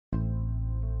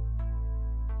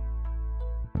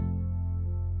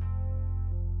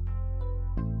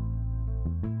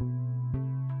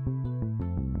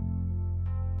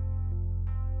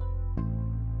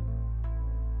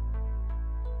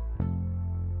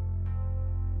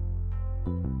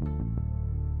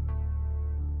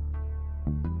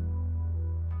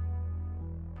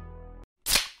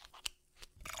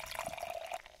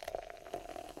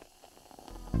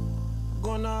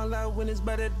Going all out when it's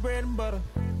by that bread and butter.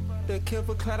 The kill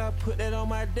for clout, I put that on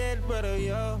my dead brother,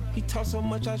 yo. He talk so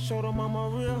much, I showed him I'm a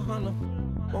real hunter.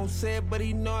 Won't say it, but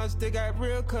he know I still got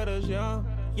real cutters, yo.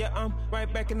 Yeah, I'm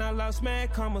right back and I lost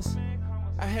mad commas.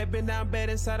 I had been down bad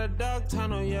inside a dog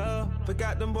tunnel, yo.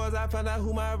 Forgot them boys, I found out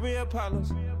who my real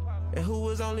problems. And who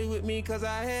was only with me cause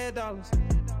I had dollars.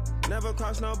 Never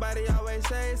cross nobody, always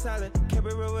stay silent. Kept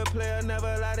it real with player,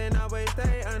 never lied and always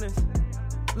stay honest.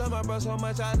 Love my bro so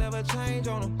much, I never change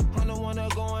on him. I'm the one to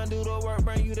go and do the work,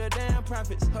 bring you the damn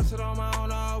profits. Hustled on my own,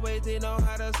 I always did know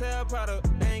how to sell product.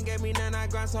 They ain't gave me none, I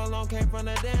grind so long, came from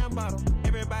the damn bottom.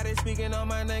 Everybody speaking on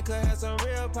my name could have some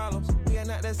real problems. We are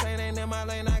not the same, ain't in my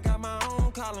lane, I got my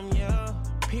own column, yeah.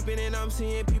 Peeping and I'm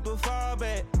seeing people fall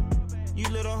back. You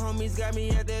little homies got me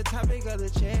at the topic of the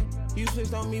chat. You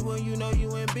switched on me when you know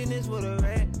you in business with a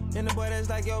rat. And the boy that's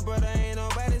like your brother, ain't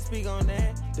nobody speak on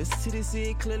that. The city see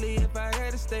it clearly if I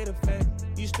had to state of fact.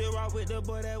 You still rock with the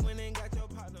boy that went and got your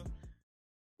partner.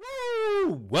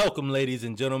 Woo! Welcome, ladies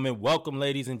and gentlemen. Welcome,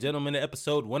 ladies and gentlemen, to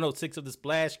episode 106 of the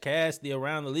Splash Cast, the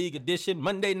Around the League edition,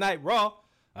 Monday Night Raw.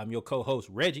 I'm your co-host,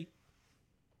 Reggie.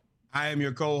 I am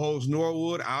your co-host,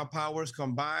 Norwood. Our powers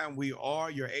combined, we are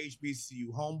your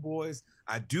HBCU homeboys.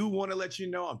 I do want to let you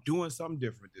know I'm doing something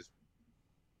different this week.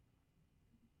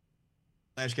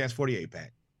 Flashcast 48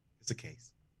 pack. It's a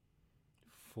case.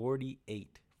 48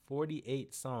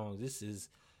 songs. This is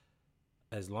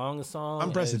as long a song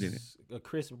unprecedented as a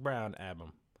Chris Brown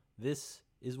album. This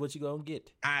is what you're going to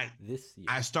get this year.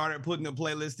 I started putting the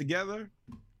playlist together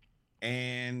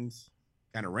and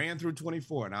kind of ran through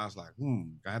 24, and I was like,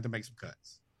 I have to make some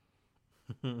cuts.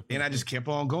 And I just kept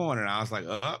on going, and I was like,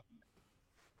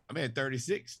 I'm at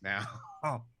 36 now.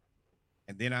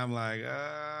 And then I'm like,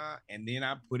 and then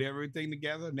I put everything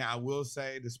together. Now, I will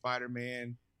say the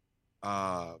Spider-Man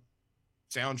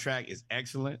soundtrack is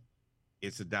excellent.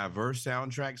 It's a diverse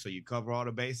soundtrack, so you cover all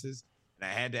the bases.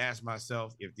 And I had to ask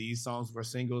myself, if these songs were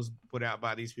singles put out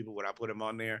by these people, would I put them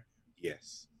on there?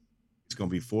 Yes. It's going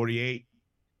to be 48.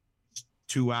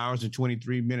 2 hours and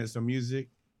 23 minutes of music,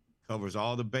 covers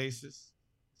all the bases.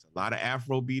 It's a lot of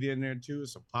Afro beat in there too,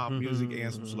 some pop music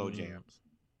and some slow jams.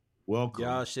 Welcome.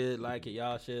 Y'all should like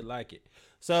it.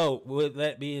 So with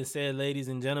that being said, ladies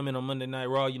and gentlemen, on Monday Night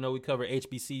Raw, you know we cover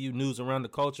HBCU news around the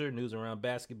culture, news around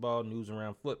basketball, news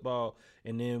around football,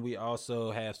 and then we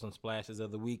also have some splashes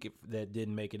of the week that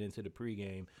didn't make it into the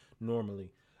pregame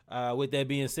normally. With that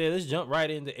being said, let's jump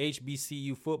right into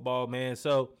HBCU football, man.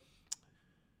 So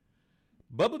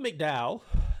Bubba McDowell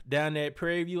down there at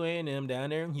Prairie View A&M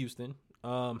down there in Houston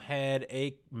had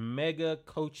a mega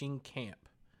coaching camp.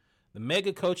 The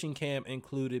mega coaching camp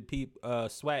included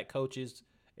SWAC coaches,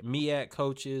 MEAC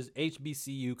coaches,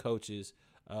 HBCU coaches,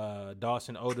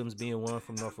 Dawson Odoms being one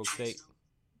from Norfolk State.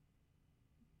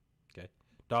 Okay.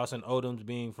 Dawson Odoms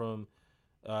being from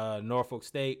Norfolk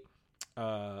State,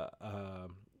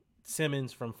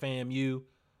 Simmons from FAMU,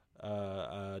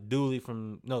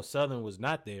 Southern was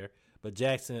not there. But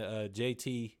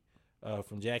JT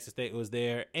from Jackson State was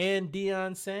there, and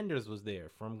Deion Sanders was there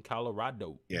from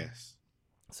Colorado. Yes.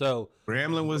 So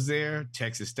Grambling was there,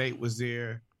 Texas State was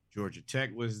there, Georgia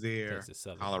Tech was there,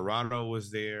 Colorado was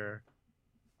there.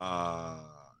 The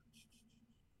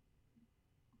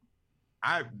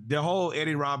whole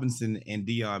Eddie Robinson and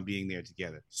Deion being there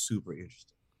together, super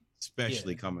interesting,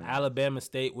 especially coming. Alabama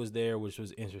State was there, which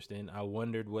was interesting. I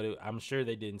wondered I'm sure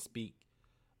they didn't speak.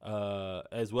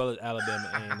 As well as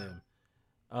Alabama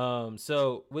A&M.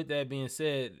 So with that being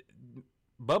said,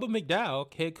 Bubba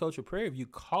McDowell, head coach of Prairie View,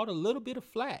 caught a little bit of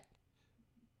flack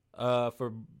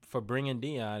for bringing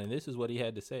Deion, and this is what he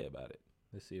had to say about it.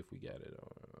 Let's see if we got it on.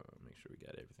 Make sure we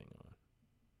got everything on.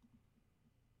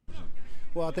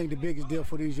 Well, I think the biggest deal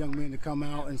for these young men to come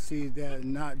out and see that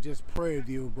not just Prairie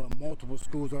View, but multiple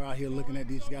schools are out here looking at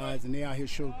these guys, and they're out here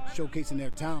showcasing their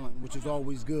talent, which is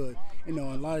always good. You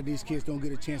know, a lot of these kids don't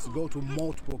get a chance to go to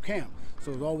multiple camps.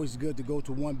 So it's always good to go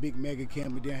to one big mega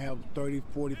camp and then have 30,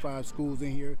 45 schools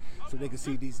in here so they can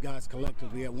see these guys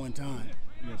collectively at one time.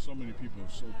 You know, so many people are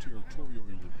so territorial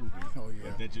in recruiting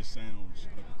that just sounds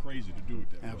crazy to do it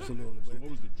that way. Absolutely. So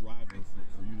what was the driver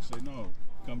for you to say, no,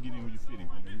 come get in when you're fitting?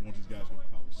 You know, we want these guys to go to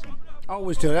college someday. I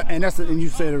always tell that, and you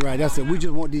said it right. That's it. We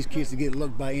just want these kids to get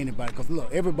looked by anybody. Because,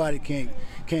 look, everybody can't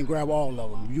grab all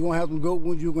of them. You're going to have some good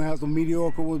ones, you're going to have some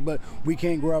mediocre ones, but we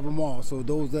can't grab them all. So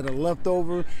those that are left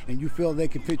over and you feel they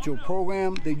can fit your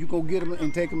program, then you go get them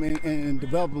and take them and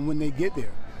develop them when they get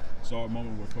there. saw a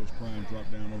moment where Coach Prime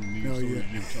dropped down on the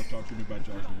knees. Talk to me about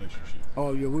y'all's relationship.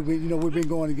 Oh yeah, we've been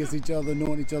going against each other,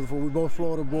 knowing each other for. We both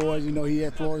Florida boys. He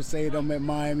had Florida State, I'm at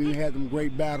Miami. We had some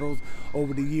great battles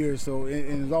over the years. So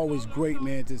and it's always great,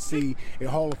 man, to see a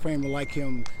Hall of Famer like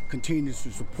him continues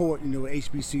to support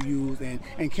HBCUs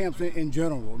and camps in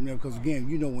general. Because again,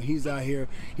 when he's out here,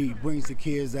 he brings the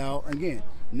kids out. Again,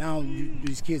 now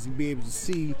these kids can be able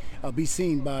to be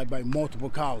seen by multiple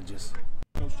colleges.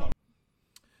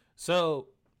 So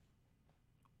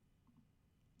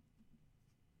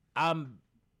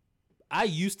I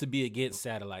used to be against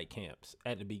satellite camps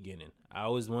at the beginning. I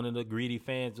was one of the greedy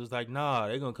fans who was like, nah,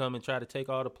 they're going to come and try to take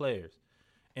all the players.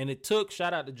 And it took,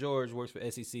 shout out to George, works for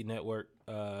SEC Network,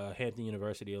 Hampton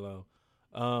University alone,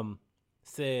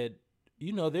 said,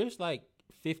 there's like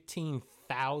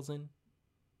 15,000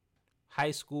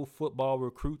 high school football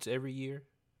recruits every year.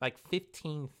 Like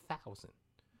 15,000.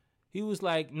 He was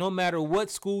like, no matter what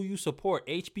school you support,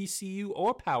 HBCU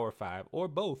or Power 5 or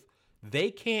both,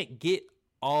 they can't get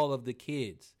all of the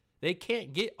kids. They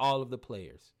can't get all of the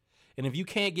players. And if you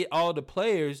can't get all the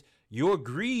players, your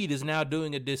greed is now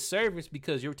doing a disservice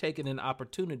because you're taking an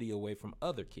opportunity away from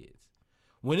other kids.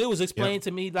 When it was explained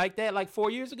to me like that, like 4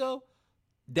 years ago,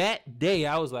 that day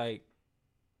I was like,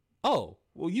 oh,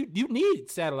 well, you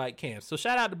need satellite camps. So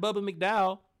shout out to Bubba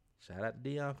McDowell. Shout out to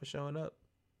Deion for showing up.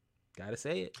 Gotta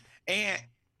say it.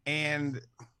 And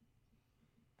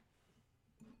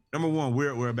number one,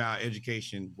 we're about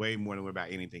education way more than we're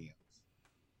about anything else.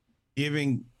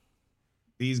 Giving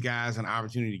these guys an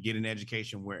opportunity to get an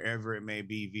education wherever it may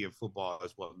be via football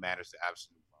is what matters to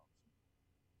absolute most.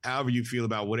 However you feel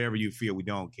about whatever you feel, we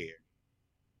don't care.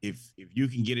 If you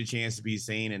can get a chance to be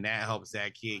seen and that helps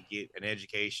that kid get an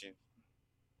education,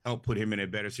 help put him in a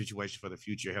better situation for the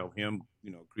future, help him,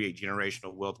 create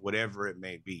generational wealth, whatever it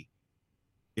may be,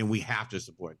 then we have to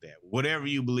support that. Whatever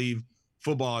you believe,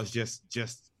 football is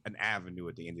just an avenue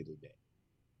at the end of the day.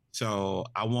 So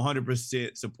I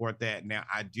 100% support that. Now,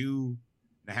 I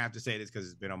have to say this because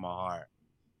it's been on my heart.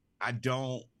 I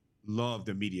don't love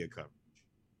the media coverage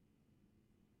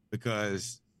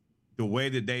because the way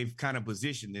that they've kind of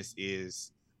positioned this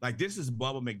is like, this is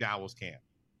Bubba McDowell's camp.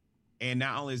 And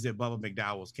not only is it Bubba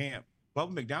McDowell's camp,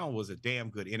 Bubba McDowell was a damn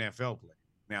good NFL player.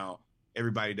 Now,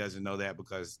 everybody doesn't know that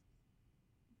because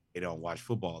they don't watch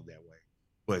football that way.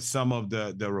 But some of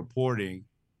the reporting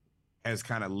has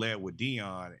kind of led with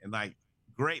Deion, and like,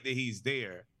 great that he's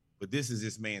there, but this is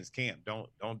this man's camp.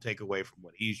 Don't take away from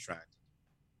what he's trying to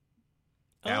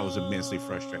do. That was immensely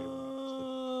frustrating.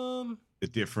 The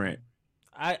different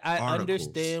I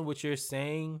understand what you're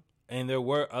saying, and there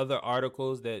were other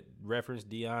articles that referenced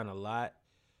Deion a lot,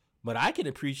 but I can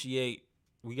appreciate.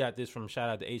 We got this from shout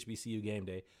out to HBCU Game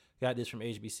Day. Got this from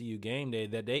HBCU Game Day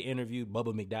that they interviewed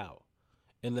Bubba McDowell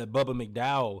and let Bubba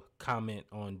McDowell comment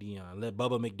on Deion. Let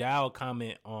Bubba McDowell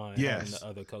comment on the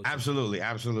other coaches. Absolutely.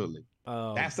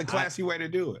 That's the classy way to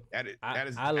do it. That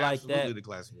is I like absolutely that, the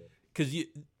classy way. Because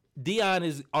Deion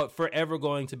is forever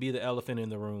going to be the elephant in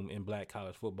the room in black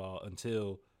college football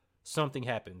until something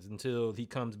happens, until he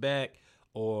comes back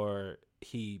or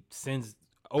he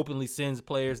openly sends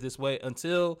players this way,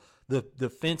 until the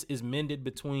fence is mended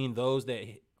between those that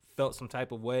felt some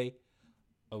type of way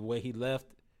he left.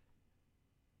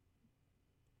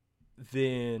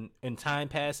 Then, and time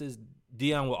passes,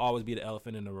 Deion will always be the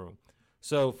elephant in the room.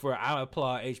 So I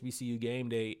applaud HBCU Game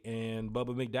Day and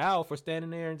Bubba McDowell for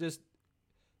standing there and just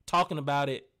talking about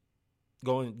it,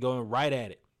 going right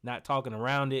at it, not talking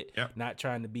around it, not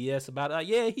trying to BS about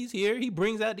it. He's here. He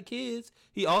brings out the kids.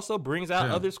 He also brings out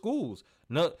other schools.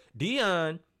 No,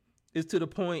 Deion is to the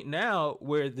point now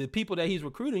where the people that he's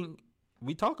recruiting,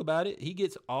 we talk about it, he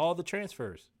gets all the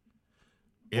transfers.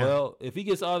 Yeah. Well, if he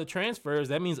gets all the transfers,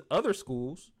 that means other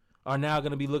schools are now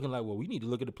going to be looking like, well, we need to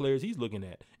look at the players he's looking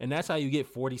at. And that's how you get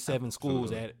 47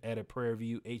 schools at a Prairie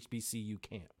View HBCU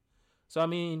camp. So, I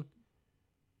mean,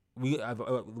 we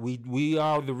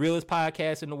are the realest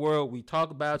podcast in the world. We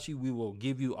talk about you. We will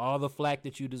give you all the flack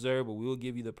that you deserve, but we will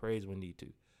give you the praise we need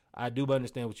to. I do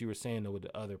understand what you were saying, though, with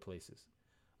the other places.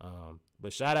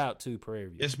 But shout out to Prairie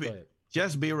View.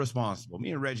 Just be responsible.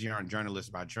 Me and Reggie aren't journalists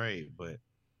by trade, but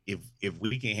if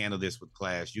we can handle this with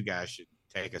class, you guys should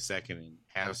take a second and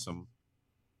have some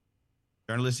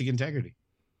journalistic integrity.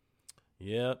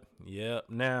 Yep.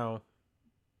 Now,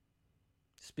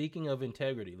 speaking of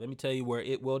integrity, let me tell you where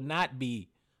it will not be.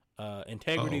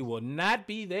 Integrity will not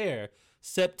be there.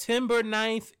 September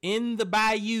 9th in the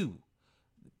Bayou.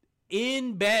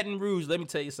 In Baton Rouge, let me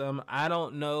tell you something. I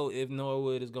don't know if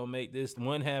Norwood is going to make this.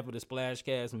 One half of the Splash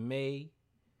Cast may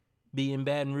be in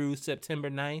Baton Rouge September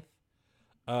 9th.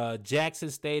 Jackson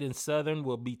State and Southern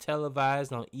will be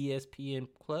televised on ESPN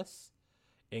Plus,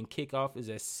 and kickoff is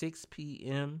at 6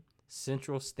 p.m.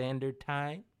 Central Standard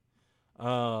Time.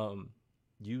 For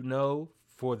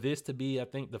this to be, I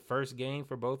think, the first game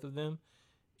for both of them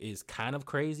is kind of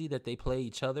crazy that they play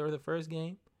each other the first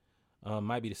game.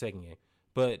 Might be the second game.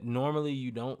 But normally you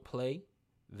don't play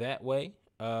that way.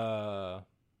 I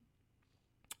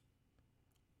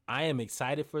am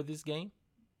excited for this game.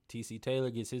 TC Taylor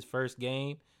gets his first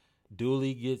game.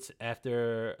 Dooley gets,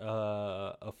 after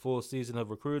a full season of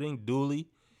recruiting, Dooley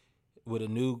with a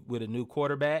new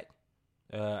quarterback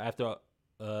after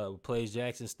plays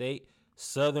Jackson State.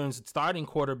 Southern's starting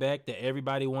quarterback that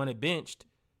everybody wanted benched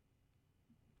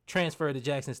transferred to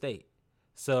Jackson State.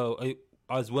 So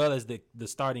as well as the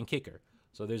starting kicker.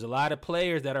 So there's a lot of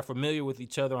players that are familiar with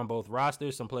each other on both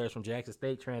rosters. Some players from Jackson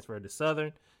State transferred to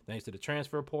Southern thanks to the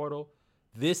transfer portal.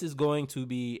 This is going to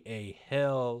be a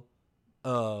hell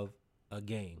of a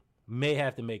game. May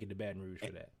have to make it to Baton Rouge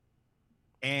for that.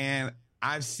 And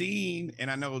I've seen,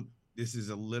 and I know this is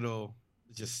a little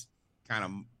just kind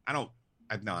of, I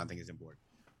think it's important.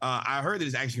 I heard that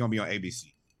it's actually going to be on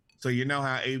ABC. So you know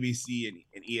how ABC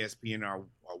and ESPN are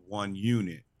one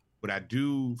unit. But I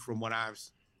do, from what I've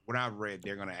read,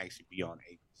 they're going to actually be on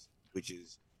ABC, which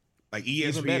is like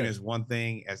ESPN is one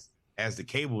thing as the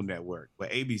cable network, but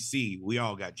ABC, we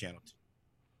all got Channel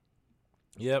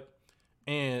 2. Yep.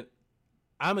 And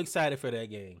I'm excited for that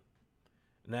game.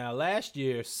 Now, last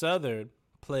year, Southern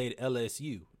played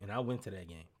LSU, and I went to that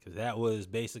game because that was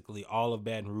basically all of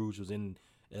Baton Rouge was in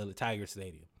the Tiger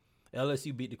Stadium.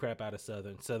 LSU beat the crap out of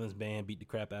Southern. Southern's band beat the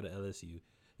crap out of LSU.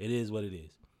 It is what it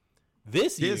is.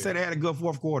 This year, they said they had a good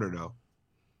fourth quarter, though.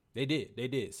 They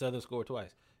did. Southern scored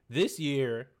twice. This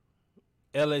year,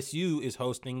 LSU is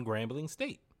hosting Grambling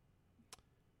State.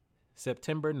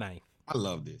 September 9th. I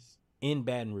love this. In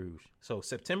Baton Rouge. So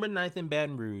September 9th in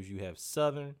Baton Rouge, you have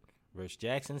Southern versus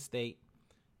Jackson State.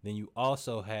 Then you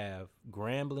also have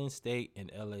Grambling State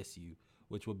and LSU,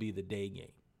 which will be the day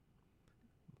game.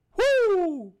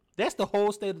 Woo! That's the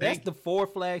whole state. That's the 4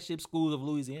 flagship schools of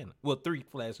Louisiana. Well, 3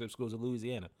 flagship schools of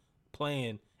Louisiana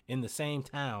playing in the same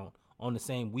town on the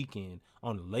same weekend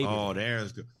on Labor Day.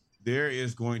 There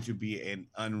is going to be an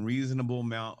unreasonable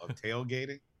amount of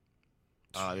tailgating.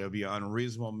 There'll be an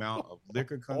unreasonable amount of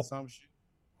liquor consumption.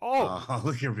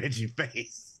 Look at Reggie's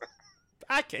face.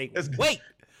 I can't wait.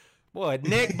 Boy,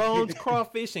 neck bones,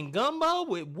 crawfish, and gumbo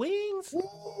with wings.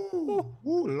 Ooh,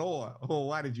 Lord. Oh,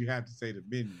 why did you have to say the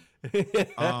menu?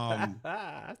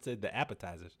 I said the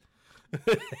appetizers.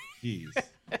 Jeez.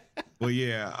 Well,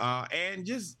 yeah. And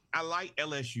just, I like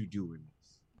LSU doing this.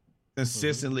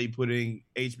 Consistently putting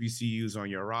HBCUs on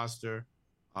your roster.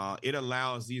 It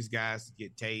allows these guys to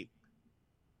get tape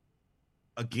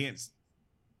against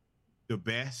the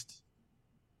best.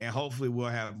 And hopefully we'll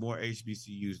have more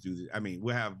HBCUs do this. I mean,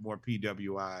 we'll have more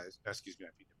PWIs, not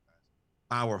PWIs,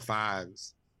 Power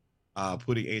Fives,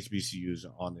 putting HBCUs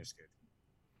on their schedule.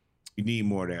 You need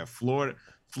more of that. Florida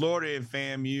and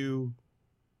FAMU,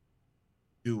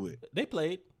 do it. They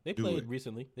played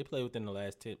recently. They played within the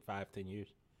last 10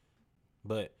 years.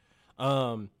 But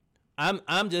I'm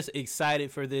just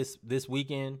excited for this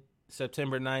weekend,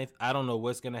 September 9th. I don't know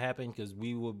what's going to happen because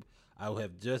I will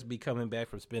have just be coming back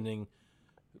from spending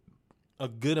a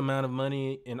good amount of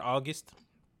money in August.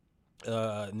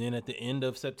 And then at the end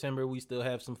of September, we still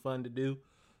have some fun to do.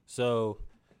 So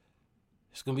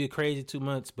it's going to be a crazy 2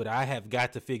 months, but I have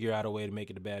got to figure out a way to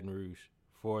make it to Baton Rouge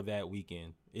for that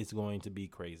weekend. It's going to be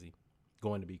crazy.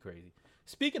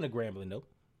 Speaking of Grambling, though,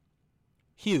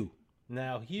 Hugh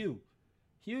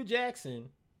Jackson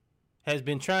has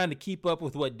been trying to keep up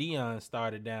with what Deion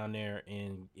started down there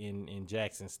in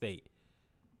Jackson State.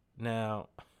 Now,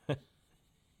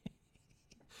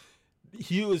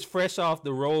 Hugh is fresh off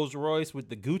the Rolls Royce with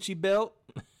the Gucci belt.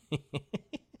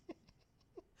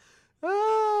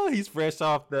 He's fresh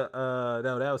off the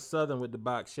no, that was Southern with the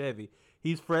box Chevy.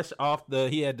 He's fresh off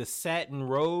he had the satin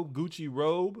robe, Gucci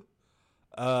robe,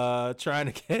 trying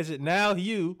to catch it. Now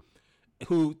Hugh,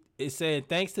 who is saying,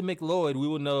 thanks to McLeod, we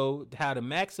will know how to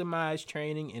maximize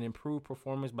training and improve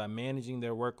performance by managing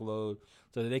their workload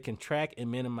so that they can track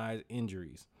and minimize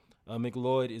injuries.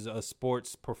 McLeod is a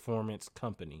sports performance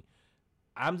company.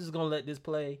 I'm just going to let this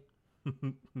play.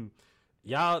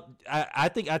 Y'all, I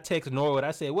think I text Norwood. I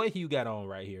said, what Hugh got on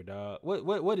right here, dog?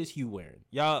 What is Hugh wearing?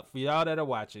 Y'all, for y'all that are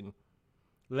watching,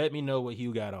 let me know what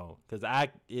Hugh got on.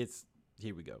 Because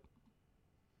here we go.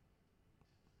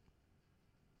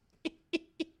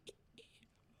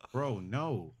 Bro,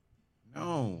 no.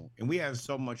 And we have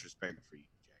so much respect for you,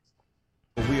 Jackson.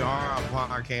 But we are a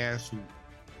podcast who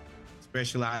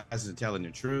specializes in telling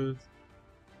the truth.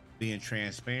 being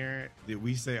transparent, that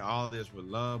we say all this with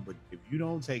love, but if you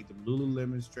don't take the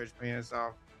Lululemon stretch pants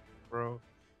off, bro,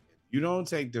 if you don't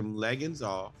take them leggings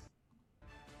off,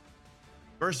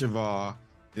 first of all,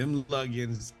 them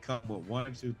leggings come with one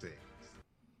or two things.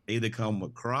 They either come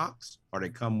with Crocs or they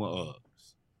come with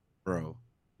Uggs, bro.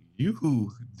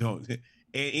 You don't, and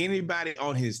anybody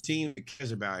on his team that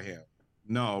cares about him,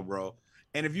 no, bro.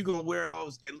 And if you're gonna wear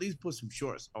those, at least put some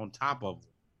shorts on top of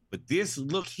them. But this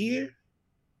look here,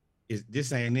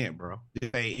 this ain't it, bro.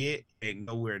 This ain't it. Ain't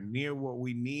nowhere near what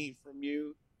we need from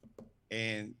you.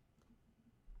 And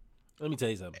let me tell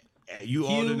you something. You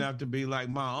old enough to be like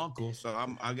my uncle, so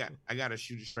I got to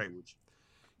shoot it straight with you.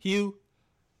 Hugh,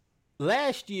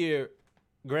 last year,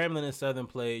 Grambling and Southern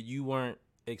played. You weren't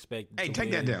expected. Hey, to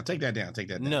take win. that down. Take that down. Take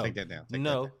that down. No, take that down. Take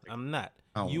no, that down. I'm not.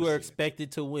 You were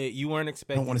expected to win. You weren't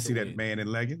expected. I don't want to see win. that man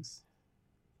in leggings.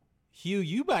 Hugh,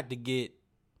 you about to get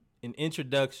an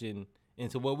introduction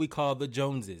into what we call the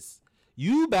Joneses.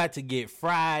 You about to get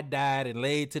fried, dyed, and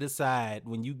laid to the side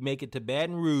when you make it to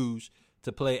Baton Rouge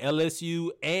to play LSU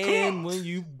and when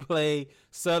you play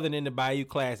Southern in the Bayou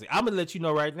Classic. I'm going to let you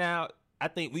know right now, I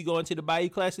think we go into the Bayou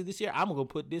Classic this year, I'm going to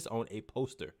put this on a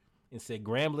poster and say,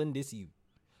 Grambling, this you.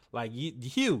 Like,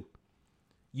 Hugh,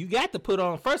 you got to put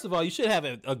on, first of all, you should have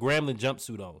a Grambling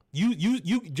jumpsuit on. You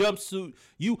jumpsuit,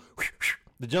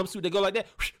 the jumpsuit that go like that,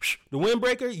 the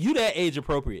windbreaker, you that age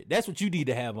appropriate. That's what you need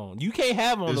to have on. You can't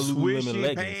have on the Lululemon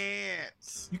leggings.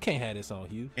 Pants. You can't have this on,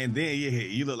 Hugh. And then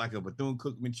you look like a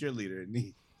Bethune-Cookman cheerleader.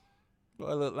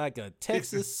 Boy, look like a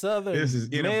Texas Southern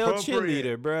male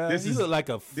cheerleader, bro. You look like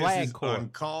a flag corps.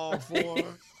 Uncalled for.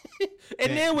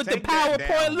 And then with the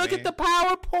PowerPoint, look at the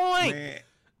PowerPoint. Man.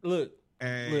 Look.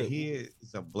 He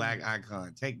is a black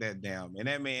icon. Take that down, man.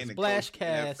 That man Splash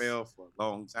Cast NFL for a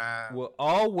long time. Will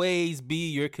always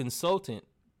be your consultant.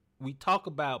 We talk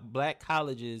about black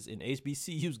colleges and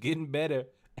HBCUs getting better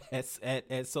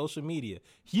at social media.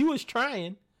 He was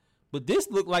trying, but this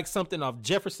looked like something off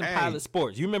Jefferson Pilot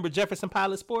Sports. You remember Jefferson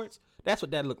Pilot Sports? That's what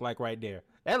that looked like right there.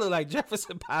 That looked like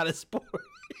Jefferson Pilot Sports.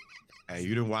 Hey,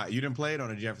 you didn't play it on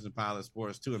the Jefferson Pilot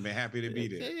Sports too, and been happy to be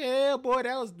there. Yeah, boy,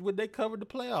 that was when they covered the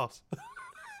playoffs.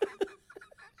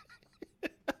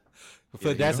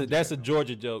 That's a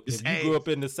Georgia joke. If you grew up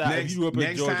in the South, if you grew up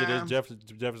in Georgia, there's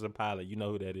Jefferson Pilot. You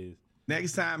know who that is.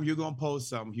 Next time you're gonna post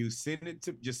something, you send it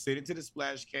to the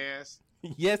Splash Cast.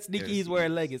 Yes, Sneaky, he's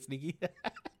wearing leggings, Sneaky.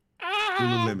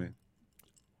 Lululemon.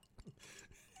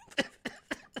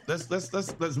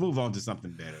 Let's move on to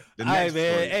something better. All right,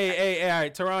 man. Hey, all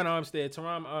right. Teron Armstead,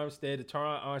 the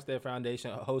Teron Armstead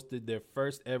Foundation hosted their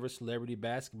first ever celebrity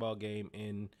basketball game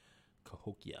in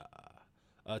Cahokia.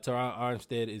 Teron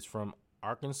Armstead is from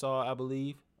Arkansas, I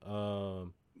believe.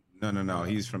 No.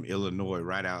 He's from Illinois,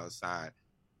 right outside.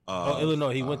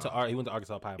 Illinois. He went to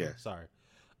Arkansas Piper. Yes. Sorry.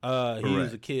 He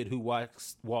was a kid who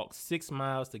walked 6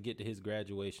 miles to get to his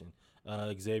graduation.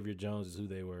 Xavier Jones is who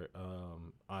they were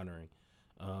honoring.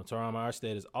 Teron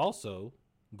Armstead is also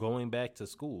going back to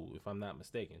school, if I'm not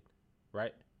mistaken,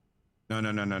 right? No.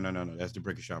 That's the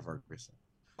Brickashaw Ferguson.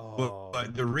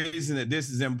 But the reason that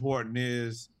this is important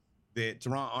is that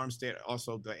Teron Armstead,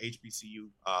 also the HBCU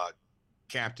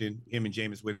captain, him and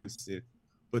Jameis Winston.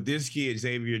 But this kid,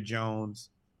 Xavier Jones,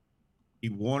 he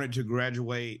wanted to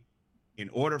graduate. In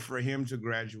order for him to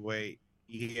graduate,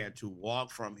 he had to walk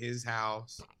from his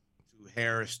house to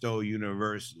Harris Stowe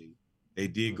University. They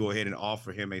did go ahead and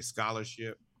offer him a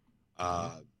scholarship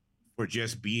for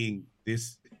just being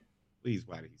this. Please,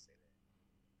 why did he say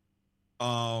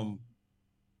that?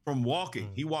 From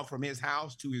walking, he walked from his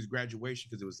house to his graduation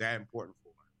because it was that important for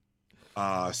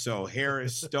him. So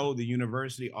Harris Stowe, the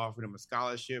university, offered him a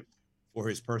scholarship for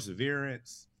his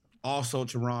perseverance. Also,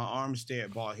 Teron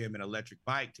Armstead bought him an electric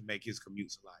bike to make his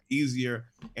commutes a lot easier.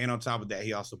 And on top of that,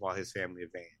 he also bought his family a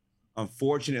van.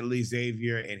 Unfortunately,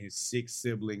 Xavier and his 6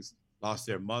 siblings lost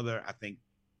their mother, I think,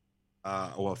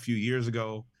 a few years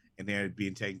ago, and they're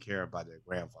being taken care of by their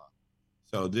grandfather.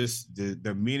 So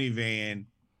the minivan,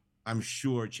 I'm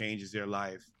sure, changes their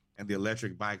life, and the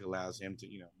electric bike allows him to,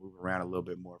 move around a little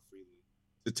bit more freely.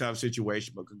 It's a tough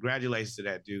situation, but congratulations to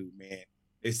that dude, man.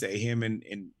 They say him and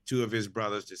 2 of his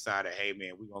brothers decided, hey,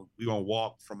 man, we're gonna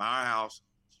walk from our house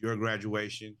to your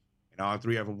graduation, and all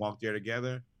 3 of them walked there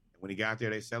together. And when he got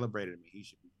there, they celebrated him. He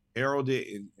should be heralded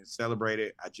and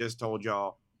celebrated. I just told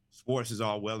y'all, sports is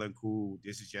all well and cool.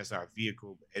 This is just our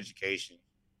vehicle, but education,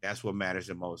 that's what matters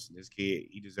the most. And this kid,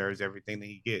 he deserves everything that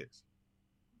he gets.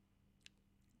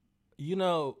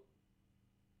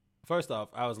 First off,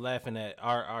 I was laughing at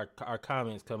our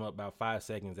comments come up about 5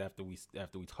 seconds after we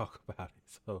talk about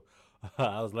it. So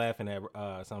I was laughing at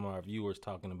some of our viewers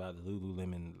talking about the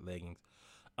Lululemon leggings.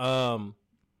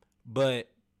 But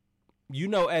you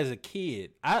know, as a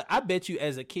kid, I bet you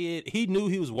as a kid, he knew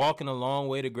he was walking a long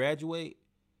way to graduate,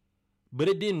 but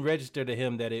it didn't register to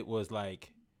him that it was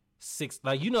like 6.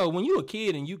 Like, you know, when you a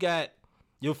kid and you got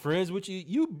your friends with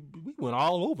you, we went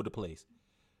all over the place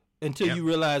until you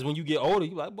realize when you get older,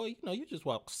 you're like, boy, you know, you just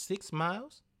walked 6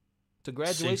 miles to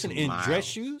graduation in dress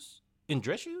shoes. In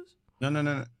dress shoes? No.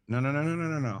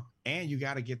 And you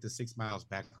got to get the 6 miles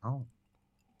back home.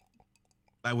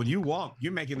 Like when you walk,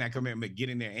 you're making that commitment,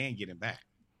 getting there and getting back.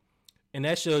 And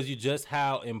that shows you just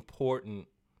how important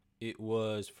it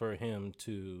was for him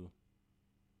to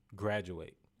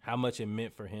graduate. How much it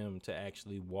meant for him to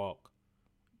actually walk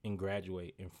and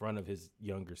graduate in front of his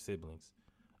younger siblings.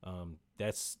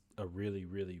 That's a really,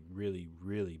 really, really,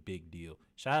 really big deal.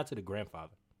 Shout out to the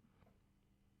grandfather.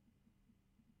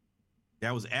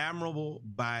 That was admirable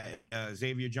by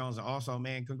Xavier Jones. And also,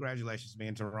 man, congratulations,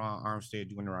 man, to Ron Armstead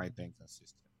doing the right thing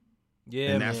consistent. Yeah,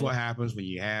 and that's what happens when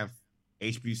you have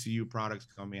HBCU products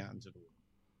coming out into the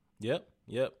world.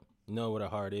 Yep. Know what a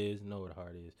heart is.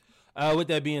 With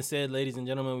that being said, ladies and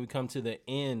gentlemen, we come to the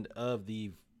end of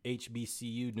the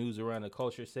HBCU News Around the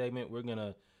Culture segment. We're going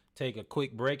to take a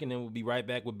quick break, and then we'll be right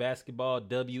back with basketball,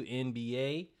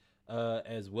 WNBA,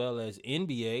 as well as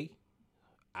NBA.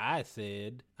 I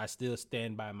said I still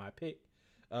stand by my pick.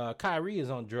 Kyrie is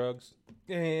on drugs,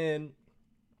 and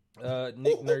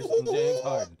Nick Nurse and James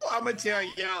Harden. I'm gonna tell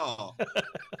y'all.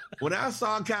 When I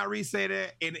saw Kyrie say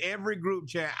that in every group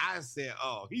chat, I said,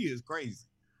 "Oh, he is crazy."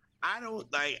 I don't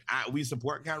like. We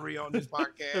support Kyrie on this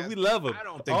podcast. We love him. I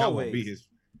don't think I will be his.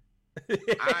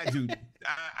 I do.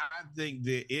 I think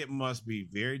that it must be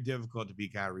very difficult to be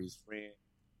Kyrie's friend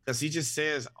because he just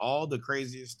says all the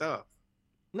craziest stuff.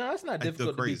 No, it's not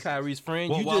difficult to be Kyrie's friend.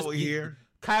 Well,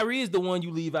 Kyrie is the one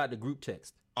you leave out the group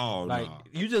text. Oh, like no.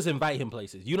 You just invite him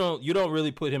places. You don't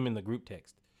really put him in the group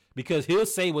text because he'll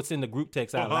say what's in the group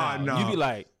text out loud. No. You be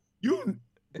like,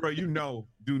 bro,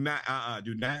 do not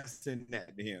send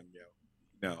that to him, yo.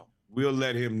 No, we'll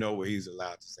let him know what he's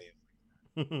allowed to say.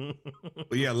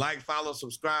 But yeah, like, follow,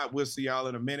 subscribe. We'll see y'all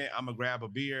in a minute. I'm gonna grab a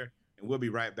beer and we'll be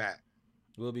right back.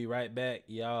 We'll be right back,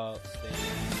 y'all. Stay.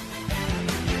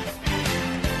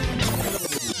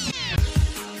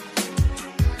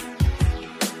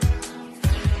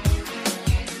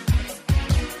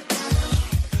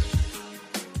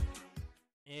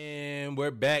 We're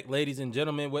back, ladies and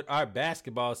gentlemen, with our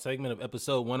basketball segment of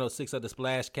episode 106 of the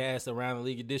Splash Cast Around the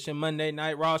League edition, Monday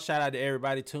Night Raw. Shout out to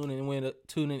everybody tuning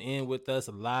in with us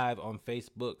live on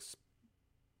Facebook,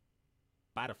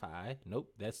 Spotify.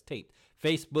 Nope, that's taped.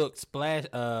 Facebook,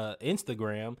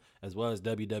 Instagram, as well as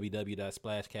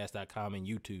www.splashcast.com and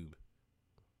YouTube.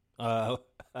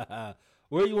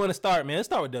 Where you want to start, man? Let's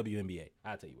start with WNBA.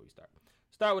 I'll tell you where you start.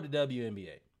 Start with the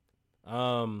WNBA.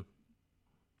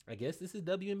 I guess this is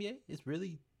WNBA. It's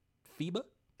really FIBA.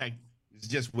 It's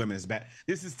just women's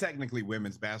This is technically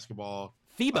women's basketball.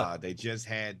 FIBA. They just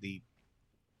had they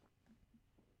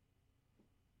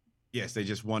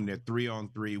just won their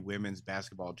 3-on-3 women's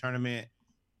basketball tournament.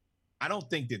 I don't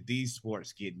think that these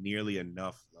sports get nearly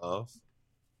enough love.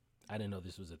 I didn't know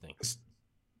this was a thing.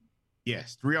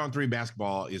 Yes, 3-on-3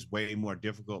 basketball is way more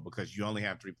difficult because you only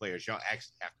have 3 players. Y'all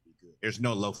actually have to be good. There's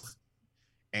no loaf.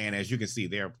 And as you can see,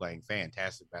 they're playing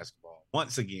fantastic basketball.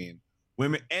 Once again,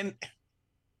 the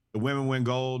women win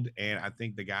gold, and I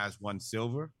think the guys won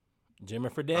silver.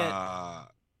 Jimmer Fredette.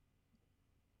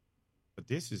 But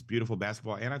this is beautiful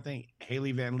basketball, and I think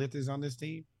Haley Van Lith is on this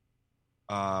team.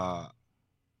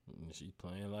 She's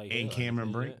playing like and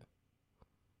Cameron Brink.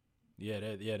 Yeah,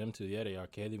 them two. Yeah, they are.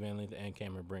 Haley Van Lith and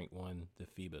Cameron Brink won the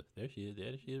FIBA. There she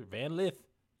is. Van Lith.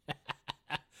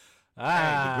 Hey,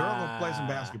 the girl gonna play some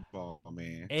basketball,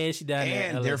 man. And she done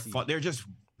that. And they're just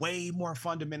way more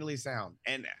fundamentally sound.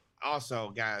 And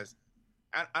also, guys,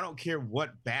 I don't care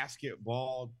what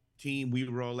basketball team we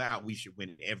roll out, we should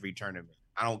win every tournament.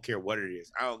 I don't care what it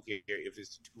is. I don't care if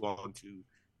it's 2-on-2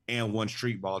 and 1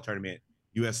 street ball tournament,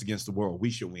 U.S. against the world. We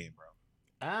should win, bro.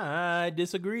 I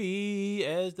disagree.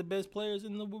 As the best players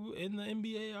in the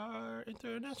NBA are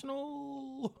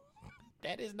international,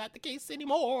 that is not the case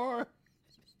anymore.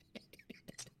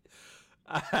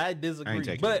 I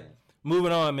disagree. But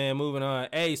moving on, man. Moving on.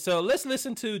 Hey, so let's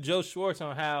listen to Joe Schwartz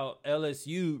on how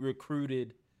LSU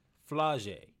recruited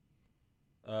Flau'jae.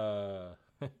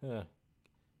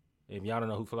 If y'all don't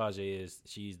know who Flau'jae is,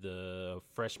 she's the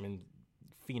freshman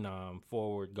phenom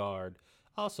forward guard,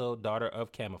 also daughter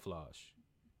of Camouflage.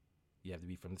 You have to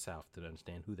be from the South to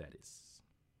understand who that is.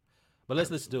 But let's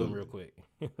listen to him real quick.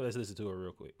 Let's listen to her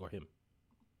real quick, or him.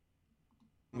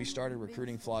 We started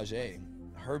recruiting Flau'jae.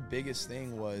 Her biggest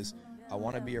thing was I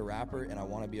want to be a rapper and I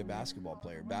want to be a basketball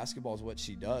player. Basketball is what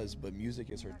she does, but music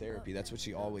is her therapy. That's what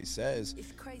she always says.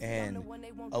 And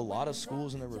a lot of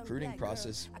schools in the recruiting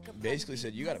process basically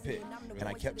said, you got to pick. And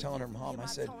I kept telling her mom, I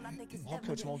said, all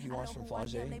Coach Mulkey wants from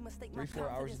Flau'jae,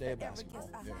 3-4 hours a day of basketball.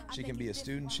 Yeah. She can be a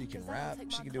student, she can rap,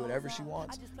 she can do whatever she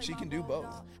wants. She can do both.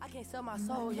 I can't sell my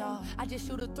soul, y'all. I just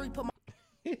shoot a 3, put my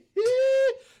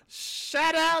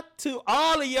Shout out to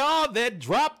all of y'all that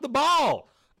dropped the ball.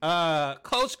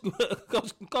 Coach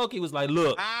Koki was like,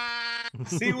 look.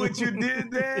 See what you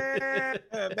did there?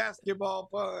 Basketball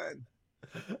fun.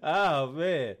 Oh,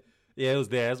 man. Yeah, it was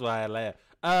there. That's why I laughed.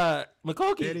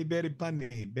 McConkey.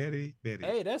 Betty.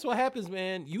 Hey, that's what happens,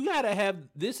 man. You got to have,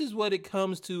 this is what it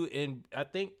comes to. And I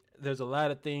think there's a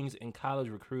lot of things in college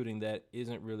recruiting that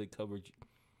isn't really covered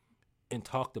and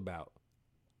talked about.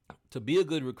 To be a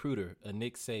good recruiter, a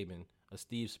Nick Saban, a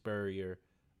Steve Spurrier,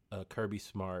 a Kirby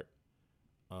Smart,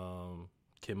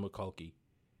 Kim McCulkey,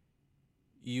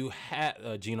 you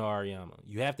have Gino Auriemma.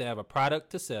 You have to have a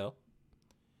product to sell,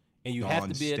 and you have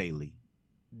to be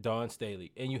Dawn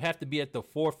Staley, and you have to be at the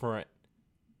forefront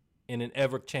in an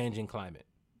ever-changing climate.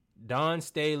 Dawn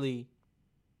Staley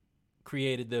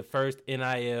created the first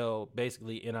NIL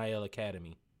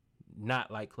academy,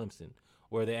 not like Clemson,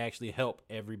 where they actually help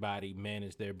everybody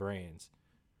manage their brands,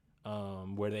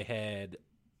 where they had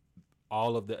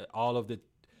all of the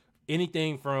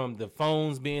anything from the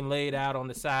phones being laid out on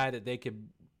the side that they could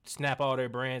snap all their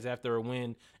brands after a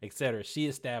win, etc. She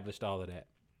established all of that.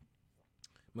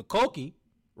 McCulkey,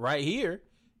 right here,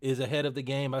 is ahead of the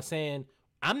game by saying,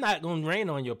 I'm not going to rain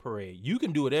on your parade. You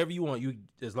can do whatever you want.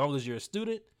 As long as you're a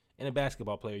student and a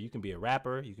basketball player, you can be a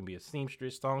rapper, you can be a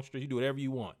seamstress, songstress, you do whatever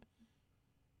you want.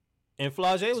 And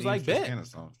Flau'jae was like, bet. And a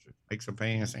songstress. Make some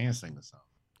pants and sing a song.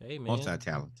 Hey, man.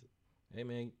 Multi-talented. Hey,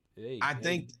 man. I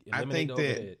think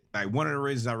that like one of the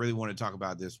reasons I really want to talk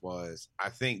about this was I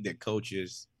think that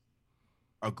coaches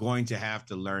are going to have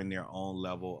to learn their own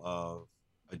level of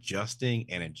adjusting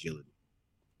and agility.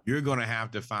 You're going to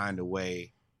have to find a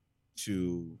way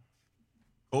to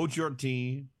coach your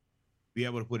team, be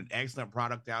able to put an excellent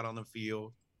product out on the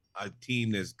field, a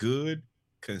team that's good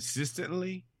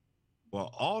consistently,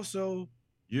 but also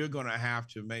you're going to have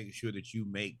to make sure that you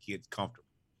make kids comfortable.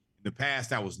 In the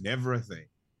past, that was never a thing.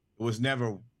 It was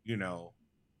never,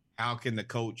 how can the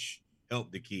coach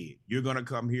help the kid? You're going to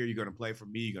come here, you're going to play for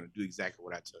me, you're going to do exactly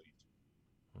what I tell you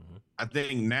to. Mm-hmm. I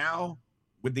think now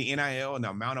with the NIL and the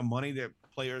amount of money that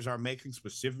players are making,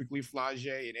 specifically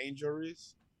Flau'jae and Angel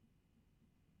Reese,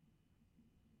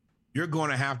 you're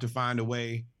going to have to find a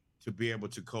way to be able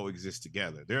to coexist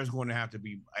together. There's going to have to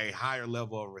be a higher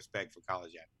level of respect for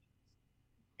college athletes.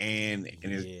 And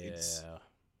it's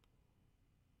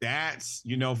that's,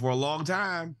 for a long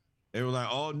time, they were like,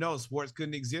 oh, no, sports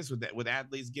couldn't exist with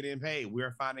athletes getting paid.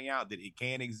 We're finding out that it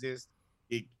can exist.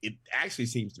 It actually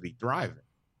seems to be thriving.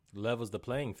 Levels the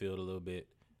playing field a little bit,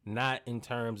 not in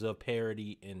terms of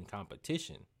parity and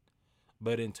competition,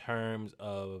 but in terms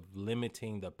of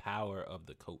limiting the power of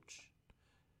the coach.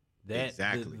 That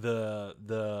exactly.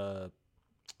 The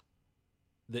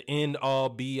end all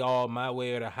be all, my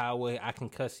way or the highway, I can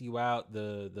cuss you out,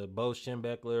 the Bo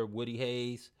Schembechler, Woody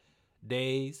Hayes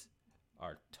days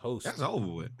are toast. That's over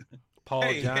with.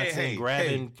 Paul Johnson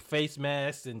grabbing face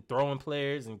masks and throwing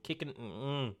players and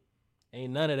kicking.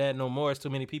 Ain't none of that no more. It's too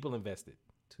many people invested.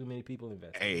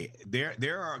 Hey,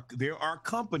 there are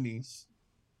companies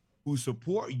who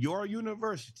support your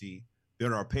university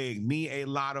that are paying me a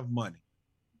lot of money.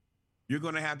 You're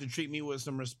going to have to treat me with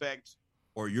some respect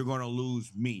or you're going to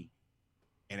lose me.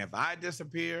 And if I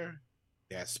disappear,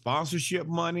 that sponsorship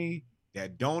money,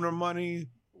 that donor money,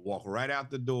 walk right out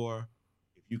the door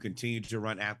if you continue to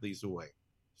run athletes away.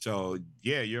 So,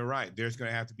 yeah, you're right. There's going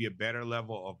to have to be a better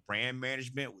level of brand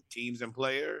management with teams and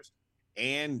players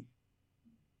and,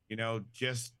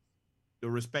 just the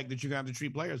respect that you're going to have to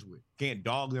treat players with. Can't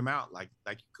dog them out like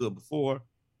you could before.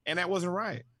 And that wasn't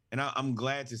right. And I'm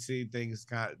glad to see things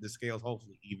the scales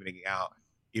hopefully evening out,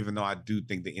 even though I do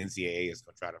think the NCAA is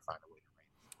going to try to find a way to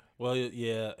rein. Well,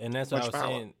 yeah, and that's what I was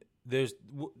saying. There's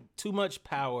too much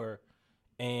power,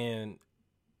 and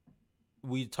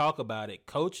we talk about it.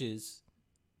 Coaches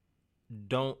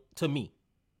don't, to me,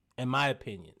 in my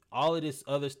opinion, all of this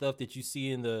other stuff that you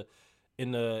see in the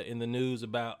news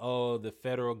about, the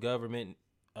federal government,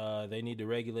 they need to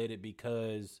regulate it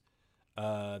because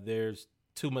there's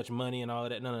too much money and all of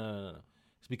that. No.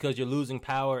 It's because you're losing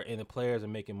power and the players are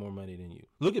making more money than you.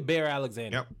 Look at Bear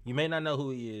Alexander. Yep. You may not know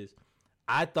who he is.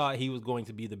 I thought he was going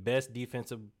to be the best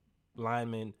defensive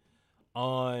lineman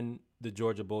on the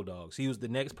Georgia Bulldogs. He was the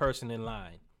next person in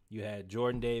line. You had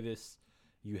Jordan Davis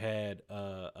You had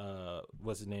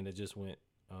what's his name that just went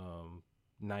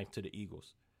ninth to the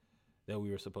Eagles that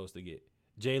we were supposed to get.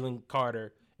 Jalen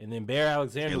Carter, and then Bear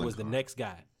Alexander was the next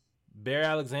guy. Bear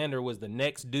Alexander was the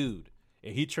next dude,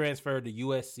 and he transferred to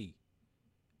USC.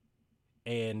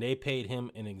 And they paid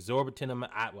him an exorbitant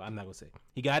amount. I'm not gonna say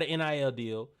he got an NIL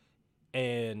deal,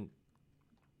 and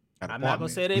I'm not gonna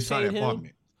say they paid him.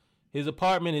 His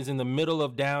apartment is in the middle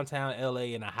of downtown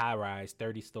LA in a high rise,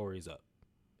 30 stories up,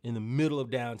 in the middle of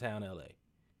downtown LA.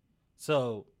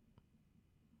 So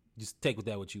just take with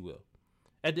that what you will.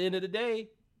 At the end of the day,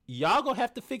 y'all gonna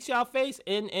have to fix y'all face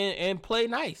and play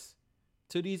nice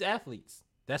to these athletes.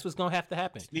 That's what's gonna have to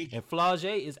happen. Sneaky. And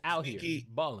Flau'jae is out here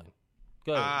balling.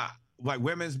 Go ahead. Like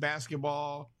women's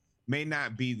basketball may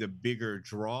not be the bigger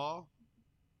draw,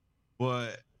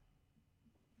 but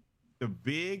the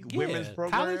big women's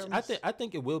programs, college, I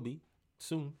think it will be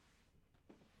soon.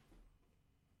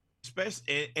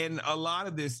 Especially, and a lot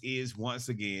of this is, once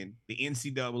again, the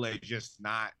NCAA just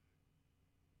not.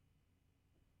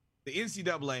 The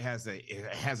NCAA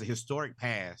has a historic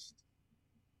past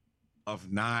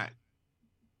of not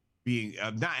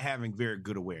having very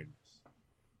good awareness.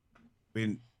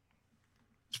 When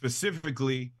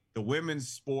specifically the women's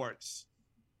sports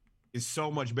is so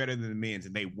much better than the men's,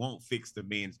 and they won't fix the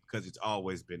men's because it's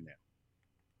always been there.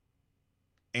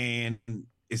 And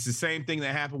it's the same thing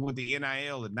that happened with the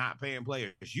NIL and not paying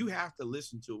players. You have to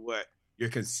listen to what your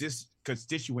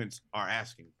constituents are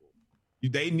asking for.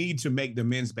 They need to make the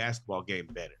men's basketball game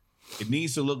better. It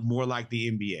needs to look more like the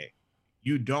NBA.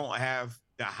 You don't have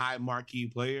the high marquee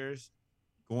players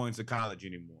going to college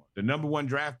anymore. The number 1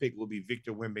 draft pick will be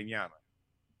Victor Wembanyama.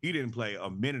 He didn't play a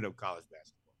minute of college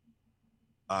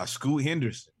basketball. Scoot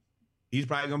Henderson, he's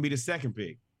probably going to be the 2nd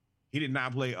pick. He did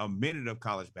not play a minute of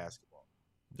college basketball.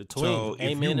 The twins,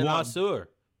 Amen and Asur,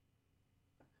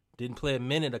 didn't play a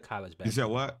minute of college basketball. You said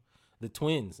what? The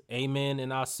twins, Amen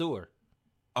and Asur.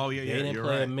 Oh, yeah, they didn't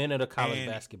play a minute of college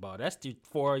basketball. That's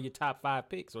 4 of your top 5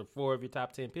 picks, or 4 of your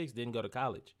top 10 picks didn't go to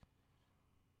college.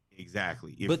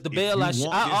 Exactly. But the bail,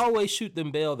 I always shoot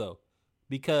them bail, though,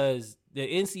 because the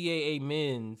NCAA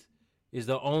men's is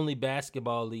the only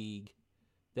basketball league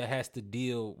that has to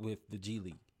deal with the G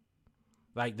League.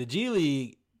 Like the G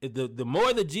League, the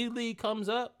more the G League comes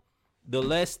up, the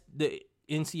less the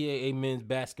NCAA men's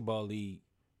basketball league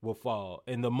will fall,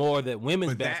 and the more that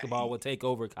women's basketball will take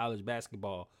over college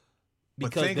basketball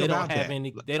because they don't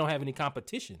have any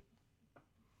competition.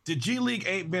 The G League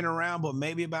ain't been around, but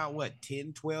maybe about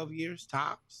 10, 12 years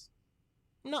tops.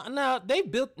 No, they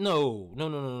built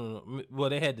no. Well,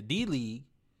 they had the D League,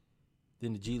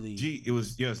 then the G League. It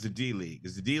was the D League.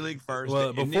 It's the D League first.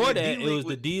 Well, before that, it was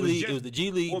the D League. It was the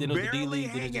G League. Then it was the D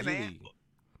League. Then it was the G League.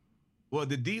 Well,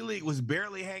 the D League was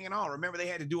barely hanging on. Remember, they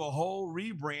had to do a whole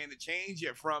rebrand to change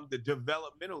it from the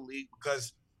developmental league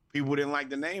because people didn't like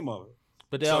the name of it.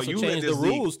 But they also changed the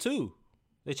rules too.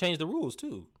 They changed the rules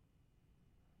too.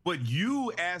 But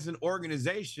you, as an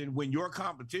organization, when your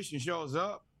competition shows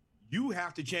up, you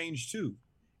have to change too.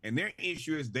 And their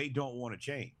issue is they don't want to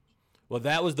change. Well,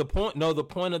 that was the point. No, the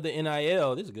point of the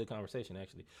NIL. This is a good conversation,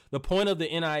 actually. The point of the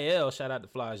NIL. Shout out to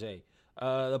Flau'jae.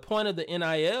 The point of the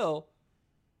NIL.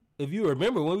 If you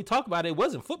remember, when we talked about it, it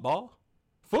wasn't football.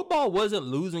 Football wasn't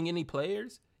losing any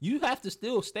players. You have to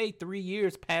still stay 3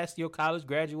 years past your college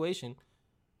graduation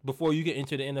before you can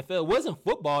enter the NFL. It wasn't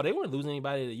football. They weren't losing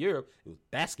anybody to Europe. It was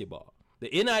basketball. The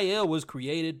NIL was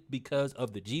created because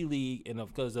of the G League and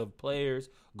because of players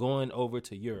going over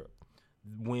to Europe.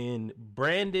 When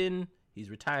Brandon,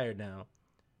 he's retired now.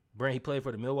 He played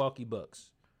for the Milwaukee Bucks.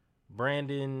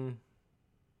 Brandon,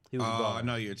 he was gone. I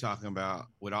know you're talking about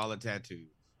with all the tattoos.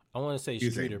 I want to say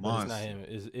Streeter, but it's not him.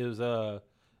 It was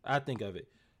I think of it.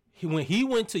 When he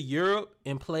went to Europe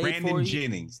and played Brandon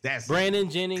Jennings.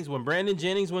 Jennings. When Brandon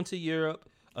Jennings went to Europe,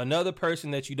 another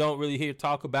person that you don't really hear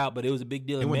talk about, but it was a big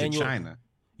deal. He went to China.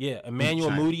 Yeah,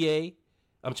 Emmanuel Mudiay.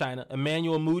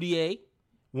 Emmanuel Mudiay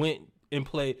went and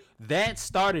played. That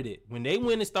started it. When they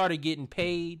went and started getting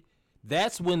paid,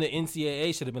 that's when the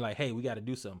NCAA should have been like, hey, we got to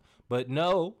do something. But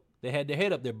no, they had their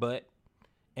head up their butt.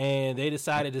 And they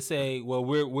decided to say, well,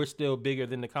 we're still bigger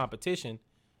than the competition.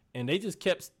 And they just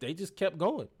kept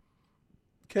going.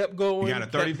 Kept going. You got a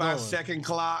 35-second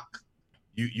clock.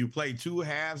 You play 2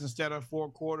 halves instead of 4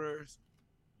 quarters.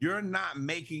 You're not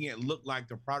making it look like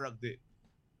the product that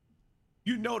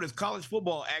you notice. College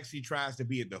football actually tries to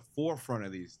be at the forefront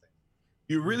of these things.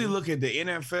 You really look at the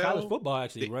NFL. College football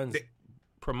actually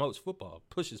promotes football,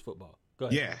 pushes football. Go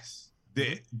ahead.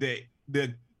 Yes.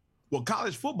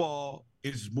 College football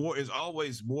is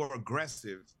always more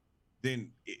aggressive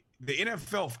than the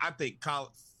NFL. I think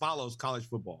follows college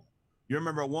football. You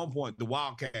remember at one point the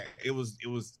Wildcat, it was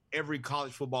every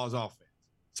college football's offense.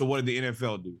 So what did the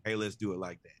NFL do? Hey, let's do it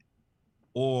like that.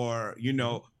 Or,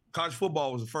 college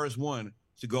football was the first one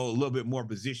to go a little bit more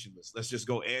positionless. Let's just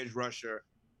go edge rusher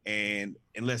and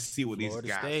let's see what Florida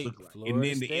these guys State, look like. Florida And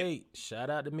then State. Shout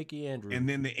out to Mickey Andrews. And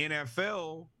then the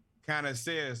NFL kind of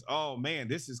says, "Oh man,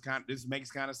 this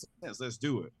makes kind of sense. Let's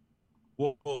do it."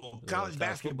 Well, college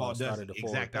basketball does the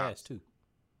exact opposite too.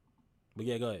 But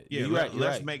yeah, go ahead. Yeah,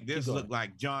 let's make this look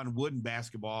like John Wooden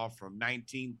basketball from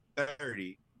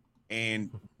 1930, and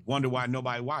wonder why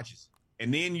nobody watches.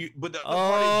 And then but the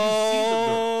part is you see the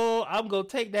girl. I'm gonna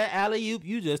take that alley-oop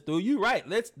you just threw. You right.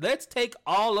 Let's take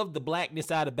all of the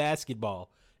blackness out of basketball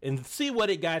and see what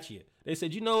it got you. They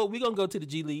said, you know what, we're gonna go to the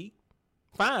G League.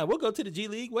 Fine, we'll go to the G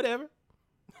League, whatever.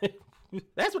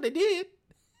 That's what they did.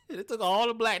 They took all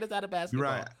the blackness out of basketball.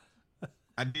 You're right.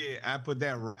 I did. I put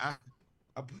that right.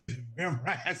 I put him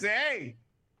right. I said,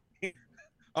 hey,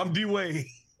 I'm D-Wade.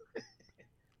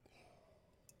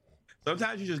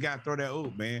 Sometimes you just gotta throw that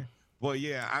oop, man. Well,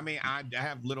 yeah, I mean, I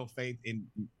have little faith in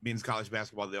men's college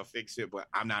basketball. They'll fix it, but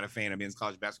I'm not a fan of men's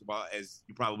college basketball. As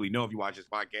you probably know if you watch this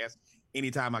podcast,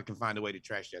 anytime I can find a way to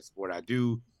trash that sport, I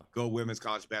do. Go women's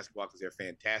college basketball because they're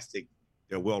fantastic.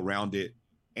 They're well-rounded,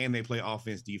 and they play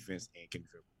offense, defense, and can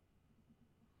dribble.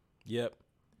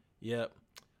 Yep.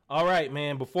 All right,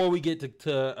 man, before we get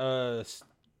to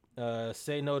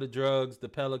say no to drugs, the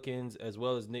Pelicans, as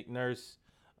well as Nick Nurse,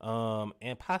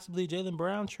 and possibly Jaylen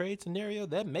Brown trade scenario,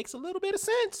 that makes a little bit of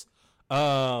sense.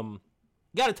 Got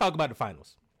to talk about the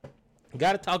finals.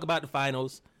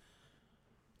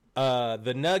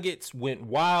 The Nuggets went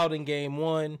wild in game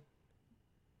one.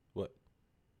 What?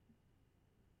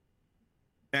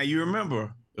 Now, you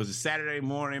remember, it was a Saturday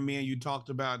morning, me and you talked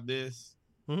about this.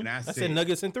 Mm-hmm. And I said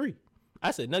Nuggets in 3.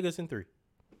 And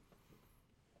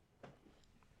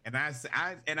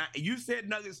you said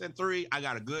Nuggets in 3. I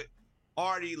got a good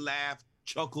hearty laugh,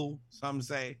 chuckle, some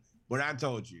say. But I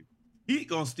told you, Heat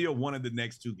gonna steal one of the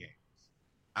next 2 games.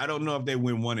 I don't know if they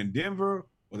win one in Denver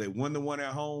or they win the one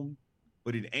at home,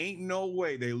 but it ain't no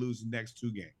way they lose the next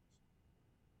 2 games.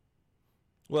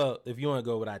 Well, if you want to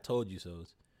go with what I told you so,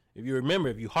 if you remember,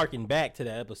 if you harken back to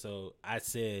that episode, I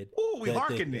said, we're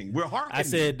hearkening. I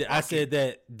said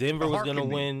that Denver was going to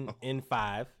win in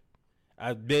 5.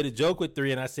 I made a joke with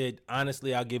 3, and I said,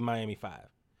 honestly, I'll give Miami 5.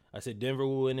 I said Denver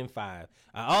will win in 5.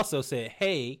 I also said,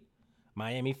 hey,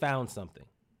 Miami found something.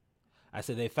 I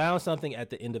said they found something at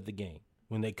the end of the game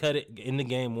when they cut it in the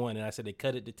game 1, and I said they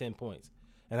cut it to 10 points.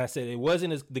 And I said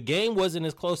the game wasn't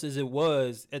as close as it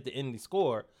was at the end of the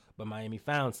score, but Miami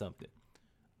found something.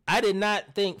 I did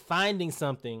not think finding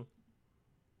something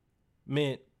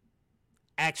meant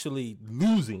actually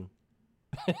losing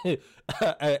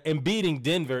and beating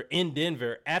Denver in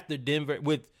Denver after Denver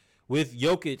with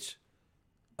Jokic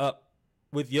up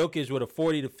with Jokic with a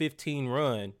 40-15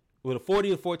 run, with a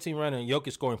 40-14 run, and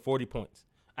Jokic scoring 40 points.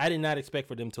 I did not expect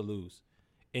for them to lose,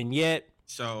 and yet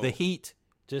the Heat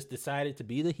just decided to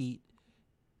be the Heat.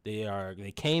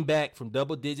 They came back from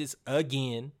double digits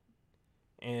again.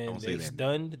 And they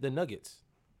stunned the Nuggets.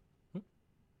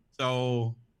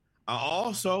 So, I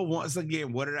also, once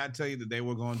again, what did I tell you that they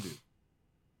were going to do?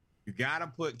 You got to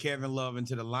put Kevin Love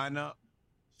into the lineup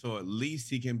so at least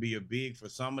he can be a big for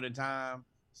some of the time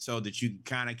so that you can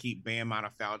kind of keep Bam out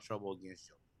of foul trouble against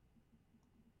you.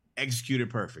 Executed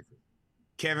perfectly.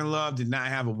 Kevin Love did not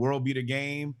have a world beater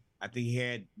game. I think he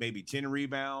had maybe 10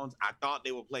 rebounds. I thought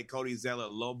they would play Cody Zeller a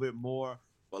little bit more,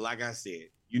 but like I said,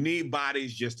 you need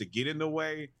bodies just to get in the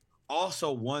way.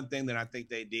 Also, one thing that I think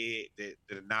they did that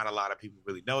not a lot of people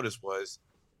really noticed was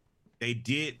they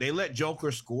let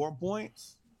Joker score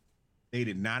points. They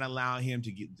did not allow him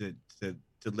to get to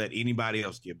let anybody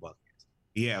else get buckets.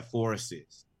 He had 4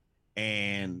 assists.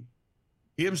 And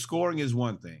him scoring is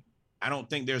one thing. I don't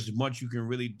think there's much you can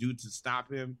really do to stop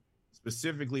him.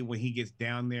 Specifically when he gets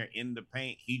down there in the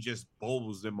paint, he just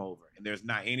bowls them over. And there's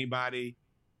not anybody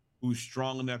who's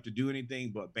strong enough to do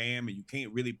anything but Bam, and you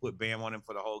can't really put Bam on him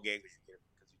for the whole game because he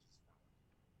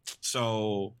just.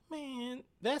 So, man,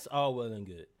 that's all well and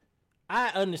good. I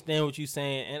understand what you're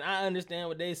saying, and I understand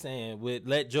what they're saying with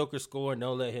let Joker score and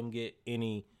don't let him get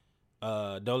any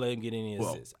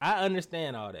assists. I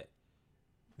understand all that.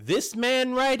 This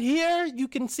man right here, you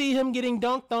can see him getting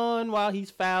dunked on while he's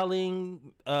fouling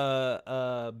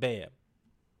Bam.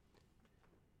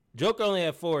 Joker only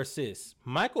had 4 assists.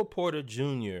 Michael Porter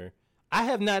Jr., I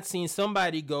have not seen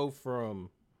somebody go from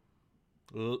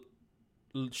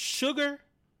sugar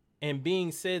and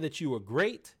being said that you were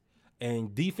great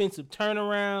and defensive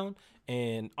turnaround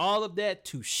and all of that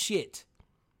to shit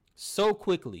so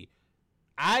quickly.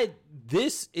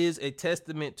 This is a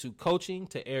testament to coaching,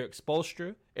 to Eric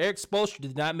Spoelstra. Eric Spoelstra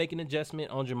did not make an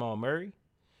adjustment on Jamal Murray.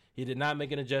 He did not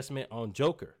make an adjustment on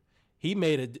Joker. He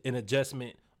made an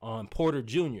adjustment on Porter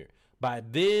Jr. By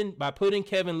putting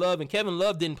Kevin Love, and Kevin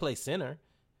Love didn't play center.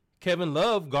 Kevin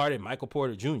Love guarded Michael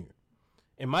Porter Jr.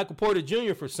 And Michael Porter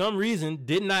Jr., for some reason,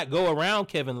 did not go around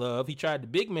Kevin Love. He tried the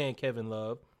big man Kevin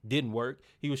Love. Didn't work.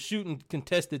 He was shooting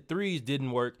contested threes,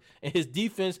 didn't work. And his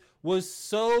defense was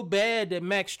so bad that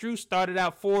Max Strus started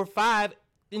out 4 or 5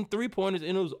 in three-pointers,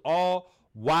 and it was all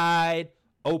wide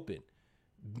open.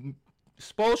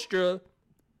 Spoelstra,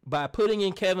 by putting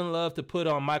in Kevin Love to put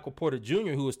on Michael Porter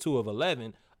Jr., who was 2 of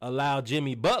 11, allowed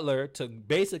Jimmy Butler to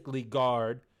basically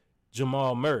guard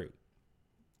Jamal Murray.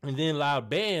 And then allowed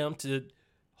Bam to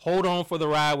hold on for the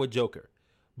ride with Joker.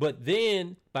 But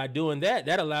then, by doing that,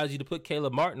 that allows you to put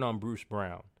Caleb Martin on Bruce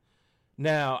Brown.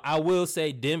 Now, I will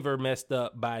say Denver messed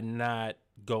up by not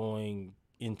going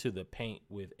into the paint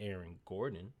with Aaron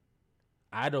Gordon.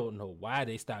 I don't know why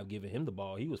they stopped giving him the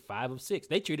ball. He was 5 of 6.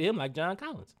 They treated him like John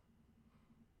Collins.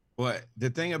 But the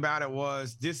thing about it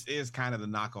was, this is kind of the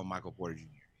knock on Michael Porter Jr.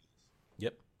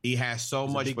 Yep. He has so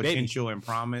much potential and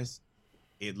promise.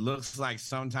 It looks like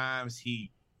sometimes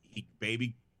he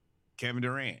baby Kevin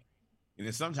Durant. And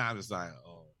then sometimes it's like,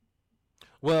 oh.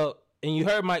 Well, and you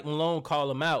heard Mike Malone call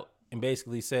him out and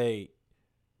basically say,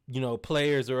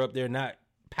 players are up there not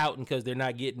pouting because they're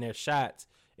not getting their shots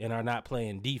and are not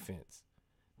playing defense.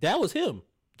 That was him.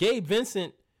 Gabe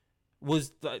Vincent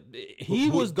was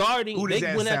was guarding. Who does they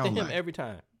that went after sound him like? every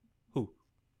time. Who?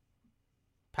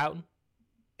 Pouting?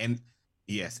 And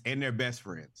yes, and they're best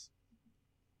friends.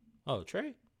 Oh,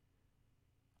 Trey.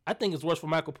 I think it's worse for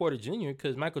Michael Porter Jr.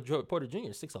 because Michael Porter Jr.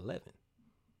 is 6'11".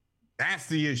 That's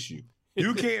the issue.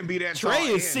 You can't be that Trey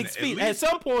tall. is 6 feet. At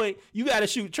some point, you got to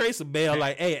shoot Trey some bail.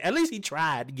 Like, hey, at least he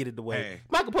tried to get it the way. Hey,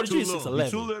 Michael Porter Jr. is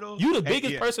 6'11". Too little. You the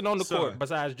biggest person on the son, court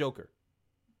besides Joker.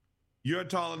 You're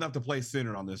tall enough to play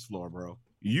center on this floor, bro.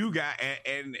 You got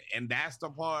and that's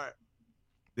the part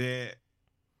that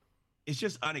it's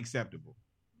just unacceptable.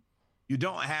 You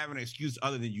don't have an excuse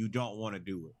other than you don't want to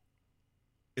do it.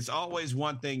 It's always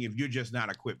one thing if you're just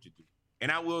not equipped to do it.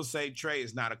 And I will say Trey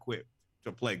is not equipped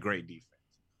to play great defense.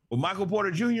 With Michael Porter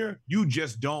Jr., you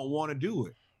just don't want to do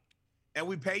it. And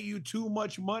we pay you too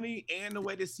much money, and the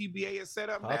way the CBA is set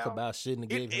up now. Talk about shouldn't have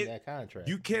given him that contract.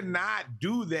 You cannot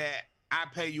do that. I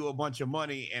pay you a bunch of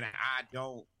money, and I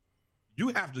don't. You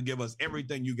have to give us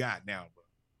everything you got now, bro.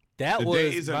 Go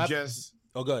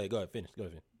ahead. Finish.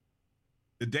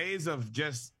 The days of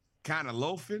just kind of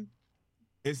loafing,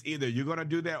 it's either you're going to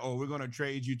do that or we're going to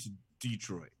trade you to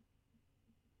Detroit.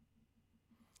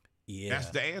 Yeah.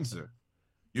 That's the answer.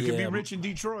 You can be rich in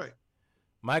Detroit.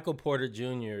 Michael Porter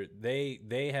Jr.,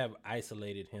 they have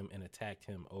isolated him and attacked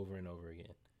him over and over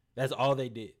again. That's all they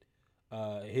did.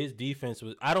 His defense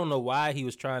was, I don't know why he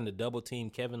was trying to double team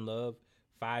Kevin Love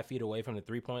 5 feet away from the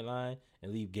 3-point line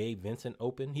and leave Gabe Vincent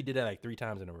open. He did that like 3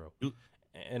 times in a row.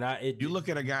 You look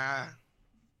at a guy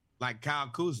like Kyle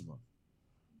Kuzma.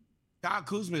 Kyle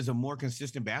Kuzma is a more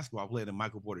consistent basketball player than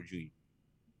Michael Porter Jr.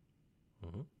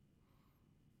 Mm-hmm.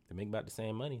 They make about the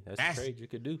same money. That's a trade you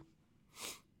could do.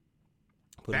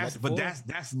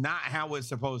 That's not how it's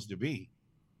supposed to be.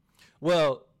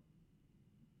 Well,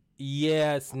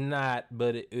 yeah, it's not.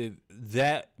 But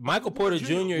that Michael Porter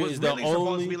Jr. is the only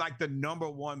supposed to be like the number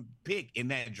 1 pick in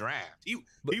that draft. He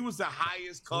was the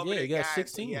highest coveted guy.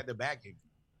 16. He had the backing.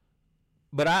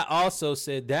 But I also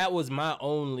said that was my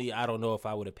only. I don't know if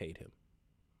I would have paid him.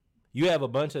 You have a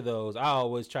bunch of those. I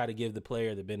always try to give the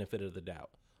player the benefit of the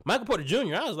doubt. Michael Porter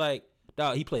Jr., I was like,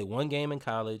 dog, he played 1 game in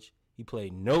college. He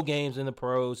played no games in the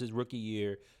pros his rookie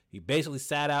year. He basically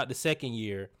sat out the second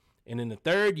year. And in the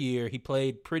third year, he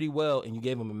played pretty well, and you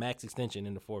gave him a max extension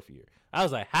in the 4th year. I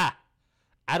was like, I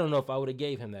don't know if I would have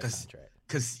gave him that contract.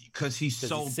 Because he's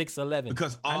so 6'11".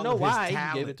 Because I know why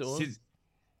you gave it to him.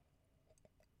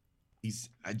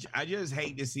 I just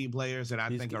hate to see players that I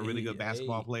think are really good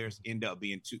basketball players end up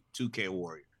being 2K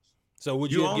warriors. So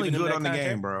would you have only given him good that on contract? the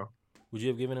game, bro? Would you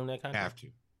have given him that contract?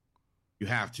 You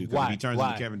have to. Why? If he turns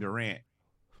into Kevin Durant.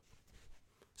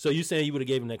 So you saying you would have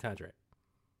gave him that contract?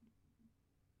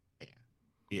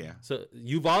 Yeah. So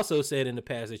you've also said in the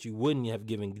past that you wouldn't have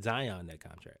given Zion that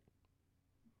contract.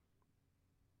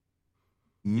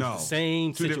 No.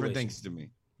 Same Two situation. different things to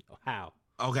me. How?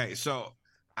 Okay, so,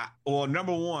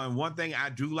 number one thing I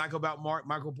do like about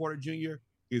Michael Porter Jr.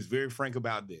 is very frank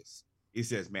about this. He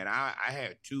says, man, I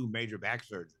had 2 major back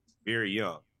surgeries very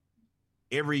young.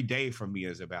 Every day for me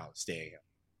is about staying healthy.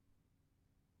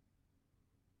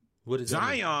 What does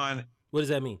Zion? That mean? What does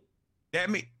that mean?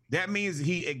 That means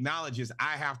he acknowledges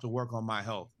I have to work on my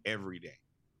health every day.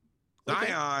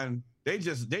 Zion, they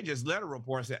just let a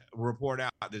report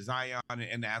out that Zion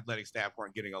and the athletic staff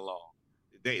weren't getting along.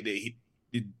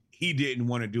 He didn't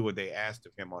want to do what they asked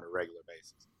of him on a regular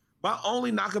basis. My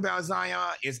only knock about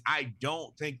Zion is I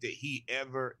don't think that he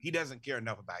doesn't care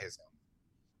enough about his health.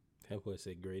 That was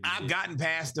a great. I've gotten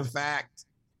past the fact,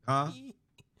 huh?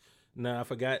 No, I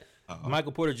forgot.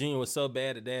 Michael Porter Jr. was so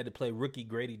bad that they had to play rookie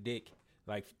Grady Dick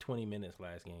like 20 minutes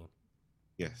last game.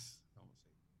 Yes.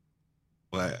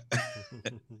 But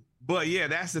but yeah,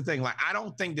 that's the thing. Like, I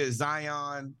don't think that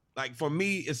Zion, like, for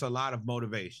me, it's a lot of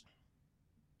motivation.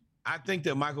 I think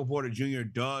that Michael Porter Jr.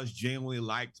 does genuinely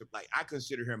like to, like, I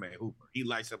consider him a hooper. He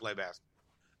likes to play basketball.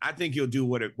 I think he'll do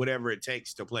whatever it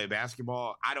takes to play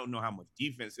basketball. I don't know how much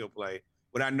defense he'll play,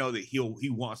 but I know that he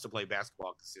wants to play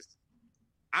basketball consistently.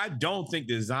 I don't think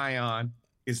that Zion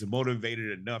is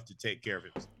motivated enough to take care of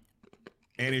himself.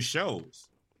 And it shows.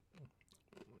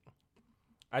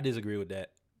 I disagree with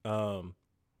that.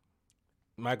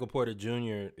 Michael Porter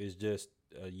Jr. is just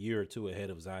a year or two ahead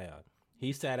of Zion.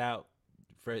 He sat out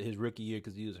for his rookie year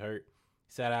because he was hurt.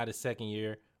 He sat out his second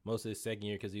year, most of his second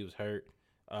year because he was hurt.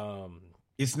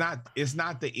 It's not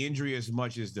the injury as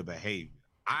much as the behavior.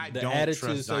 The don't attitude.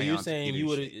 Trust so Zion you're saying you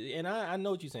would, and I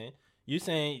know what you're saying. You're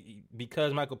saying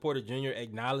because Michael Porter Jr.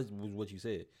 acknowledged what you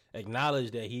said,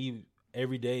 acknowledged that he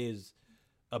every day is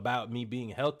about me being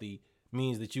healthy,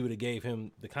 means that you would have gave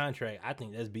him the contract. I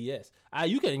think that's BS.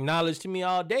 You can acknowledge to me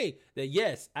all day that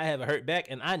yes, I have a hurt back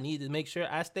and I need to make sure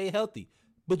I stay healthy.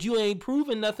 But you ain't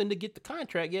proven nothing to get the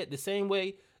contract yet. The same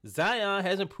way Zion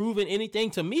hasn't proven anything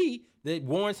to me that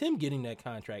warrants him getting that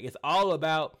contract. It's all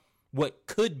about what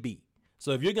could be.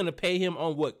 So if you're going to pay him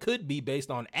on what could be based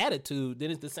on attitude,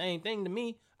 then it's the same thing to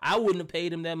me. I wouldn't have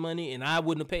paid him that money and I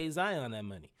wouldn't have paid Zion that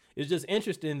money. It's just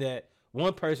interesting that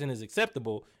one person is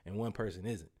acceptable and one person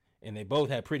isn't. And they both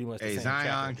have pretty much the same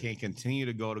Zion can continue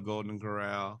to go to Golden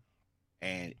Corral.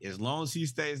 And as long as he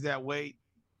stays that way,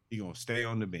 he's going to stay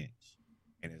on the bench.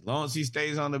 And as long as he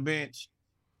stays on the bench,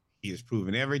 he has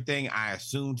proven everything I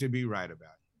assume to be right about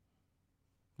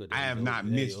it. I have not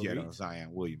missed yet on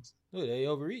Zion Williamson. Look, they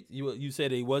overeat. You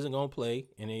said he wasn't going to play,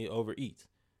 and they overeat.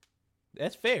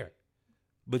 That's fair.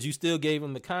 But you still gave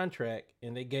him the contract,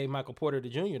 and they gave Michael Porter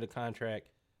Jr. the contract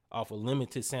off a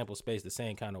limited sample space the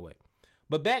same kind of way.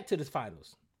 But back to the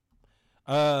finals.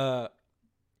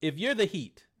 If you're the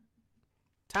Heat,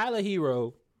 Tyler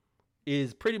Hero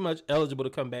is pretty much eligible to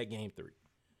come back game 3.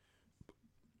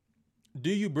 Do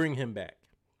you bring him back?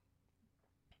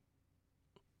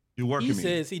 He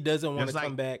says he doesn't want to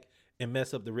come back and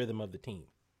mess up the rhythm of the team.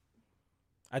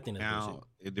 I think that's bullshit.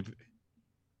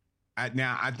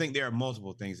 I think there are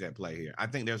multiple things at play here. I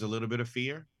think there's a little bit of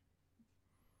fear.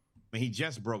 I mean, he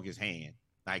just broke his hand.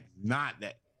 Like, not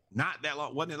that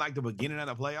long. Wasn't it like the beginning of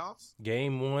the playoffs?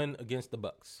 Game 1 against the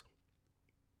Bucks.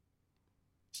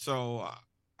 So,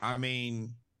 I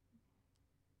mean,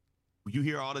 you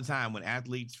hear all the time when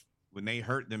athletes, when they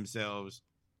hurt themselves,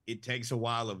 it takes a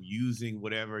while of using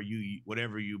whatever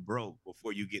you broke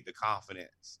before you get the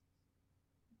confidence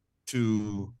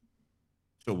to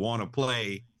want to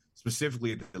play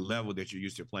specifically at the level that you're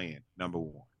used to playing, number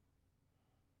one.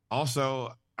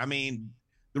 Also, I mean,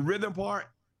 the rhythm part,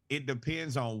 it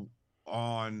depends on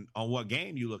what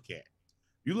game you look at.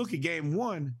 You look at game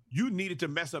 1, you needed to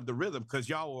mess up the rhythm because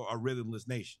y'all were a rhythmless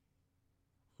nation.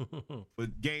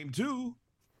 But game 2,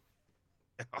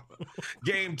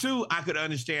 I could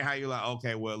understand how you're like,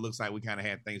 okay, well, it looks like we kind of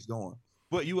had things going.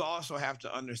 But you also have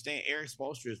to understand Eric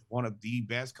Spoelstra is one of the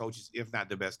best coaches, if not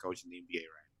the best coach in the NBA right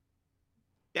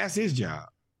now. That's his job.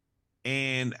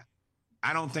 And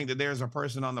I don't think that there's a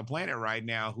person on the planet right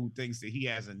now who thinks that he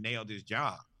hasn't nailed his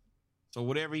job. So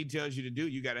whatever he tells you to do,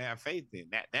 you got to have faith in.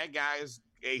 That guy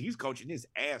he's coaching his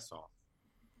ass off.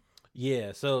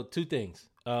 Yeah, so 2 things.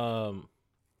 I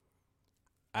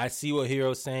see what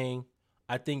Hero's saying.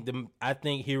 I think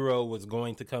Hero was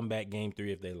going to come back game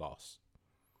 3 if they lost.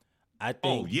 I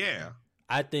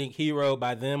think Hero,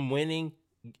 by them winning,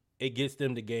 it gets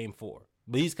them to game 4.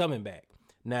 But he's coming back.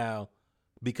 Now,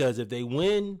 because if they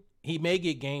win, he may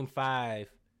get game 5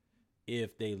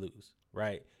 if they lose,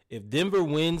 right? If Denver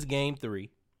wins game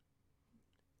 3,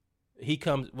 he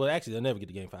comes, well, actually, they'll never get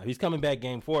to game 5. He's coming back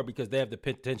game 4 because they have the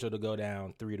potential to go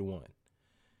down 3-1.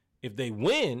 If they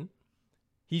win,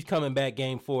 he's coming back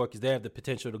game 4 because they have the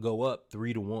potential to go up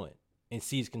 3-1 and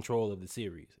seize control of the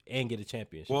series and get a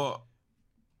championship. Well,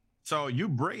 so you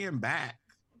bring him back.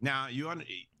 Now,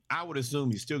 I would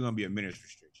assume he's still going to be a minutes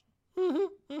restriction.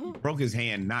 He broke his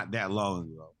hand not that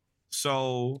long ago.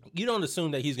 So you don't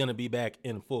assume that he's going to be back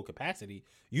in full capacity.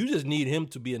 You just need him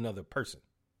to be another person.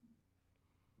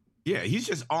 Yeah, he's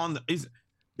just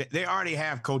They already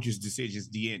have coaches' decisions,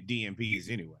 DNPs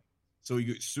anyway. So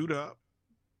you suit up,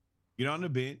 get on the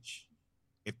bench.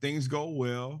 If things go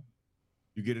well,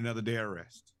 you get another day of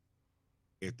rest.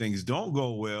 If things don't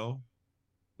go well,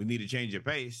 we need to change your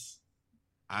pace.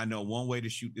 I know one way to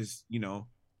shoot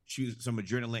some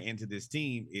adrenaline into this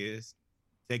team is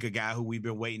take a guy who we've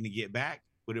been waiting to get back,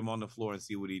 put him on the floor and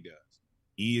see what he does.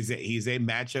 He's a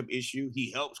matchup issue.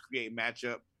 He helps create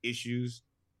matchup issues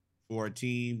for a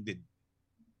team that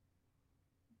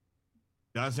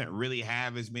doesn't really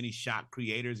have as many shot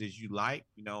creators as you like.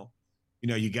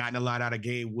 You gotten a lot out of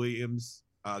Gabe Williams,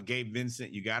 Gabe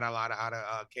Vincent. You got a lot out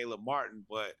of Caleb Martin,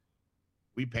 but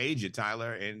we paid you,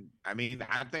 Tyler. And I mean,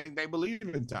 I think they believe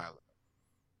in Tyler.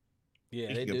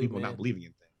 Yeah, they do. People man. not believing in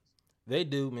things. They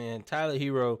do, man. Tyler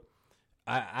Hero.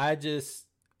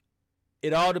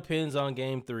 It all depends on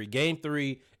game 3. Game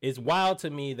 3 is wild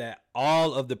to me that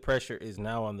all of the pressure is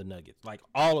now on the Nuggets. Like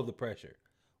all of the pressure.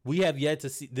 We have yet to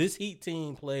see this Heat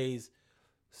team plays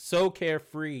so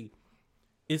carefree.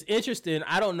 It's interesting.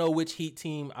 I don't know which Heat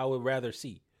team I would rather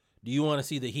see. Do you want to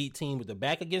see the Heat team with the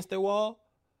back against their wall?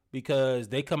 Because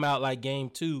they come out like game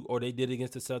 2 or they did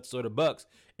against the Suns or the Bucks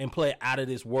and play out of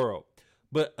this world.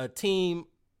 But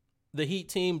the Heat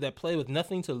team that play with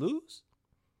nothing to lose?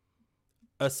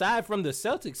 Aside from the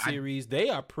Celtics series, they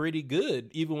are pretty good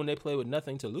even when they play with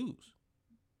nothing to lose.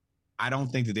 I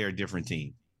don't think that they're a different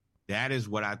team. That is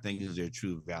what I think is their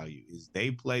true value. Is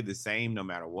they play the same no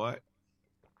matter what.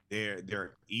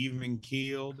 They're even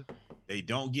keeled. They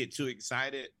don't get too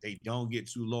excited. They don't get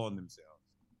too low on themselves.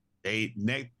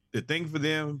 The thing for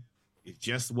them is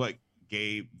just what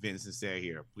Gabe Vincent said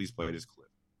here. Please play this clip.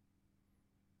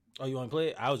 Oh, you want to play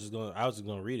it? I was just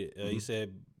gonna read it. He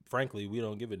said, "Frankly, we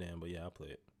don't give a damn." But yeah, I'll play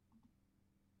it.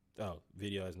 Oh,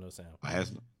 video has no sound.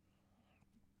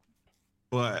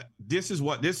 But this is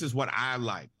what I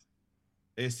liked.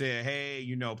 They said, "Hey,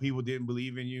 people didn't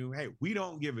believe in you. Hey, we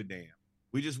don't give a damn.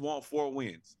 We just want 4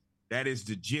 wins." That is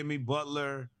the Jimmy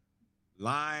Butler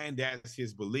line. That's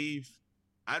his belief.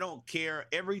 I don't care.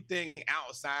 Everything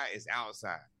outside is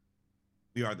outside.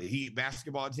 We are the Heat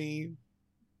basketball team.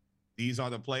 These are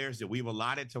the players that we've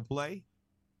allotted to play.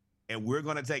 And we're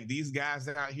going to take these guys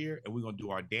out here and we're going to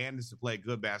do our damnedest to play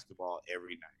good basketball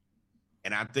every night.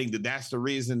 And I think that that's the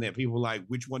reason that people are like,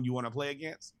 which one do you want to play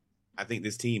against? I think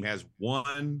this team has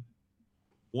one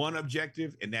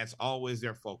objective, and that's always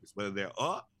their focus. Whether they're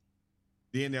up,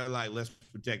 then they're like, let's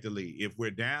protect the lead. If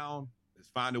we're down, let's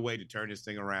find a way to turn this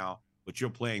thing around. But you're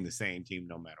playing the same team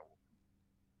no matter what.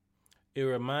 It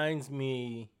reminds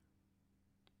me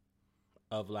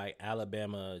of like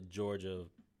Alabama, Georgia,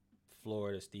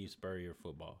 Florida, Steve Spurrier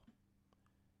football.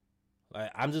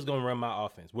 Like, I'm just going to run my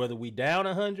offense. Whether we down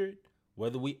 100,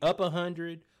 whether we up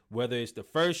 100, whether it's the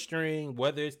first string,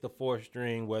 whether it's the fourth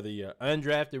string, whether you're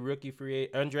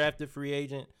undrafted free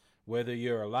agent, whether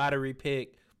you're a lottery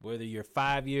pick, whether you're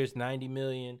 5 years, $90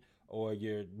 million, or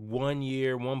you're 1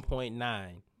 year,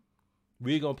 1.9,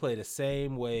 we're going to play the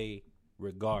same way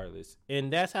regardless.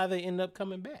 And that's how they end up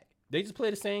coming back. They just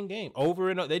play the same game over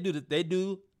and over. They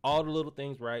do all the little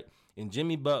things right. And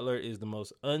Jimmy Butler is the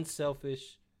most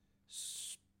unselfish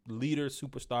leader,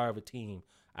 superstar of a team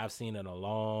I've seen in a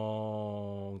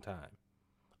long time.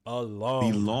 The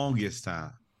longest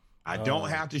time. I don't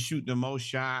have to shoot the most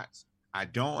shots. I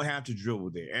don't have to dribble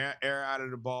the air out of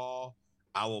the ball.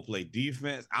 I will play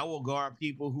defense. I will guard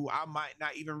people who I might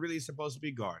not even really supposed to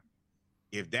be guarding.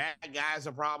 If that guy's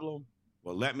a problem,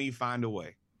 well, let me find a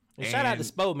way. And shout out to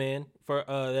Spo, man, for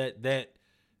that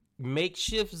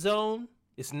makeshift zone.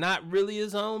 It's not really a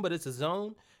zone, but it's a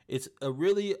zone. It's a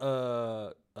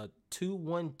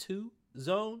 2-1-2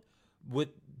 zone with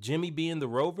Jimmy being the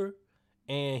rover,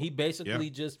 and he basically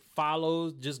just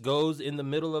goes in the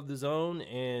middle of the zone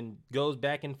and goes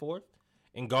back and forth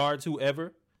and guards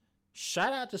whoever.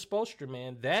 Shout out to Spoelstra,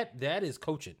 man. That is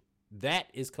coaching. That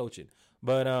is coaching.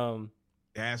 But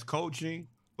that's coaching,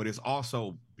 but it's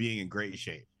also being in great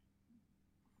shape.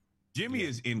 Jimmy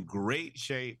is in great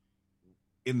shape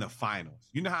in the finals.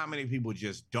 You know how many people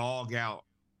just dog out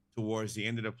towards the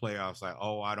end of the playoffs like,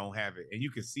 oh, I don't have it. And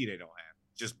you can see they don't have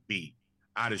it. Just beat,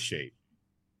 out of shape.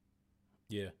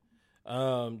 Yeah.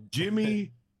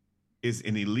 Jimmy is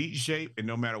in elite shape, and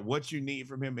no matter what you need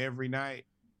from him every night,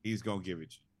 he's going to give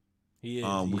it you. He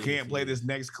is. We can't play this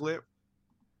next clip,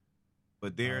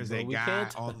 but there's a guy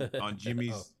on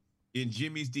Jimmy's in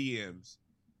Jimmy's DMs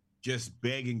just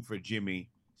begging for Jimmy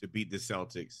to beat the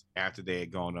Celtics after they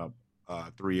had gone up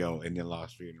 3-0 and then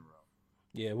lost 3 in a row.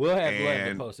 Yeah, we'll have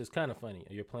to post. It's kind of funny.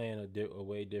 You're playing a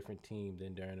way different team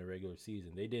than during the regular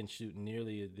season. They didn't shoot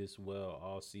nearly this well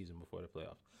all season before the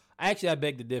playoffs. Actually, I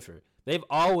beg to differ. They've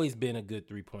always been a good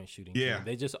 3-point shooting team.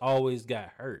 They just always got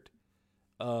hurt.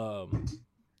 Now,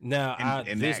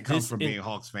 that comes from being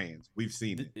Hawks fans. We've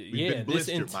seen it. We've been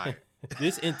blistered by it.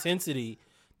 This intensity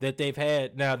that they've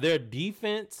had. Now, their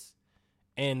defense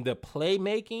and the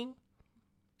playmaking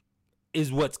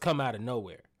is what's come out of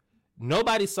nowhere.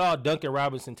 Nobody saw Duncan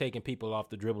Robinson taking people off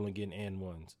the dribble and getting and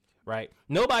ones, right?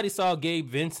 Nobody saw Gabe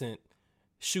Vincent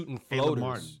shooting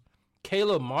floaters.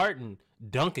 Caleb Martin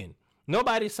dunking.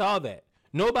 Nobody saw that.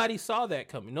 Nobody saw that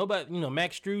coming. Nobody,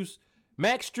 Max Strus.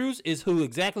 Max Strus is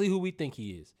exactly who we think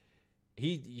he is.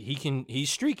 He's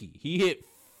streaky. He hit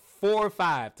 4 or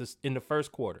 5 in the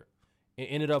first quarter. It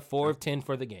ended up 4 of 10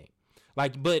 for the game.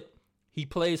 But he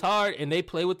plays hard and they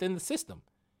play within the system.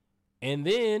 And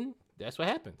then that's what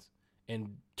happens.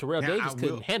 And Terrell Davis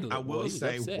couldn't handle it. I will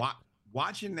say,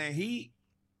 watching the Heat,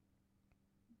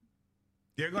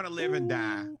 they're going to live and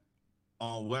die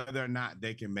on whether or not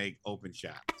they can make open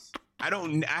shots. I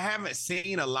haven't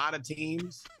seen a lot of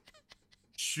teams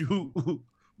shoot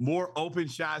more open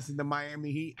shots than the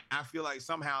Miami Heat. I feel like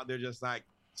somehow they're just like,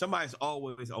 somebody's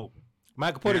always open.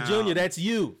 Michael Porter Jr., that's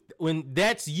you.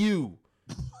 That's you.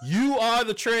 You are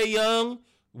the Trae Young.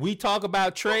 We talk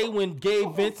about Trae when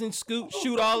Gabe Vincent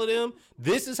shoot all of them.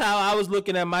 This is how I was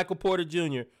looking at Michael Porter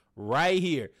Jr. right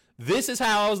here. This is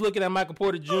how I was looking at Michael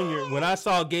Porter Jr. when I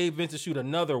saw Gabe Vincent shoot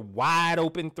another wide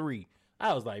open 3.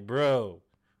 I was like, bro,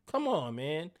 come on,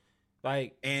 man.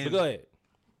 But go ahead.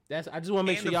 I just want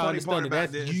to make sure y'all understand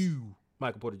that that's you,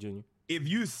 Michael Porter Jr. If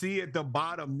you see at the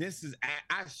bottom,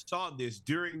 I saw this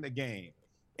during the game.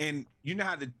 And you know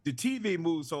how the TV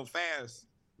moves so fast,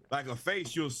 like a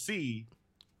face you'll see,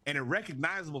 and a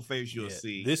recognizable face you'll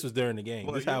see. This was during the game.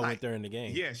 This is how it went during the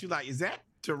game. Yeah, she's like, is that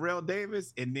Terrell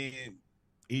Davis? And then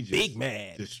he just big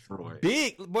man destroyed.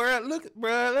 Big, bro.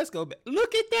 Let's go back.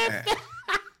 Look at that.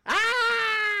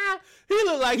 He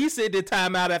looked like he said the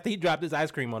timeout after he dropped his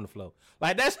ice cream on the floor.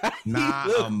 Like that's how he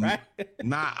looked, right?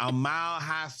 A mile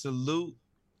high salute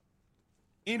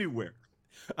anywhere.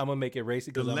 I'm gonna make it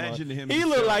racy because he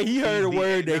looked like he heard a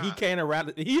word that he can't around.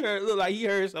 Looked like he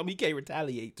heard something he can't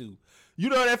retaliate to. You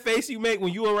know that face you make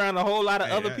when you around a whole lot of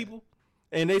other people,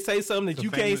 and they say something that you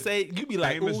can't say. You be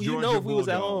like, "Oh, you know, if we was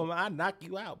at home, I'd knock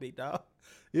you out, big dog.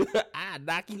 I'd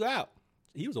knock you out."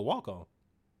 He was a walk on.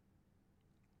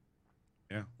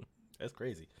 Yeah, that's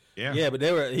crazy. Yeah, but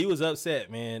he was upset,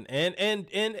 man, and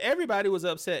everybody was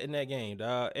upset in that game,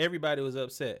 dog. Everybody was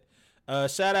upset.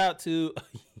 Shout out to.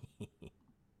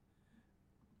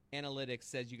 Analytics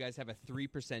says you guys have a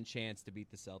 3% chance to beat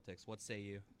the Celtics. What say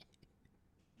you?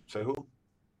 Say who?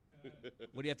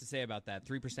 What do you have to say about that?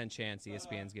 3% chance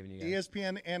ESPN's giving you guys.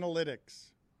 ESPN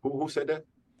Analytics. Who said that?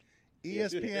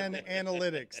 ESPN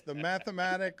Analytics. The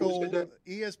mathematical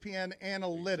ESPN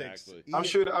Analytics. Exactly. I'm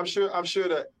sure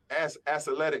the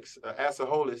Athletics,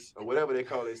 Assaholis, or whatever they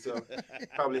call themselves,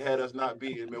 probably had us not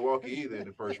beat in Milwaukee either in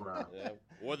the first round. Yeah.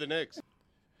 Or the next.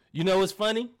 You know what's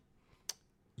funny?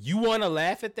 You want to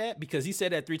laugh at that because he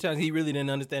said that 3 times. He really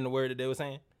didn't understand the word that they were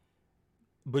saying.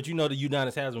 But you know the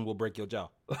Udonis Haslem will break your jaw.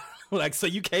 So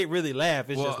you can't really laugh.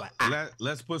 It's just like,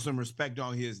 let's put some respect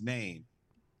on his name.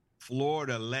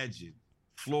 Florida legend,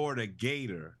 Florida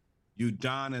Gator,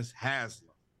 Udonis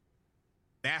Haslem.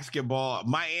 Basketball,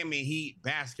 Miami Heat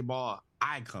basketball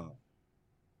icon.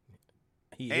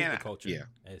 He is the culture,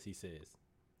 as he says.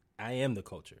 I am the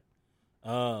culture.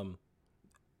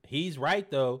 He's right,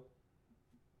 though.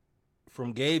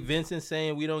 From Gabe Vincent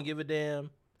saying we don't give a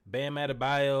damn, Bam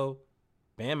Adebayo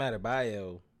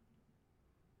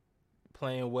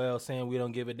playing well, saying we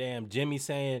don't give a damn. Jimmy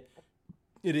saying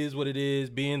it is what it is,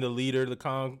 being the leader, the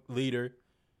calm leader.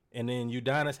 And then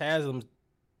Udonis Haslem,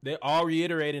 they're all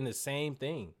reiterating the same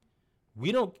thing.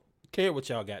 We don't care what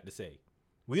y'all got to say.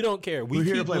 We don't care. We're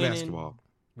here to play basketball.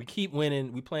 We keep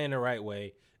winning. We playing the right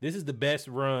way. This is the best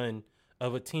run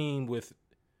of a team with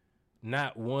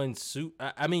not one suit.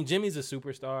 I mean, Jimmy's a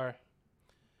superstar,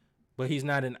 but he's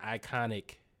not an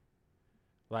iconic,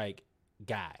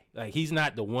 guy. He's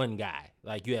not the one guy.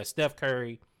 You have Steph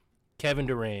Curry, Kevin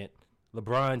Durant,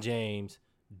 LeBron James,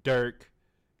 Dirk,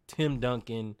 Tim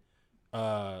Duncan.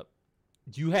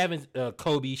 You haven't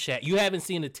Kobe, Shaq. You haven't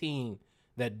seen a team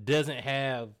that doesn't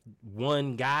have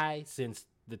one guy since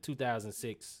the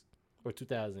 2006 or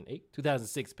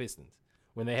 2006 Pistons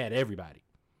when they had everybody.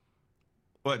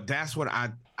 But that's what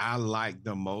I like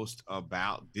the most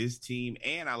about this team,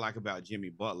 and I like about Jimmy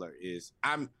Butler is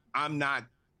I'm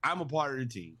a part of the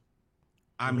team.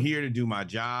 I'm here to do my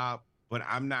job, but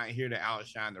I'm not here to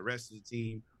outshine the rest of the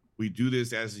team. We do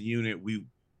this as a unit.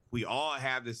 We all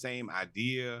have the same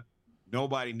idea.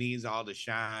 Nobody needs all the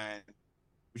shine.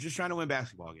 We're just trying to win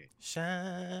basketball games.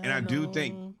 Shine and I do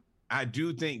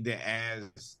think that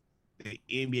as the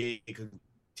NBA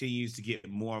continues to get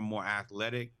more and more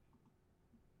athletic,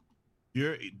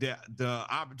 the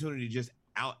opportunity to just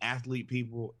out athlete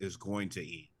people is going to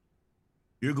end.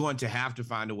 You're going to have to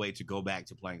find a way to go back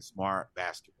to playing smart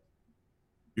basketball.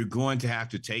 You're going to have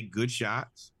to take good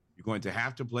shots. You're going to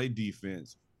have to play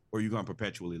defense, or you're going to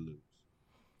perpetually lose.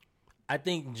 I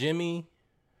think Jimmy,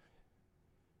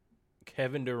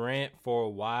 Kevin Durant for a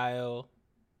while,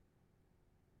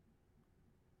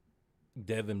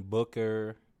 Devin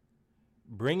Booker,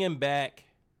 bringing back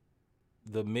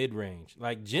the mid-range.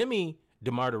 Like Jimmy,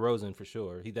 DeMar DeRozan for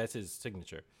sure. That's his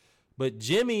signature. But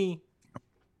Jimmy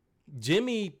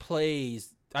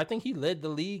plays, I think he led the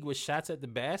league with shots at the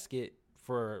basket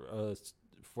for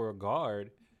a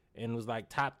guard and was like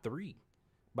top 3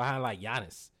 behind like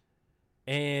Giannis.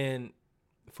 And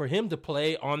for him to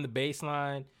play on the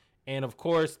baseline, and of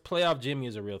course, playoff Jimmy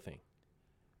is a real thing.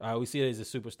 We see it as a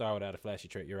superstar without a flashy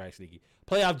trait. You're right, Sneaky.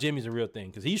 Playoff Jimmy's a real thing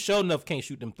because he sure enough can't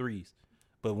shoot them threes.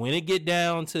 But when it get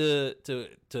down to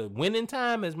winning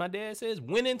time, as my dad says,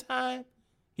 winning time,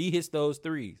 he hits those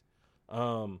threes.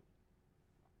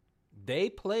 They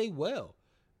play well.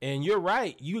 And you're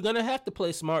right. You're going to have to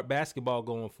play smart basketball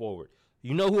going forward.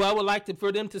 You know who I would like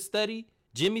for them to study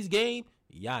Jimmy's game?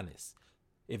 Giannis.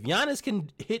 If Giannis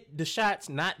can hit the shots,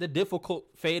 not the difficult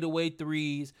fadeaway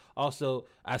threes. Also,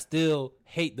 I still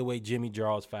hate the way Jimmy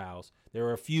draws fouls. There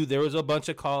was a bunch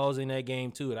of calls in that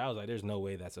game too, and I was like, there's no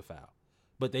way that's a foul.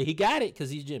 But he got it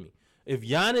because he's Jimmy. If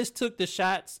Giannis took the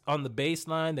shots on the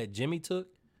baseline that Jimmy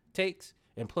takes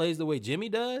and plays the way Jimmy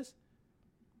does,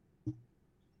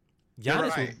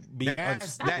 Giannis would be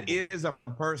unstoppable. That is a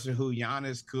person who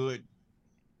Giannis could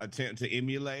attempt to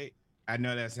emulate. I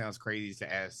know that sounds crazy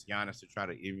to ask Giannis to try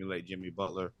to emulate Jimmy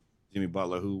Butler,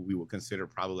 who we would consider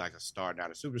probably like a star,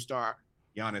 not a superstar.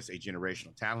 Giannis, a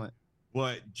generational talent.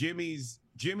 But Jimmy's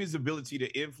ability to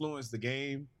influence the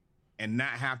game and not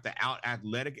have to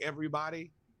out-athletic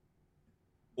everybody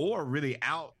or really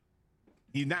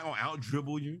he's not going to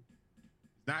out-dribble you.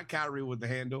 He's not Kyrie with the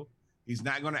handle. He's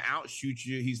not going to out-shoot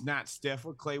you. He's not Steph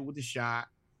or Clay with the shot.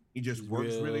 He just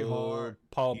works really hard.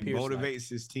 He motivates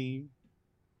his team.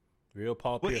 Real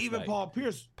Paul Pierce. But even Paul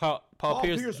Pierce. Paul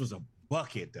Pierce was a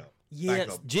bucket, though.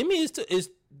 Yes, Jimmy is.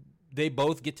 They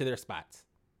both get to their spots.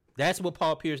 That's what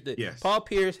Paul Pierce did. Yes. Paul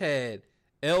Pierce had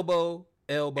elbow,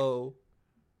 free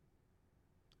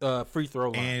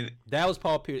throw line. And that was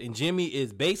Paul Pierce. And Jimmy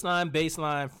is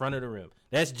baseline, front of the rim.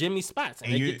 That's Jimmy's spots.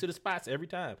 And they get to the spots every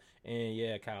time. And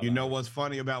yeah, Kyle. You know what's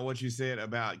funny about what you said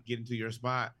about getting to your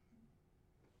spot?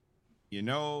 You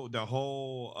know, the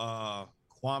whole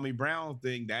Kwame Brown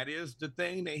thing, that is the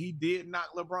thing that he did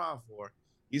knock LeBron for.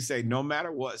 He said, no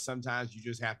matter what, sometimes you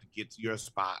just have to get to your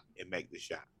spot and make the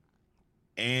shot.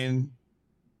 And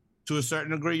to a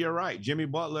certain degree, you're right. Jimmy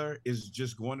Butler is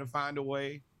just going to find a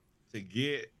way to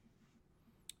get.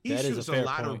 He shoots a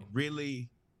lot of really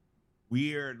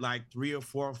weird, like 3 or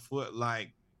 4 foot,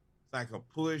 like a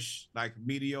push, like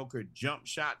mediocre jump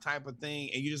shot type of thing.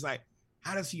 And you're just like,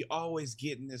 how does he always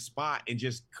get in this spot and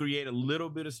just create a little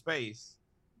bit of space?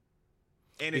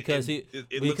 And because he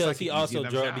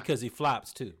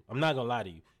flops too. I'm not gonna lie to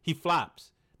you. He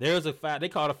flops. There's a foul. They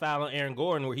called a foul on Aaron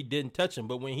Gordon where he didn't touch him,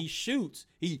 but when he shoots,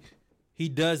 he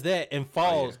does that and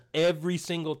falls every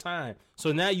single time.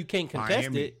 So now you can't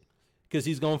contest it because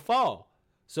he's gonna fall.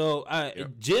 So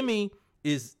Jimmy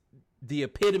is the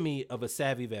epitome of a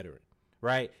savvy veteran,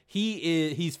 right?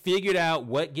 He's figured out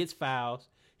what gets fouls.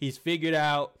 He's figured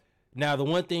out now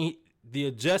the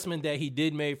adjustment that he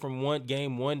did make from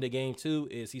game 1 to game 2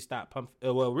 is he stopped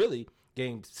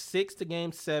game 6 to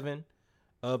game 7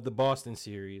 of the Boston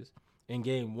series and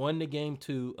game 1 to game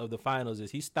 2 of the finals is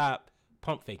he stopped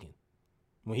pump faking.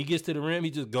 When he gets to the rim,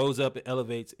 he just goes up and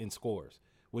elevates and scores.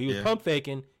 When he was pump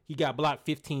faking, he got blocked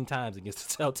 15 times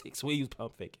against the Celtics when he was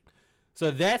pump faking. So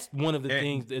that's one of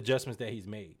the adjustments that he's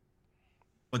made.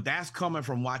 But that's coming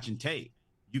from watching tape.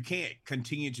 You can't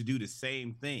continue to do the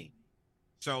same thing.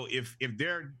 So if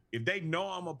they know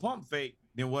I'm a pump fake,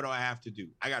 then what do I have to do?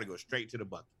 I got to go straight to the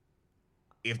bucket.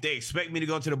 If they expect me to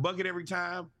go to the bucket every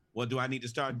time, what do I need to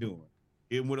start doing?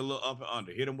 Hit them with a little up and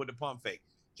under. Hit them with the pump fake.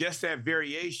 Just that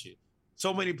variation.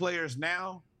 So many players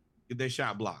now get their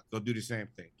shot blocked. Go do the same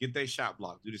thing. Get their shot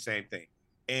blocked. Do the same thing.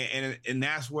 And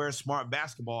that's where smart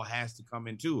basketball has to come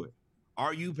into it.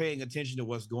 Are you paying attention to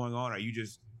what's going on? Or are you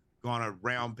just going to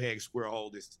round peg, square hole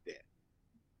this to that?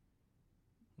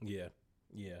 Yeah.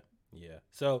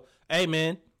 So, hey,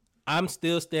 man, I'm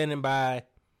still standing by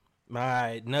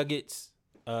my Nuggets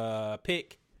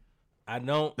pick.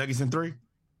 Nuggets in 3?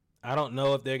 I don't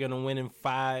know if they're going to win in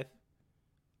 5.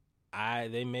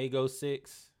 They may go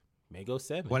 6, may go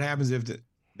 7. What happens if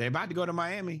they're about to go to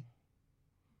Miami?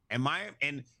 And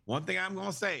one thing I'm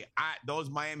gonna say, those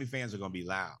Miami fans are gonna be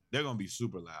loud. They're gonna be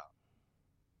super loud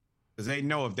because they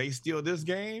know if they steal this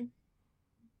game,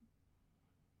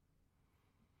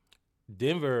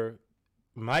 Denver,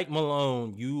 Mike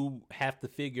Malone, you have to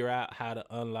figure out how to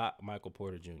unlock Michael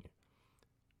Porter Jr.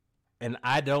 And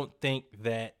I don't think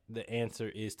that the answer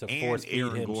is to force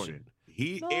feed him. Gordon.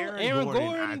 Aaron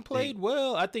Gordon played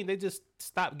well. I think they just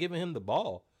stopped giving him the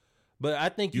ball. But I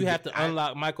think you have to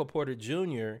unlock Michael Porter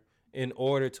Jr. in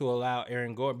order to allow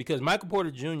Aaron Gordon, because Michael Porter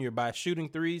Jr. by shooting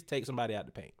threes takes somebody out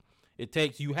the paint. It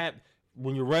takes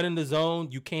when you're running the zone,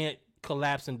 you can't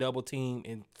collapse and double team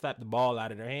and slap the ball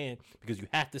out of their hand because you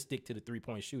have to stick to the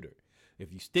 3-point shooter.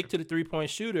 If you stick to the 3-point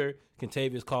shooter,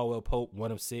 Kentavious Caldwell-Pope,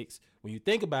 1 of 6. When you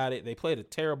think about it, they played a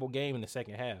terrible game in the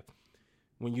second half.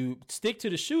 When you stick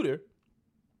to the shooter,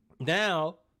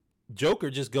 now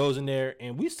Joker just goes in there,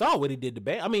 and we saw what he did to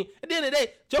Bam. I mean, at the end of the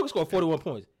day, Joker scored 41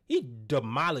 points. He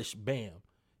demolished Bam.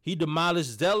 He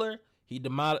demolished Zeller. They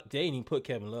didn't even put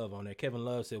Kevin Love on there. Kevin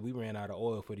Love said, we ran out of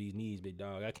oil for these knees, big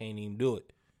dog. I can't even do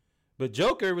it. But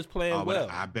Joker was playing well.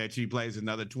 I bet you he plays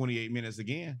another 28 minutes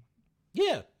again.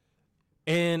 Yeah.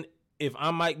 And if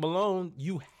I'm Mike Malone,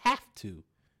 you have to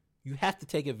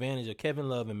take advantage of Kevin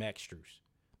Love and Max Strus.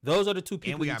 Those are the two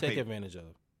people you take advantage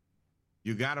of.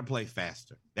 You got to play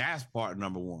faster. That's part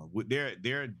number one.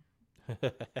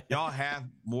 Y'all have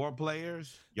more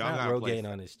players. Y'all got to play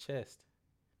on his chest.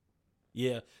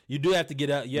 Yeah, you do have to get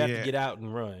out. You have to get out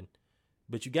and run,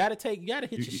 but you got to hit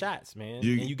your shots, man. And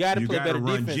you got to play better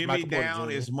run defense. Jimmy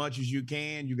down as much as you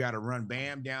can. You got to run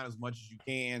Bam down as much as you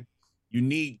can. You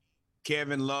need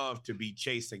Kevin Love to be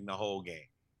chasing the whole game,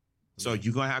 so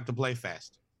you're gonna have to play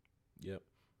faster. Yep.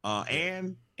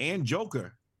 And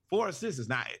Joker 4 assists is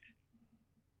not.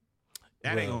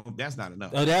 That's not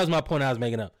enough. Oh, that was my point I was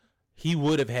making up. He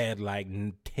would have had like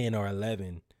 10 or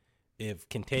 11 if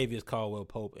Kentavious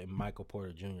Caldwell-Pope and Michael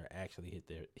Porter Jr. actually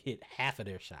hit half of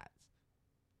their shots.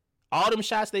 All them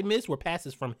shots they missed were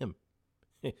passes from him.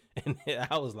 And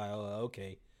I was like, oh,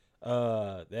 okay.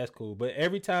 That's cool. But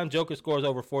every time Joker scores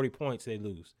over 40 points, they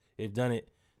lose. They've done it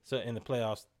so in the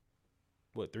playoffs,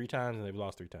 3 times, and they've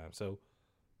lost 3 times. So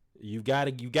you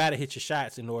gotta hit your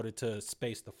shots in order to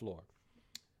space the floor.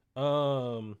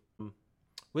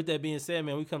 With that being said,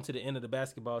 man, we come to the end of the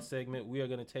basketball segment. We are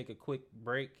going to take a quick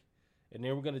break, and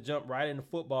then we're going to jump right into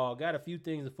football. Got a few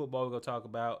things in football we're going to talk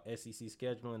about. SEC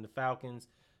scheduling, the Falcons,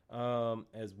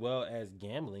 as well as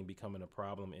gambling becoming a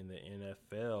problem in the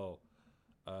NFL.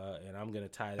 And I'm going to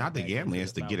tie that. Not the gambling,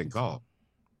 it's the getting caught.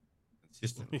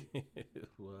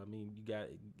 Well, I mean,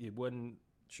 it wasn't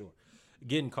sure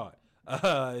getting caught.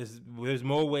 There's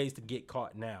more ways to get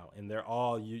caught now, and they're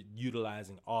all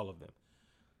utilizing all of them.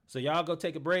 So y'all go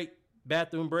take a break,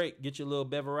 bathroom break, get your little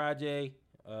beverage.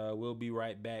 We'll be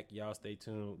right back. Y'all stay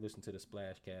tuned. Listen to the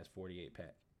Splashcast 48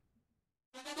 pack.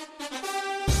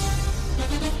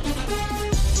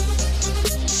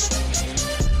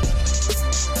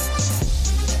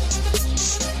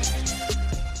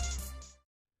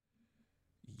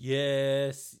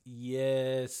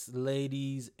 Yes,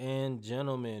 ladies and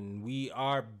gentlemen, we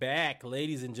are back.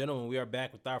 Ladies and gentlemen, we are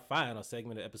back with our final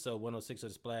segment of episode 106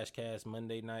 of the Splashcast,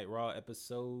 Monday Night Raw,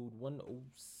 episode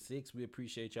 106. We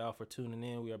appreciate y'all for tuning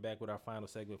in. We are back with our final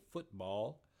segment,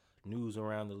 football, news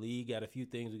around the league. Got a few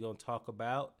things we're going to talk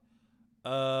about.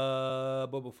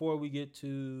 But before we get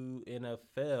to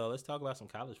NFL, let's talk about some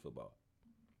college football.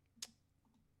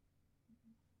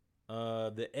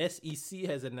 The SEC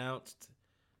has announced...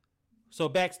 So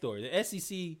backstory, the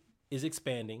SEC is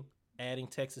expanding, adding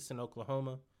Texas and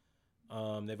Oklahoma.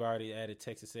 They've already added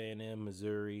Texas A&M,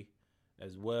 Missouri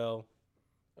as well.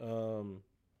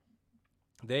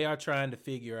 They are trying to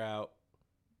figure out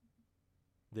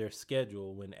their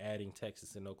schedule when adding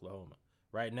Texas and Oklahoma.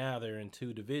 Right now, they're in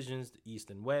 2 divisions, the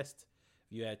East and West.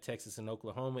 If you add Texas and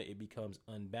Oklahoma, it becomes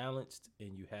unbalanced,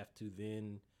 and you have to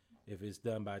then, if it's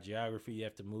done by geography, you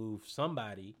have to move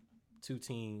somebody,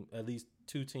 at least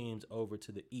 2 teams over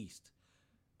to the East.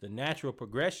 The natural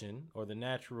progression or the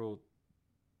natural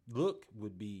look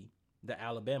would be the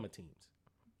Alabama teams,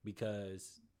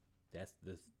 because that's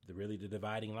really the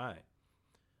dividing line,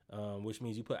 which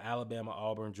means you put Alabama,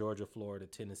 Auburn, Georgia, Florida,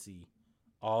 Tennessee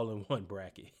all in one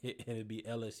bracket. And it'd be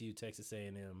LSU, Texas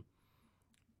A&M,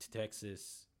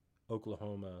 Texas,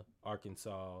 Oklahoma,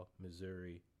 Arkansas,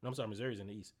 Missouri. No, I'm sorry, Missouri's in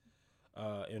the East,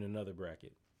 in another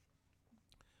bracket.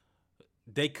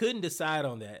 They couldn't decide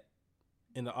on that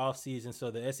in the offseason,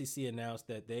 so the SEC announced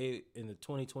that they, in the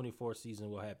 2024 season,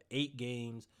 will have 8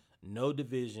 games no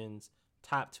divisions,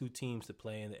 top 2 teams to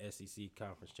play in the SEC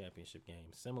Conference Championship game,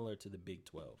 similar to the Big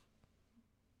 12.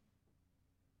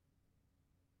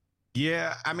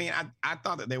 Yeah, I mean, I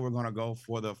thought that they were going to go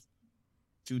for the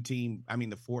 4-team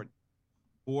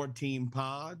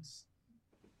pods.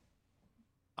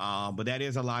 But that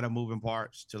is a lot of moving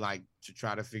parts to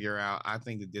try to figure out. I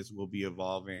think that this will be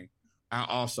evolving. I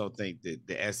also think that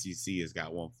the SEC has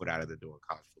got one foot out of the door of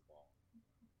college football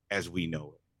as we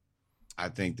know it. I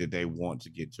think that they want to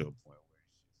get to a point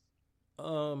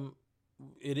where it's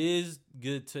just... It is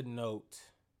good to note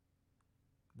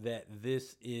that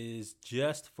this is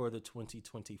just for the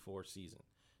 2024 season.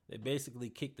 They basically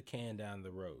kicked the can down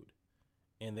the road,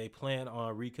 and they plan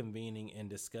on reconvening and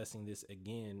discussing this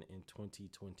again in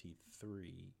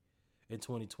 2023 and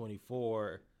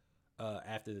 2024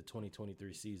 after the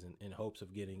 2023 season in hopes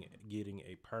of getting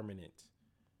a permanent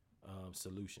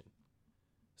solution.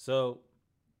 So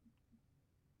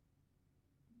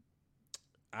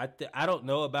I don't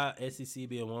know about SEC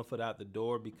being one foot out the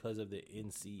door because of the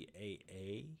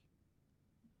NCAA.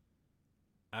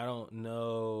 I don't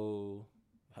know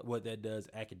what that does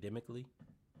academically.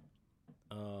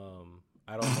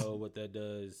 I don't know what that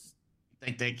does.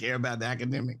 Think they care about the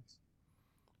academics?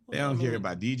 They don't care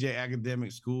about DJ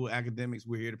academics, school academics.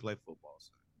 We're here to play football.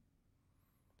 So.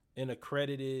 An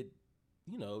accredited,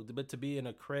 but to be an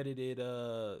accredited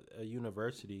a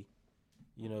university,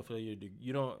 for your,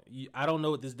 I don't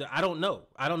know what this does. I don't know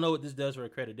what this does for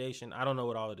accreditation. I don't know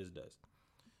what all of this does.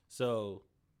 So,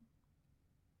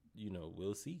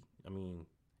 we'll see. I mean,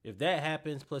 if that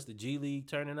happens, plus the G League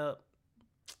turning up,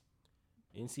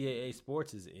 NCAA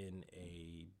sports is in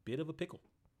a bit of a pickle.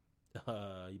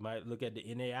 You might look at the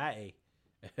NAIA.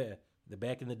 The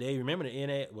back in the day, remember the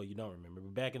NAIA? Well, you don't remember,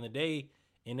 but back in the day,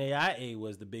 NAIA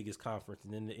was the biggest conference,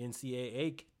 and then the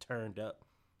NCAA turned up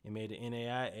and made the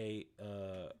NAIA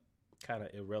kind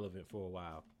of irrelevant for a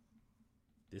while.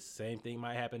 This same thing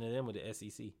might happen to them with the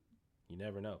SEC. You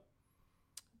never know.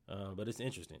 But it's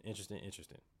interesting.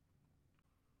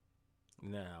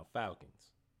 Now,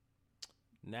 Falcons.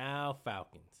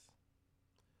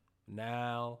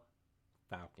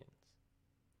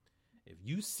 If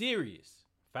you serious,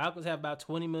 Falcons have about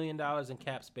 $20 million in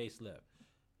cap space left.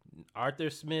 Arthur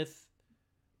Smith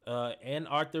and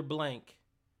Arthur Blank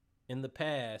in the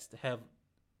past have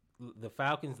the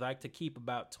Falcons like to keep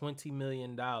about $20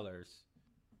 million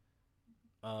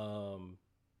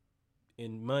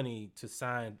in money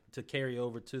to carry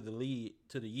over to the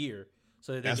year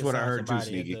so that they can sign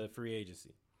somebody at the free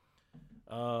agency.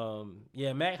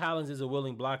 Mac Hollins is a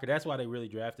willing blocker. That's why they really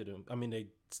drafted him. I mean, they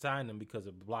signed him because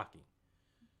of blocking.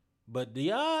 But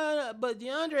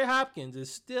DeAndre Hopkins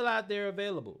is still out there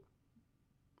available.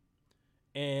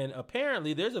 And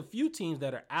apparently there's a few teams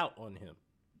that are out on him.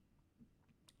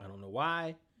 I don't know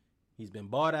why. He's been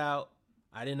bought out.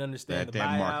 I didn't understand the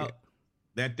buyout.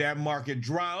 Let that market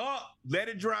dry up. Let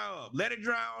it dry up. Let it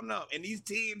dry on up. And these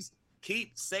teams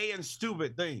keep saying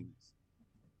stupid things.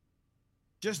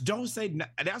 Just don't say.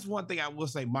 That's one thing I will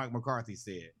say Mike McCarthy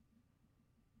said.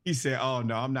 He said, oh,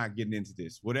 no, I'm not getting into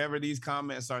this. Whatever these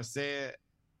comments are said,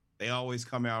 they always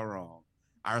come out wrong.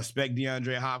 I respect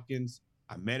DeAndre Hopkins.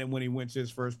 I met him when he went to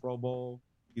his first Pro Bowl.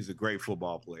 He's a great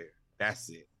football player. That's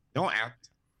it. Don't act.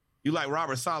 You like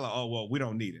Robert Saleh. Oh, well, we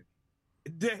don't need him.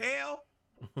 The hell?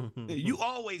 You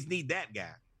always need that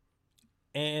guy.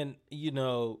 And,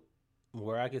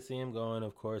 where I could see him going,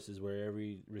 of course, is where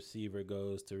every receiver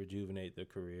goes to rejuvenate their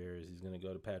careers. He's going to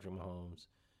go to Patrick Mahomes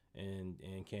and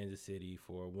Kansas City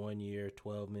for a 1-year,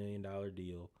 $12 million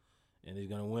deal. And he's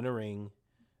going to win a ring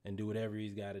and do whatever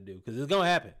he's got to do. Because it's going to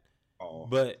happen. Oh,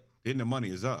 but then the money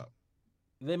is up.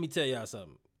 Let me tell y'all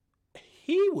something.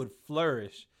 He would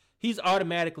flourish. He's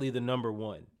automatically the number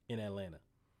one in Atlanta,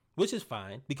 which is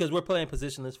fine because we're playing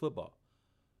positionless football.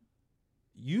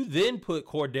 You then put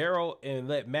Cordero and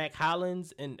let Mac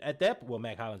Hollins, and at that,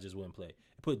 Mac Hollins just wouldn't play.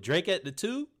 Put Drake at the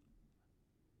 2.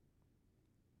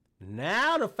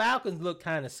 Now the Falcons look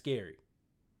kind of scary.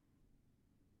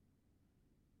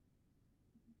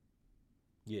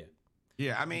 Yeah.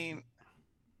 Yeah, I mean,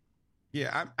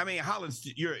 Hollins,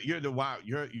 you're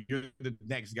the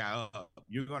next guy up.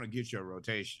 You're gonna get your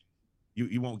rotation.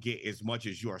 You won't get as much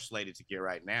as you are slated to get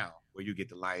right now, where you get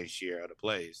the lion's share of the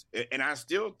plays. And I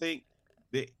still think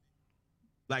that,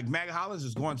 like, Mac Hollins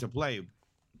is going to play,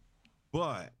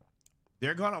 but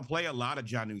they're going to play a lot of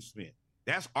Jonnu Smith.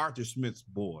 That's Arthur Smith's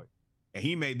boy. And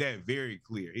he made that very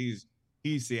clear.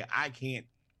 He said,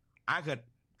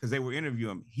 because they were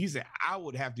interviewing him, he said, I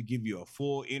would have to give you a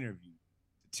full interview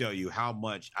to tell you how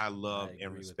much I love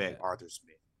and respect Arthur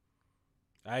Smith.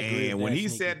 I agree. And when he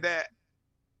said that,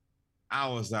 I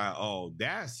was like, oh,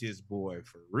 that's his boy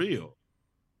for real.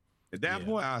 At that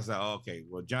point, I was like, okay,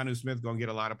 well, Jonnu Smith going to get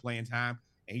a lot of playing time.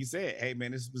 And he said, hey,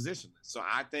 man, this is positionless. So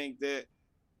I think that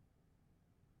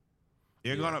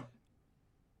they're going to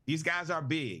 – these guys are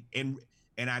big. And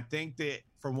I think that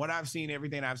from what I've seen,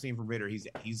 everything I've seen from Ridder,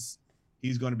 he's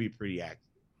going to be pretty active.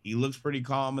 He looks pretty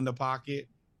calm in the pocket.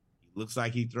 He looks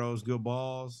like he throws good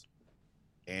balls.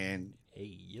 And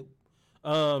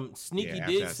Sneaky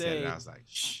did say, I was like,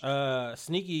 shh.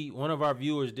 Sneaky, one of our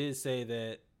viewers did say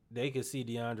that they could see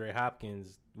DeAndre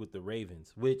Hopkins with the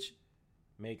Ravens, which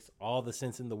makes all the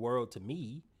sense in the world to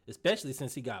me, especially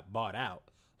since he got bought out.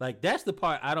 Like, that's the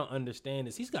part I don't understand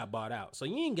is he's got bought out. So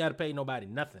you ain't got to pay nobody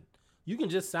nothing. You can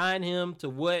just sign him to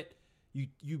what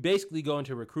you basically go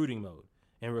into recruiting mode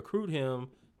and recruit him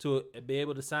to be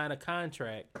able to sign a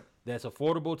contract that's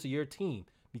affordable to your team.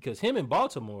 Because him in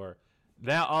Baltimore,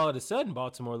 now all of a sudden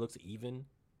Baltimore looks even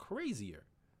crazier.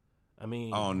 I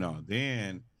mean, oh no,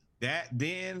 then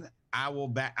I will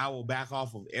back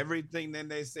off of everything that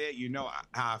they said. You know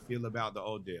how I feel about the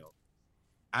Odell.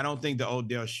 I don't think the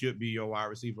Odell should be your wide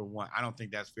receiver one. I don't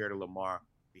think that's fair to Lamar.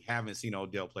 We haven't seen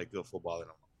Odell play good football in a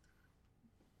long time.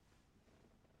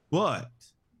 But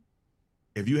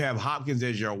if you have Hopkins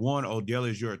as your one, Odell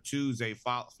is your two, Zay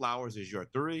Flowers is your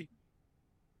three,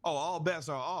 all bets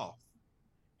are off.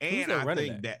 And I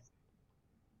think that,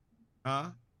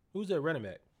 who's that running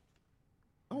back?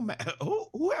 Oh man,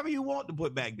 whoever you want to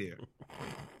put back there.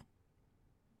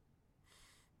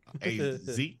 Hey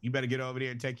Zeke, you better get over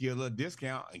there and take you a little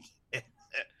discount.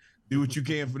 Do what you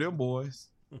can for them boys.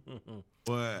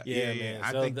 But man.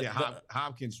 I think that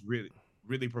Hopkins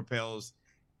really propels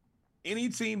any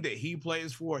team that he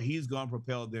plays for. He's going to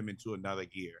propel them into another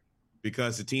gear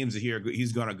because the teams that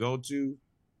he's going to go to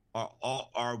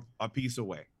are a piece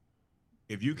away.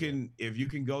 If you can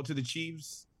go to the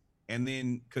Chiefs and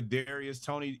then Kadarius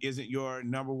Toney isn't your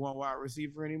number one wide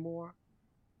receiver anymore,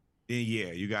 then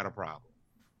you got a problem.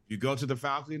 If you go to the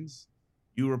Falcons,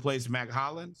 you replace Mac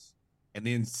Hollins, and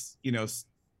then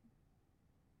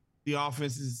the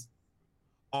offense is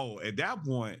at that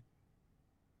point,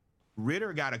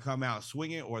 Ridder got to come out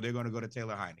swinging, or they're going to go to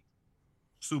Taylor Heineke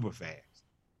super fast.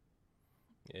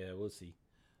 Yeah, we'll see.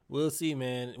 We'll see,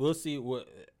 man. We'll see what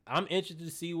I'm interested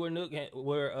to see where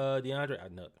DeAndre. I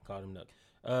called him Nook.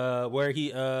 Where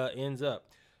he ends up.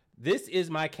 This is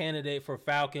my candidate for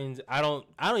Falcons. I don't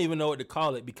even know what to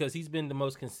call it because he's been the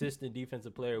most consistent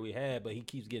defensive player we had, but he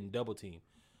keeps getting double teamed.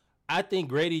 I think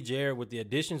Grady Jarrett, with the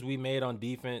additions we made on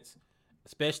defense,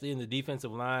 especially in the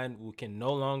defensive line, can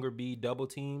no longer be double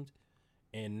teamed.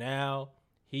 And now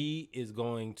he is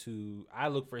going to, I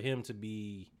look for him to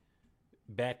be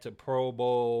back to Pro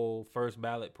Bowl, first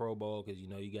ballot Pro Bowl, because, you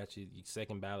got your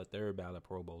second ballot, third ballot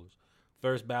Pro Bowlers.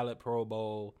 First ballot Pro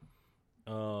Bowl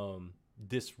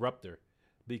disruptor,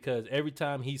 because every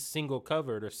time he's single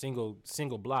covered or single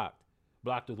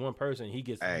blocked with one person, he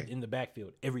gets in the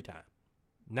backfield every time.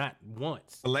 Not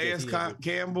once. Calais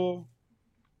Campbell,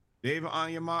 David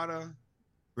Onyemata,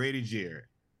 Grady Jarrett.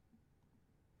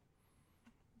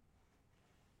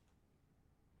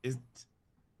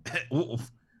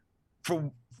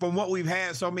 From what we've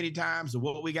had so many times to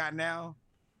what we got now,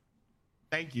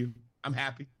 thank you. I'm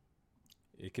happy.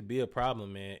 It could be a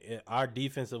problem, man. Our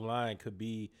defensive line could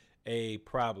be a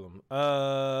problem.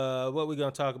 What we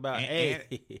gonna talk about? And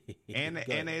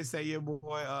they say your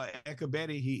boy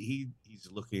Ekabetti, he's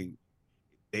looking.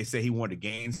 They say he wanted to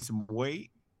gain some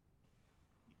weight.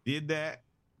 He did that,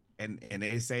 and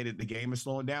they say that the game is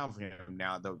slowing down for him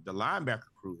now. The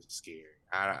linebacker crew is scary.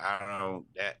 I don't know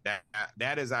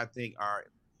that is, I think,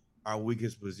 our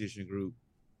weakest position group.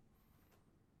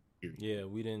 Yeah,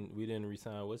 we didn't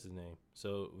resign what's his name.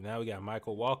 So now we got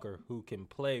Michael Walker, who can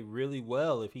play really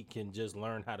well if he can just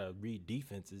learn how to read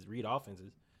offenses.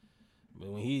 But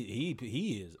when he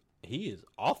is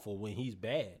awful when he's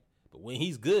bad. But when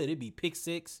he's good, it'd be pick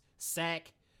six,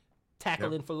 sack,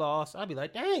 tackling for loss. I'd be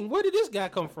like, dang, where did this guy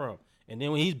come from? And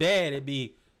then when he's bad, it'd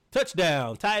be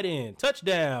touchdown, tight end,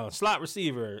 touchdown, slot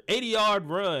receiver, 80-yard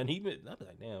run. I'd be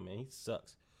like, damn, man, he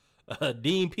sucks.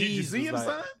 Dean Pease. Did you see him,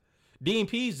 son? Dean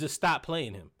Pease just stopped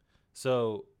playing him.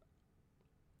 So,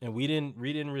 and we didn't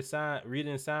sign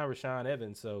Rashaan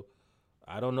Evans. So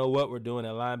I don't know what we're doing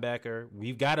at linebacker.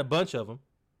 We've got a bunch of them.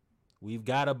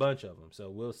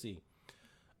 So we'll see.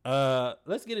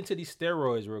 Let's get into these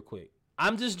steroids real quick.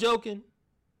 I'm just joking.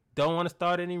 Don't want to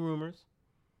start any rumors.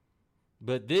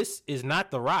 But this is not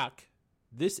The Rock.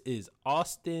 This is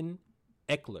Austin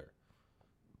Eckler,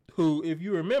 who, if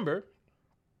you remember,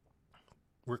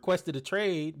 requested a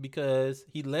trade because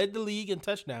he led the league in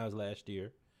touchdowns last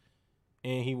year.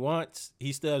 and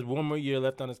he still has one more year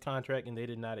left on his contract, and they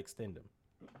did not extend him.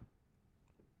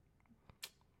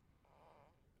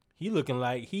 He looking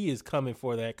like he is coming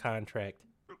for that contract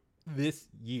this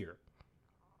year.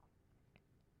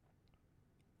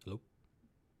 Hello?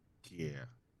 Yeah.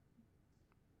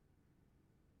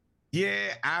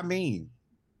 Yeah, I mean,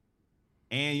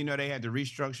 and you know they had to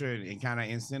restructure and kind of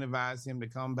incentivize him to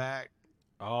come back.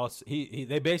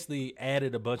 They basically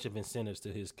added a bunch of incentives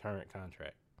to his current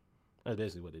contract. That's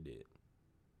basically what they did.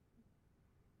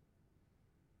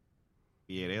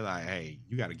 Yeah, they're like, hey,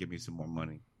 you got to give me some more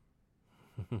money.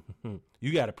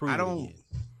 You got to prove it again.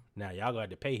 Now, y'all going to have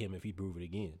to pay him if he prove it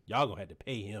again. Y'all going to have to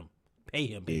pay him. Pay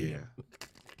him.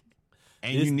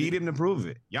 And you need him to prove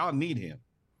it. Y'all need him.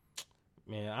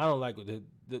 Man, I don't like the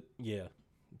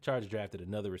Chargers drafted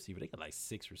another receiver. They got like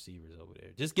 6 receivers over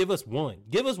there. Just give us one.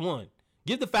 Give us one.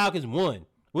 Give the Falcons one.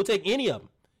 We'll take any of them.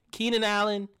 Keenan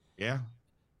Allen. Yeah.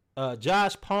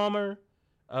 Josh Palmer.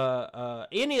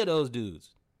 Any of those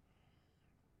dudes.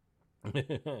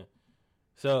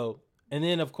 So, and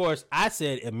then of course I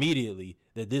said immediately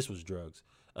that this was drugs.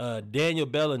 Daniel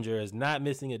Bellinger is not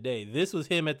missing a day. This was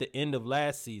him at the end of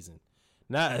last season.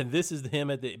 This is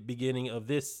him at the beginning of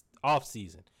this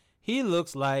offseason. He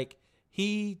looks like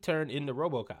he turned into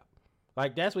RoboCop.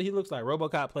 Like, that's what he looks like,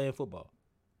 RoboCop playing football.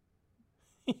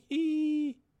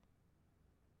 And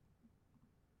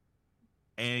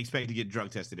expect to get drug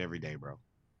tested every day, bro.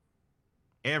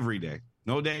 Every day.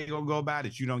 No day gonna go by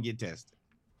that you don't get tested.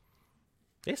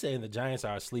 They saying the Giants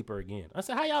are a sleeper again. I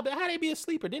said, how they be a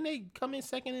sleeper? Didn't they come in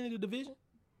second in the division?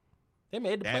 They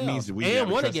made the playoffs. That means that we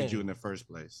never trusted you in the first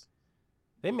place.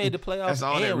 They made the playoffs. That's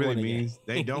all that really means.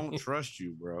 They don't trust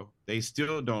you, bro. They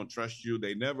still don't trust you.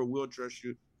 They never will trust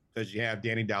you because you have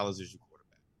Danny Dollars as your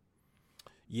quarterback.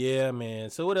 Yeah,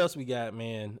 man. So what else we got,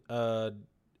 man?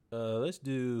 Let's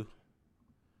be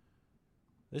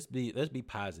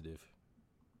positive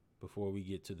before we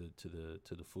get to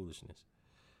the foolishness.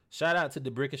 Shout out to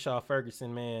DeBrickashaw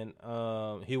Ferguson, man.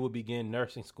 He will begin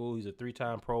nursing school. He's a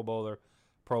 3-time Pro Bowler,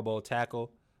 Pro Bowl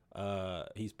tackle.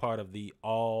 He's part of the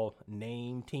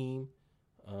all-name team.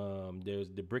 There's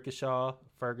DeBrickashaw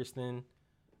Ferguson.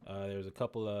 There's a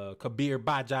couple of Kabir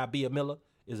Baja-Biamila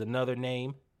is another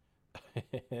name.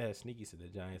 Sneaky said the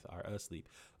Giants are asleep.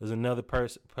 There's another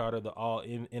part of the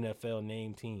all-NFL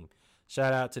name team.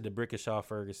 Shout out to DeBrickashaw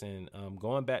Ferguson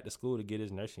going back to school to get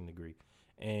his nursing degree.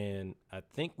 And I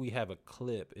think we have a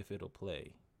clip if it'll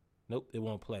play. Nope, it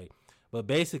won't play. But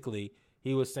basically,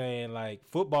 he was saying, like,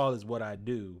 football is what I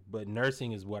do, but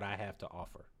nursing is what I have to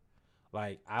offer.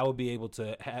 Like, I will be able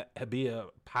to be a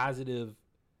positive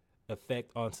effect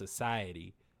on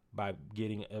society by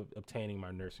obtaining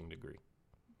my nursing degree.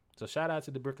 So shout out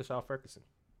to DeBrickashaw Ferguson.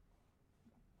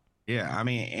 Yeah, I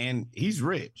mean, and he's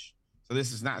rich. So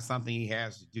this is not something he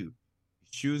has to do.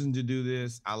 Choosing to do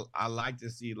this. I like to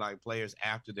see like players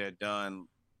after they're done.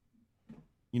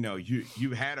 You know,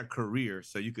 you had a career,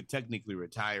 so you could technically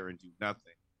retire and do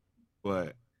nothing.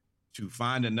 But to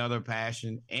find another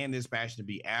passion and this passion to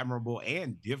be admirable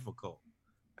and difficult.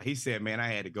 He said, man, I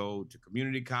had to go to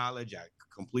community college. I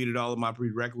completed all of my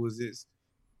prerequisites,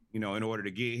 you know, in order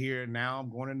to get here. Now I'm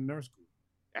going into nurse school.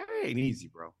 That ain't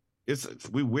easy, bro.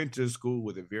 We went to school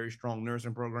with a very strong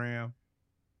nursing program,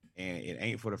 and it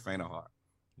ain't for the faint of heart.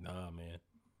 Nah, man.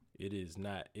 It is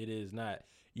not. It is not.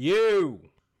 You,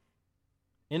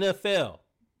 NFL,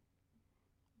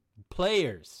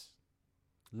 players,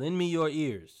 lend me your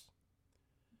ears.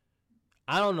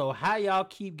 I don't know how y'all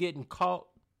keep getting caught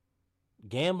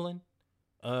gambling.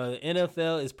 The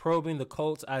NFL is probing the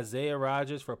Colts' Isaiah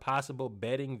Rodgers for possible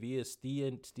betting via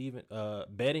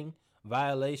betting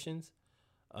violations.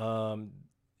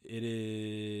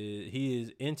 He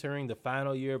is entering the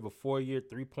final year of a 4-year,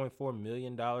 $3.4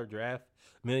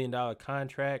 million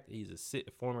contract. He's a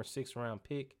former 6th-round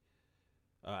pick.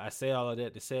 I say all of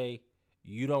that to say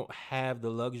you don't have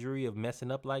the luxury of messing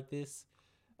up like this.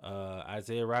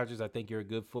 Isaiah Rodgers, I think you're a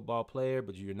good football player,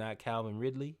 but you're not Calvin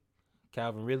Ridley.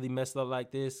 Calvin Ridley messed up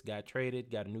like this, got traded,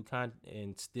 got a new contract,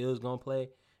 and still is going to play.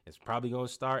 It's probably going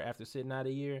to start after sitting out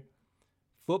a year.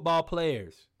 Football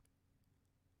players,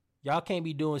 y'all can't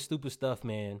be doing stupid stuff,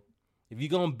 man. If you're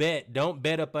going to bet, don't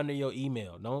bet up under your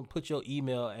email. Don't put your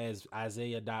email as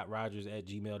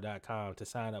isaiah.rodgers@gmail.com to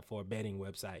sign up for a betting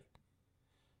website.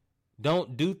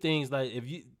 Don't do things like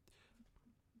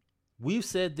we've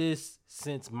said this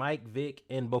since Mike Vick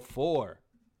and before.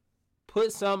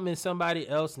 Put something in somebody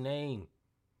else's name.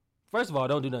 First of all,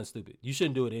 don't do nothing stupid. You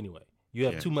shouldn't do it anyway. You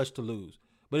have too much to lose.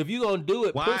 But if you're going to do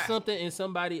it, put something in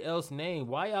somebody else's name.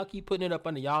 Why y'all keep putting it up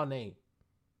under y'all name?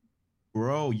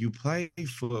 Bro, you play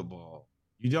football.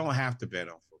 You don't have to bet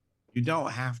on football. You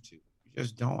don't have to. You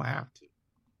just don't have to.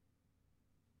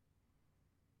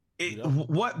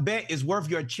 What bet is worth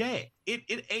your check?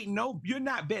 It ain't no. You're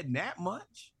not betting that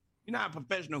much. You're not a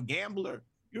professional gambler.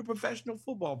 You're a professional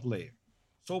football player.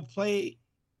 So play.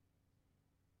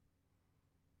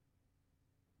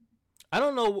 I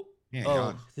don't know.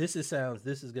 Yeah, this is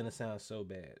gonna sound so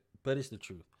bad, but it's the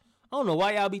truth. I don't know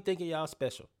why y'all be thinking y'all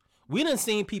special. We done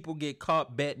seen people get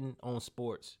caught betting on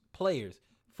sports, players,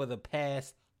 for the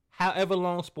past however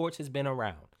long sports has been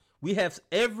around. We have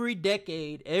every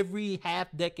decade, every half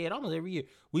decade, almost every year,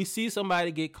 we see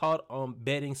somebody get caught on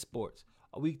betting sports.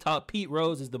 We talk Pete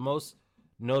Rose is the most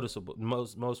noticeable,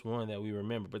 most one that we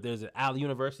remember. But there's an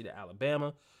University of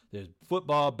Alabama, there's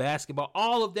football, basketball,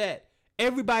 all of that.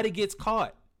 Everybody gets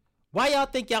caught. Why y'all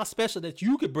think y'all special that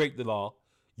you could break the law,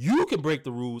 you can break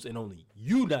the rules, and only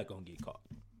you not gonna get caught?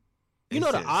 You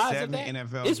know the odds of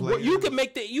that. You can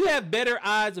make you have better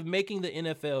odds of making the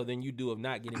NFL than you do of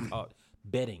not getting caught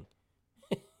betting.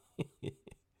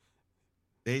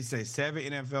 They say 7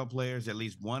 NFL players, at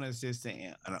least one assistant,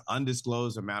 and an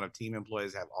undisclosed amount of team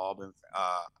employees have all been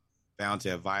found to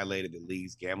have violated the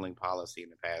league's gambling policy in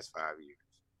the past 5 years.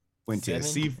 Quintez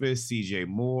Cephas, C.J.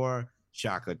 Moore,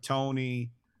 Shaka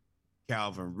Toney,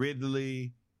 Calvin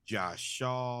Ridley, Josh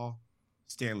Shaw,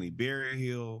 Stanley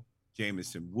Berryhill,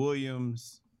 Jameson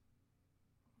Williams,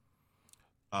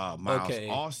 Miles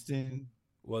Austin.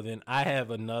 Well, then I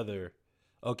have another.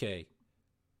 Okay.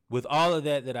 With all of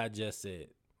that I just said,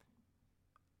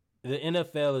 the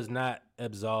NFL is not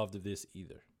absolved of this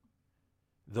either.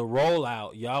 The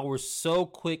rollout, y'all were so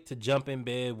quick to jump in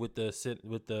bed with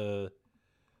the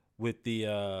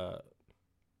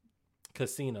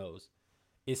casinos.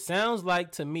 It sounds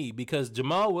like to me, because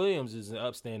Jamal Williams is an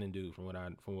upstanding dude from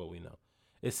what we know.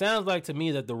 It sounds like to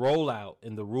me that the rollout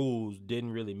and the rules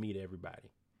didn't really meet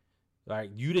everybody.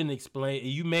 Like you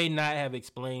may not have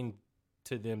explained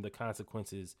to them the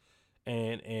consequences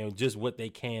and just what they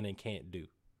can and can't do.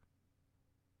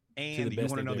 And you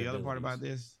want to know the other part about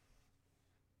this?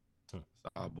 It's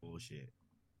all bullshit.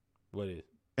 What is?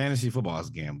 Fantasy football is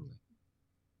gambling.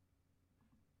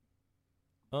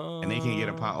 And they can get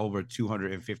a pot over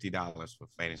 $250 for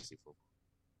fantasy football.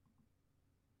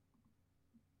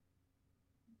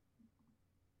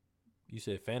 You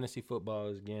said fantasy football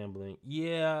is gambling.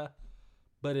 Yeah,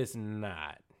 but it's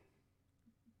not.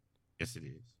 Yes, it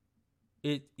is.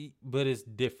 But it's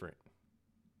different.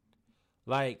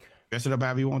 Like, dress it up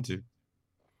however you want to.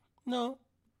 No.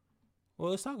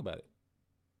 Well, let's talk about it.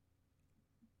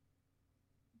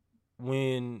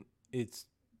 When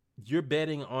you're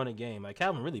betting on a game, like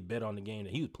Calvin really bet on the game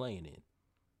that he was playing in,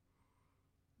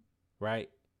 right?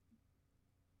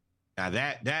 Now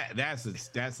that's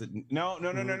a no.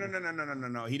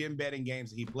 He didn't bet in games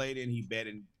that he played in. He bet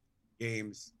in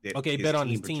games that he bet on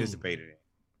his team participated in.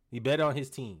 He bet on his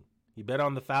team. He bet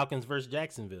on the Falcons versus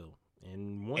Jacksonville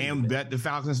and won. And bet the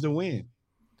Falcons to win.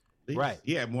 Right.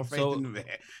 Yeah, more faith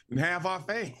than half our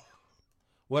faith.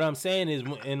 What I'm saying is,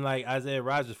 in like Isaiah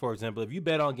Rodgers, for example, if you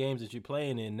bet on games that you're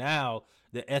playing in, now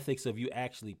the ethics of you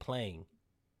actually playing,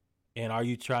 and are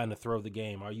you trying to throw the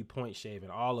game? Are you point shaving?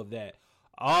 All of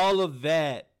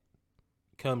that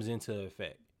comes into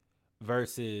effect.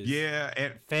 Versus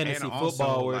and fantasy and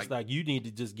football, where it's like you need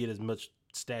to just get as much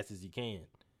stats as you can,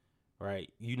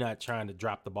 right? You're not trying to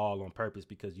drop the ball on purpose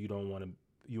because you want a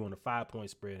 5-point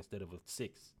spread instead of a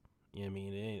 6. You know what I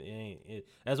mean?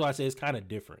 That's why I say it's kind of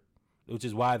different. Which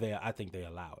is why I think they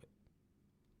allow it.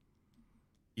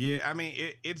 Yeah, I mean,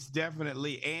 it's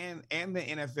definitely, and the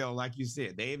NFL, like you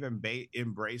said, they've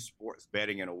embraced sports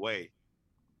betting in a way.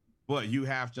 But you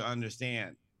have to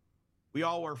understand, we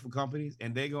all work for companies,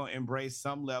 and they're going to embrace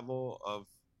some level of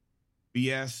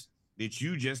BS that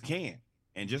you just can't.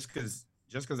 And just because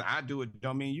I do it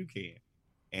don't mean you can.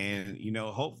 And,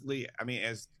 hopefully, I mean,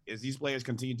 as these players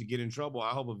continue to get in trouble,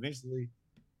 I hope eventually –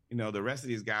 the rest of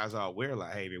these guys are aware,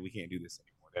 like, hey, man, we can't do this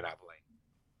anymore. They're not playing.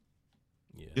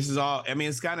 Yeah. This is all, I mean,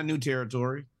 it's kind of new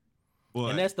territory. But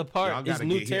and that's the part. It's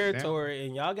new territory,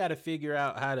 and y'all got to figure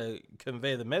out how to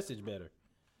convey the message better.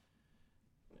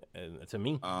 To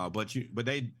me. But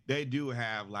they do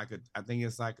have I think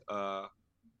it's like a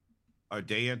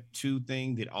day or two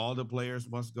thing that all the players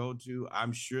must go to.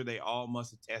 I'm sure they all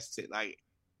must attest it. Like,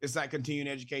 it's like continuing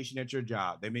education at your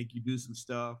job. They make you do some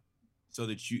stuff so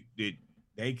that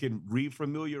they can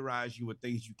refamiliarize you with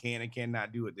things you can and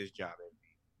cannot do at this job.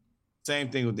 Same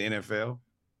thing with the NFL.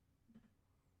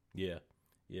 Yeah.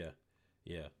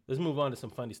 Let's move on to some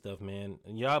funny stuff, man.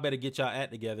 And y'all better get y'all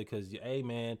act together because, hey,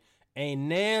 man, ain't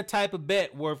no type of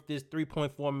bet worth this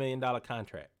 $3.4 million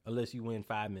contract unless you win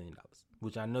 $5 million.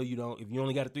 which I know you don't. If you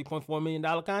only got a $3.4 million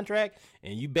contract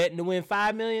and you betting to win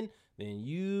 $5 million, then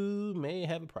you may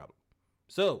have a problem.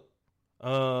 So,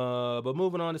 but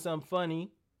moving on to something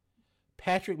funny,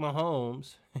 Patrick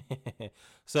Mahomes.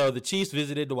 So the Chiefs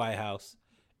visited the White House,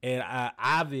 and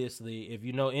obviously, if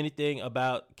you know anything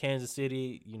about Kansas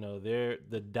City, you know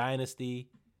the dynasty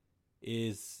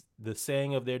is the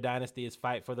saying of their dynasty is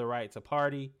fight for the right to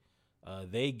party.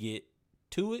 They get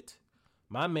to it.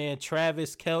 My man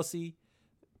Travis Kelce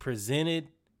presented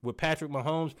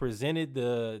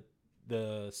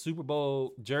the Super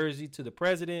Bowl jersey to the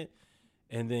president,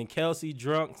 and then Kelce,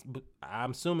 drunk,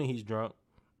 I'm assuming he's drunk,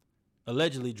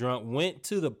 allegedly drunk, went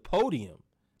to the podium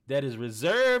that is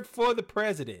reserved for the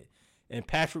president, and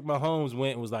Patrick Mahomes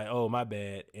went and was like, "Oh, my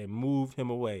bad," and moved him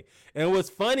away. And what's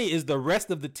funny is the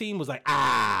rest of the team was like,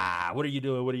 "What are you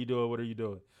doing? What are you doing? What are you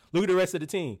doing?" Look at the rest of the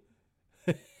team.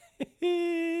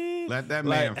 Let that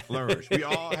man flourish. We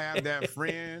all have that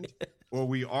friend, or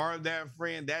we are that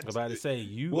friend. That's I'm about to say,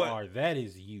 that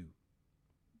is you.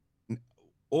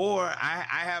 Or I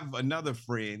have another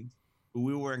friend who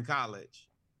we were in college,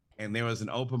 and there was an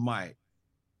open mic,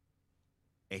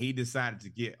 and he decided to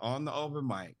get on the open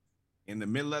mic in the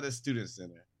middle of the student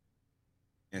center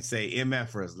and say MF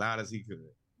for as loud as he could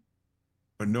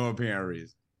for no apparent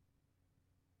reason.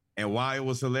 And while it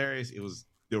was hilarious, it was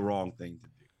the wrong thing to do.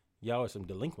 Y'all are some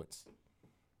delinquents.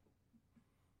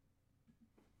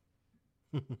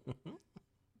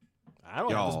 I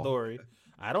don't have a story.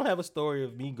 I don't have a story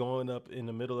of me going up in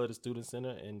the middle of the student center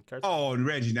and cursing. Oh,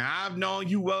 Reggie, now I've known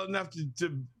you well enough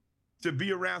to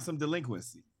be around some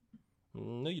delinquency.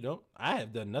 No, you don't. I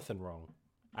have done nothing wrong.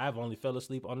 I've only fell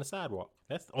asleep on the sidewalk.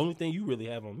 That's the only thing you really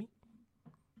have on me.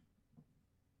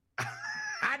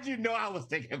 How'd you know I was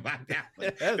thinking about that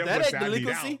one? That ain't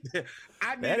delinquency.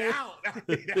 I need out.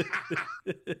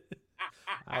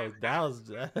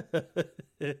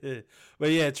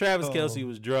 But yeah, Travis Kelce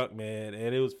was drunk, man,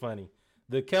 and it was funny.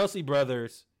 The Kelce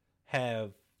brothers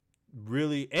have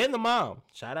really, and the mom,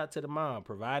 shout out to the mom,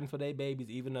 providing for their babies,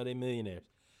 even though they're millionaires.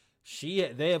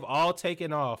 They have all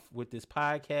taken off with this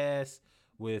podcast,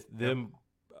 with them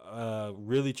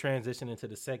really transitioning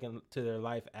to their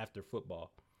life after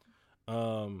football.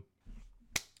 And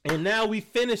now we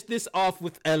finish this off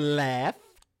with a laugh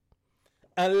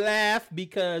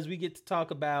because we get to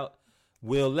talk about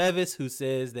Will Levis, who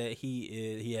says that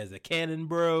he has a cannon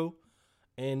bro,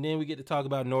 and then we get to talk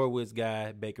about Norwood's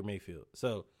guy Baker Mayfield.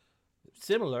 So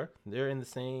similar, they're in the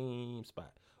same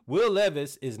spot. Will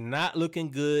Levis is not looking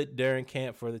good during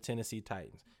camp for the Tennessee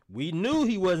Titans. We knew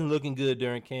he wasn't looking good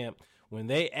during camp when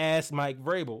they asked Mike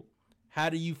Vrabel, "How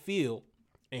do you feel?"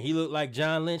 And he looked like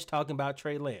John Lynch talking about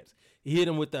Trey Lance. He hit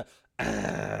him with the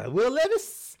Will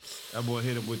Levis. That boy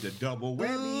hit him with the double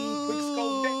whammy. Quick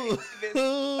scope Davis.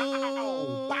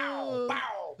 Bow, bow,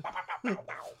 bow, bow, bow, bow,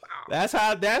 bow. That's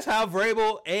how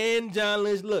Vrabel and John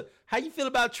Lynch look. How you feel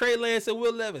about Trey Lance and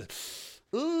Will Levis?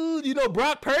 Ooh,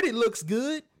 Brock Purdy looks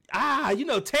good.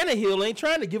 Tannehill ain't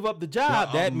trying to give up the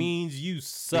job. That means you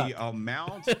suck. The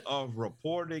amount of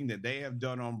reporting that they have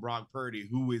done on Brock Purdy,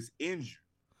 who is injured.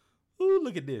 Ooh,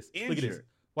 look at this. Injured. Look at this.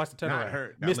 Watch the turnaround.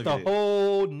 Hurt. Missed the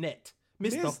whole net.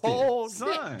 Missed the whole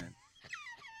net.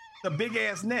 The big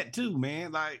ass net too,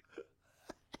 man. Like,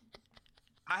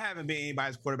 I haven't been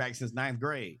anybody's quarterback since 9th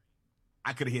grade.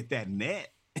 I could have hit that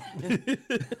net.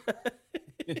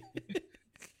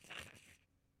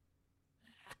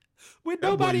 With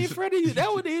nobody in front of you.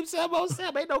 That would even Sam.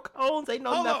 Ain't no cones. Ain't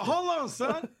no nothing. Hold on,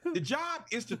 son. The job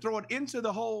is to throw it into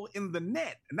the hole in the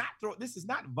net. This is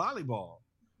not volleyball.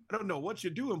 I don't know what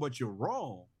you're doing, but you're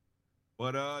wrong.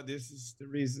 But this is the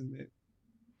reason that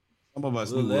some of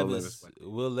us Will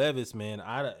Levis, man.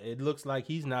 It looks like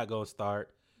he's not gonna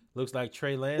start. Looks like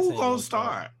Trey Lance. Who's gonna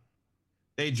start?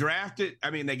 They drafted. I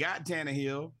mean, they got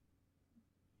Tannehill.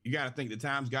 You got to think the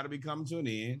time's got to be coming to an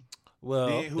end.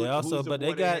 Well,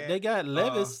 they got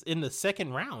Levis in the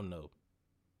second round though.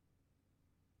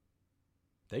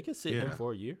 They can sit him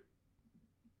for a year.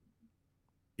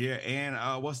 Yeah,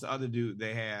 and what's the other dude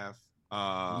they have?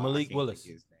 Malik Willis.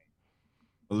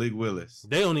 Malik Willis.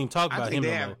 They don't even talk about him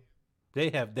no more. They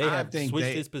have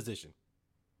switched his position.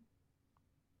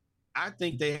 I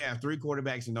think they have 3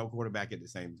 quarterbacks and no quarterback at the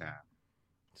same time.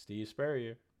 Steve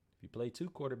Spurrier. If you play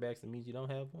 2 quarterbacks, that means you don't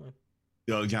have one.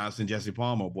 Doug Johnson, Jesse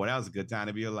Palmer. Boy, that was a good time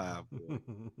to be alive.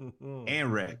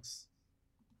 And Rex.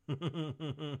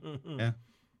 Yeah.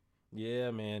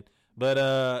 Yeah, man.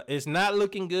 But it's not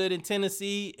looking good in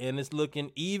Tennessee, and it's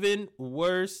looking even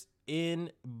worse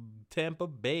in Tampa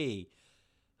Bay.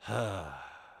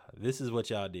 This is what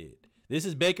y'all did. This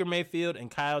is Baker Mayfield and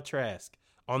Kyle Trask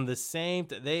on the same.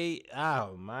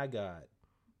 Oh my God,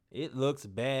 It looks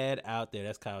bad out there.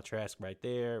 That's Kyle Trask right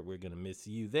there. We're going to miss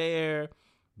you there.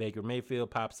 Baker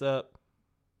Mayfield pops up.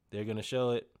 They're going to show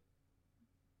it.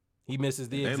 He misses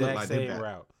the exact same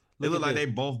route. They look like they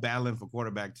both battling for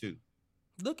quarterback too.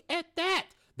 Look at that.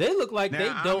 They look like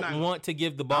they don't want to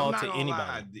give the ball to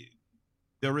anybody.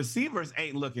 The receivers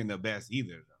ain't looking the best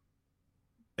either, though.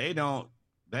 They don't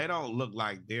look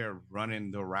like they're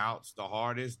running the routes the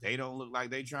hardest. They don't look like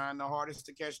they trying the hardest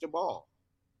to catch the ball.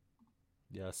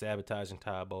 Y'all sabotaging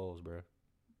Todd Bowles, bro.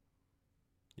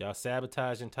 Y'all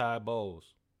sabotaging Todd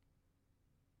Bowles.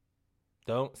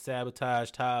 Don't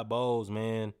sabotage Todd Bowles,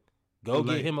 man. Go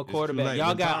get him a quarterback.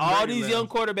 Y'all got all these young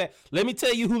quarterbacks. Let me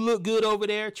tell you who look good over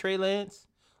there, Trey Lance.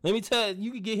 Let me tell you,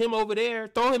 you can get him over there.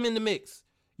 Throw him in the mix.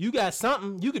 You got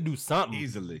something. You could do something.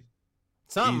 Easily.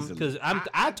 Something. Because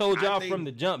I told y'all from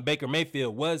the jump, Baker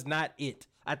Mayfield was not it.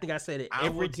 I think I said it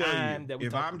every time that we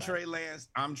talked about it. If I'm Trey Lance,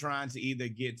 I'm trying to either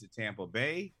get to Tampa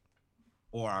Bay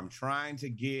or I'm trying to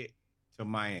get to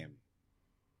Miami.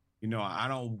 You know, I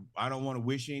don't want to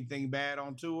wish anything bad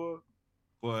on Tua,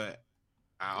 but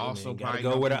I also gotta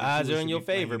go where the odds are in your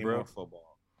favor, bro.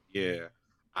 Football. Yeah.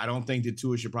 I don't think that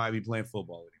Tua should probably be playing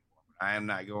football anymore. I am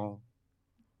not going.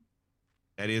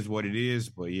 That is what it is,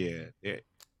 but yeah.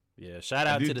 Shout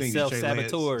out to the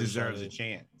self-saboteurs. Deserves a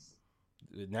chance.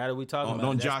 Now that we talking about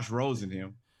don't Josh Rosen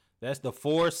him. That's the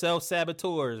 4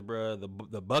 self-saboteurs, bro.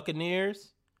 The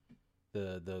Buccaneers,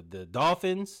 the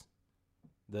Dolphins,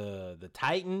 the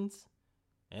Titans,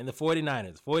 and the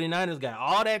 49ers. 49ers got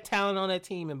all that talent on that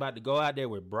team and about to go out there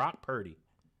with Brock Purdy.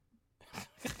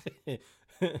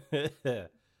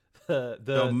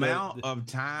 the amount of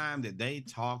time that they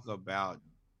talk about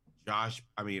Brock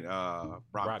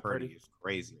Purdy is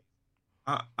crazy.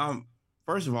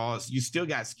 First of all, you still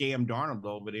got Scam Darnold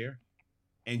over there,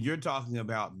 and you're talking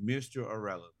about Mr.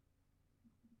 Irrelevant.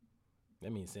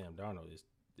 That means Sam Darnold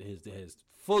has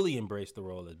fully embraced the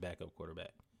role as backup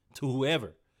quarterback to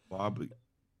whoever. Probably.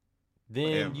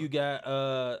 Then you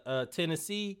got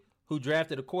Tennessee, who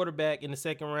drafted a quarterback in the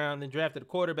second round, then drafted a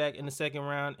quarterback in the second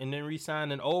round, and then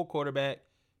re-signed an old quarterback,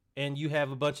 and you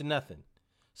have a bunch of nothing.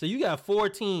 So you got 4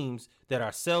 teams that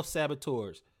are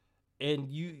self-saboteurs, and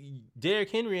Derrick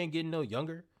Henry ain't getting no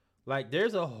younger. Like,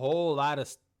 there's a whole lot of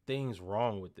things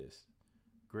wrong with this.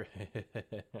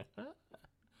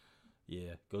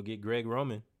 Yeah, go get Greg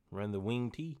Roman, run the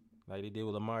wing T like they did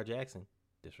with Lamar Jackson.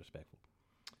 Disrespectful.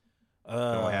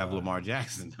 Don't have Lamar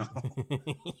Jackson, though.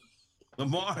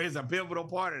 Lamar is a pivotal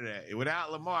part of that.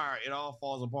 Without Lamar, it all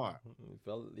falls apart.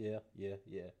 Yeah.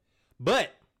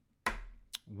 But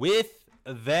with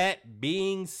that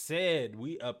being said,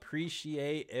 we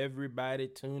appreciate everybody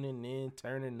tuning in,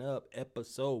 turning up.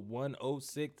 Episode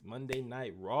 106, Monday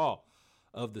Night Raw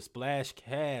of the Splash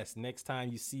Cast. Next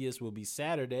time you see us will be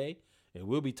Saturday, and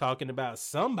we'll be talking about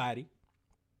somebody,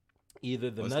 either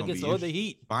the Nuggets or the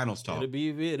Heat. Finals talk.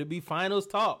 It'll be finals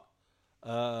talk.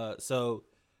 So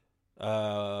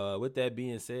with that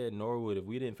being said, Norwood, if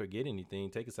we didn't forget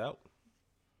anything, take us out.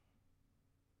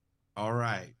 All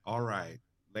right.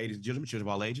 Ladies and gentlemen, children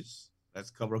of all ages, let's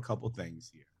cover a couple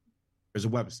things here. There's a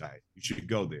website. You should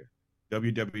go there,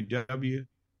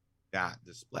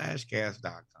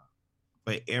 www.thesplashcast.com,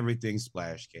 for everything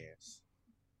Splashcast.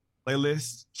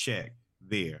 Playlists, check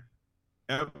there.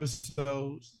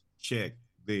 Episodes, check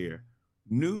there.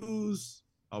 News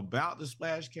about the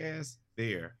Splashcast,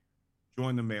 there.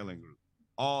 Join the mailing group.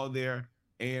 All there,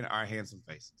 and our handsome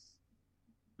faces.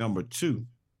 Number 2,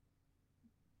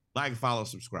 like, follow,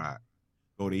 subscribe.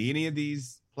 Go to any of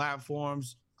these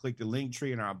platforms, click the link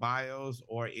tree in our bios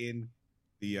or in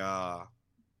the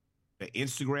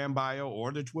Instagram bio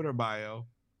or the Twitter bio,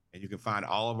 and you can find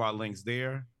all of our links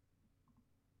there.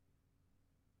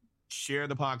 Share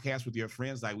the podcast with your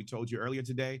friends, like we told you earlier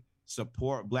today.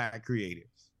 Support Black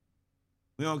creatives.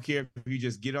 We don't care if you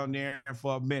just get on there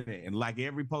for a minute and like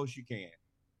every post you can.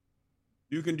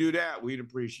 You can do that. We'd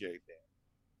appreciate that.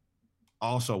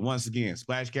 Also, once again,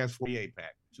 Splashcast 48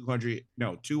 pack.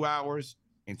 2 hours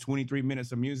and 23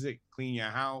 minutes of music. Clean your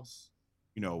house.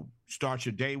 Start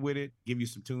your day with it. Give you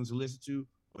some tunes to listen to.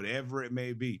 Whatever it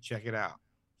may be, check it out.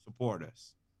 Support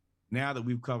us. Now that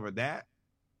we've covered that,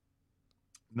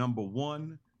 number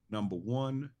one,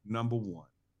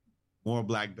 more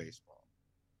Black baseball.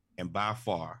 And by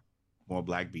far, more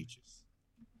Black beaches.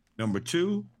 Number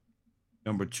two,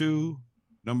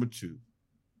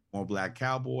 more Black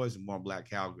cowboys and more Black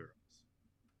cowgirls.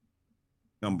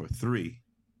 Number 3,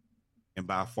 and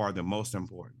by far the most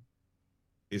important,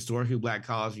 historically Black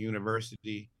college and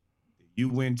university that you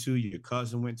went to, your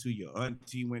cousin went to, your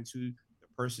auntie went to, the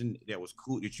person that was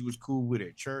cool, that you was cool with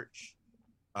at church.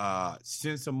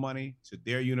 send some money to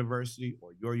their university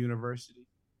or your university.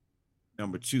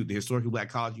 Number 2, the historically Black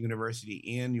college university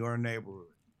in your neighborhood,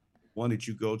 one that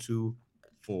you go to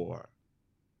for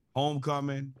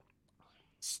homecoming,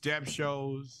 step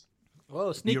shows.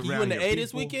 Oh, Sneaky, you in the A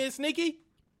this weekend, Sneaky?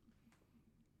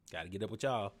 Got to get up with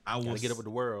y'all. Got to get up with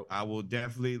the world. I will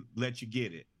definitely let you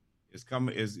get it. It's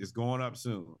coming. It's going up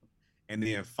soon. And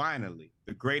then finally,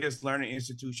 the greatest learning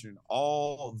institution in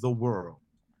all the world,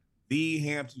 the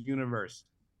Hampton University,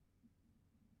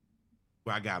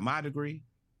 where I got my degree.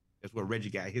 That's where Reggie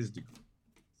got his degree.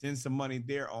 Send some money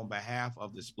there on behalf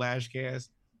of the Splashcast.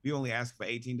 We only ask for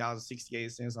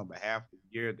 $18.68 on behalf of the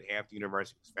year the Hampton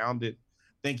University was founded.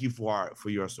 Thank you for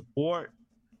your support.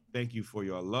 Thank you for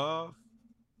your love.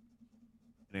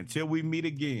 And until we meet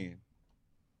again,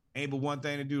 ain't but one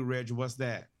thing to do, Reggie. What's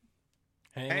that?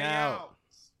 Hang out.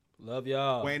 Love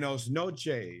y'all. Buenos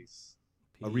noches.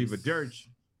 Arrivederci.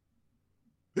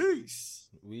 Peace.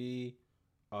 We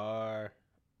are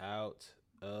out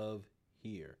of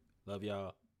here. Love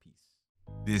y'all. Peace.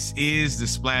 This is the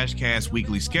Splashcast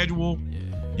weekly schedule.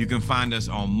 You can find us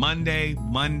on Monday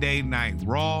Night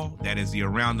Raw. That is the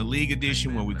Around the League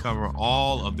edition where we cover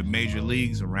all of the major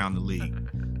leagues around the league.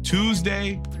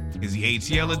 Tuesday is the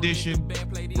ATL edition.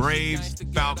 Braves,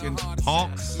 Falcons,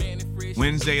 Hawks.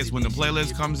 Wednesday is when the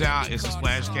playlist comes out. It's a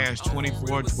Splashcast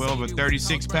 24, 12, or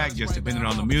 36 pack, just depending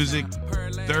on the music.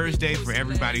 Thursday, for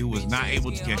everybody who was not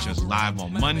able to catch us live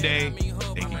on Monday,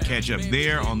 they can catch up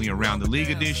there on the Around the League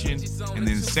edition. And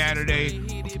then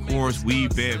Saturday, of course, we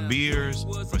bet beers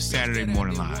for Saturday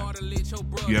Morning Live.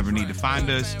 If you ever need to find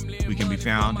us, we can be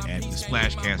found at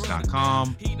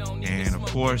thesplashcast.com and, of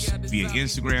course, via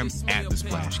Instagram at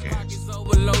thesplashcast.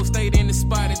 Overload, stayed in the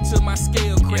spot until my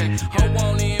scale crack. Ho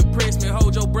wanna impress me,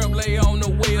 hold your breath, lay on the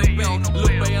wheel back. Look,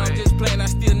 babe, I'm just playing, I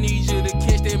still need you to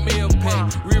catch that mail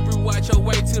pack. River, watch your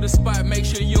way to the spot, make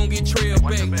sure you don't get trail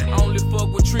back. Only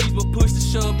fuck with trees, but push the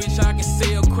shove, bitch, I can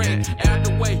sell crack. Out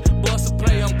the way, bust a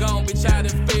play, I'm gone, bitch, I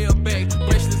done fell back.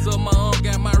 Bracelets up my arm,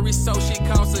 got my wrist so shit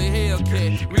counts a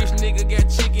Hellcat. Rich nigga got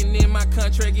chicken in my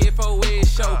contract, FOS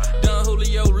show. Done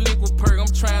Julio liquid perk, I'm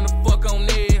trying to fuck on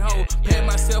that hoe. Pat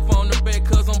myself on the back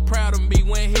cause I'm proud of me,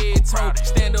 went head toe.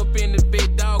 Stand up in the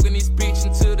bed dog and this bitch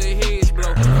until the heads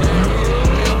blow.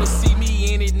 Ever see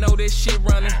me in it, know that shit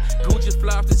running. Gucci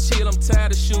flop to chill, I'm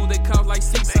tired of shoes, they cost like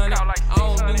 600. I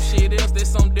don't do shit else,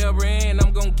 that's on Deborah and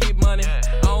I'm gon' get money. I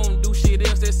don't do shit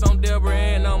else, that's on Deborah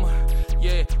and I'm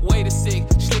wait a sec,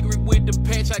 slickery with the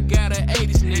patch, I got an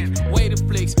 80s nigga. Way to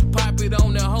flex, pop it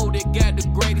on the hoe that got the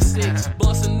greatest sex.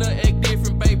 Bustin' the egg